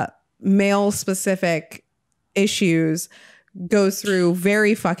male specific issues goes through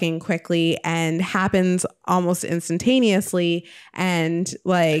very fucking quickly and happens almost instantaneously. And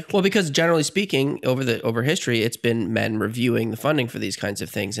like, Well, because generally speaking, over history, it's been men reviewing the funding for these kinds of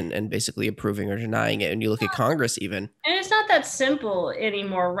things and basically approving or denying it. And you look at Congress even. And it's not that simple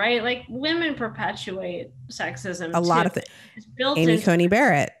anymore, right? Like women perpetuate sexism. a lot of things. things. It's built Amy into, Coney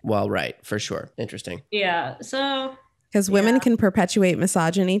Barrett, Well, right, for sure. Interesting. yeah. So because women Yeah. can perpetuate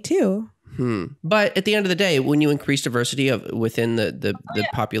misogyny too. But at the end of the day, when you increase diversity within the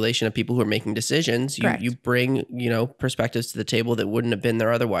population of people who are making decisions, you bring, perspectives to the table that wouldn't have been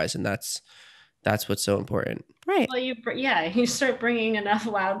there otherwise. And that's what's so important. Right. Well, you start bringing enough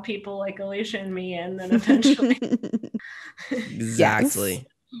loud people like Alicia and me in, then eventually. Exactly.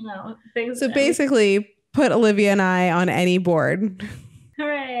 Yes. So basically, put Olivia and I on any board.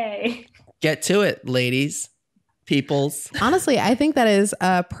 Hooray. Get to it, ladies. Peoples. Honestly, I think that is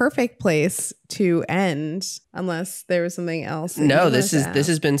a perfect place to end, unless there was something else. No, this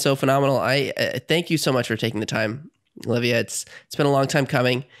has been so phenomenal. I thank you so much for taking the time, Olivia. It's been a long time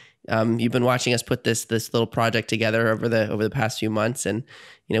coming. You've been watching us put this little project together over the past few months, and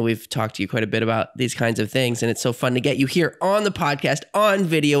we've talked to you quite a bit about these kinds of things, and it's so fun to get you here on the podcast, on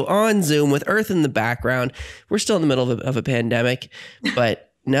video, on Zoom, with Earth in the background. We're still in the middle of a pandemic, but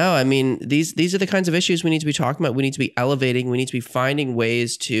no, I mean, these are the kinds of issues we need to be talking about. We need to be elevating. We need to be finding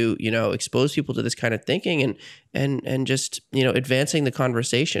ways to, expose people to this kind of thinking and just, advancing the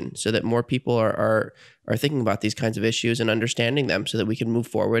conversation so that more people are thinking about these kinds of issues and understanding them so that we can move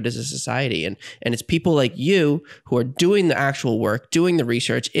forward as a society. And it's people like you who are doing the actual work, doing the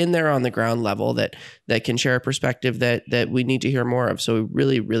research in there on the ground level that can share a perspective that we need to hear more of. So we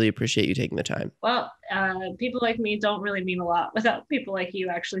really, really appreciate you taking the time. Well, people like me don't really mean a lot without people like you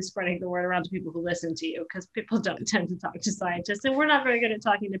actually spreading the word around to people who listen to you, because people don't tend to talk to scientists, and we're not very good at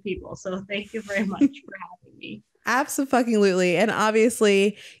talking to people. So thank you very much for having me. Absolutely. And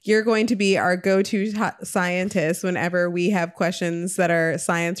obviously, you're going to be our go-to scientist whenever we have questions that are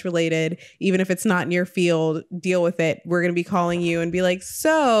science related. Even if it's not in your field, deal with it. We're going to be calling you and be like,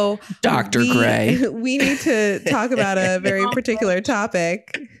 so Dr. Gray, we need to talk about a very particular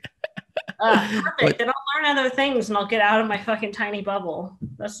topic. Perfect. Then I'll learn other things and I'll get out of my fucking tiny bubble.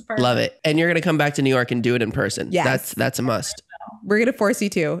 That's the part. Love it. And you're going to come back to New York and do it in person. Yes. That's a must. We're going to force you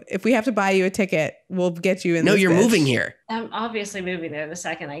to. If we have to buy you a ticket, we'll get you in. No, you're moving here. I'm obviously moving there the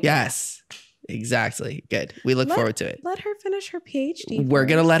second I get. Yes, exactly. Good. We look forward to it. Let her finish her PhD. We're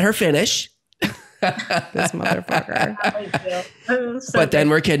going to let her finish. This motherfucker. But then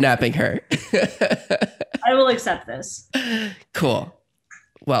we're kidnapping her. I will accept this. Cool.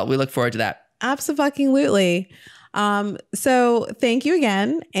 Well, we look forward to that. Absolutely. So thank you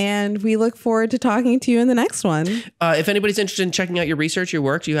again. And we look forward to talking to you in the next one. If anybody's interested in checking out your research, your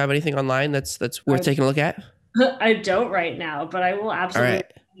work, do you have anything online that's worth taking a look at? I don't right now, but I will absolutely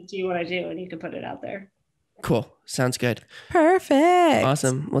do what I do and you can put it out there. Cool. Sounds good. Perfect.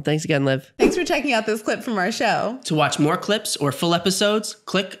 Awesome. Well, thanks again, Liv. Thanks for checking out this clip from our show. To watch more clips or full episodes,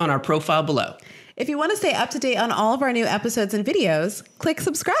 click on our profile below. If you want to stay up to date on all of our new episodes and videos, click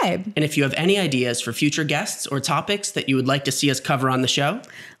subscribe. And if you have any ideas for future guests or topics that you would like to see us cover on the show,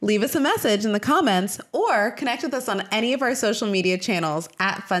 leave us a message in the comments or connect with us on any of our social media channels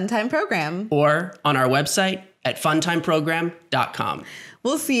at Funtime Program or on our website at funtimeprogram.com.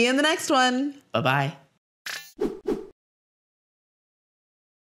 We'll see you in the next one. Bye-bye.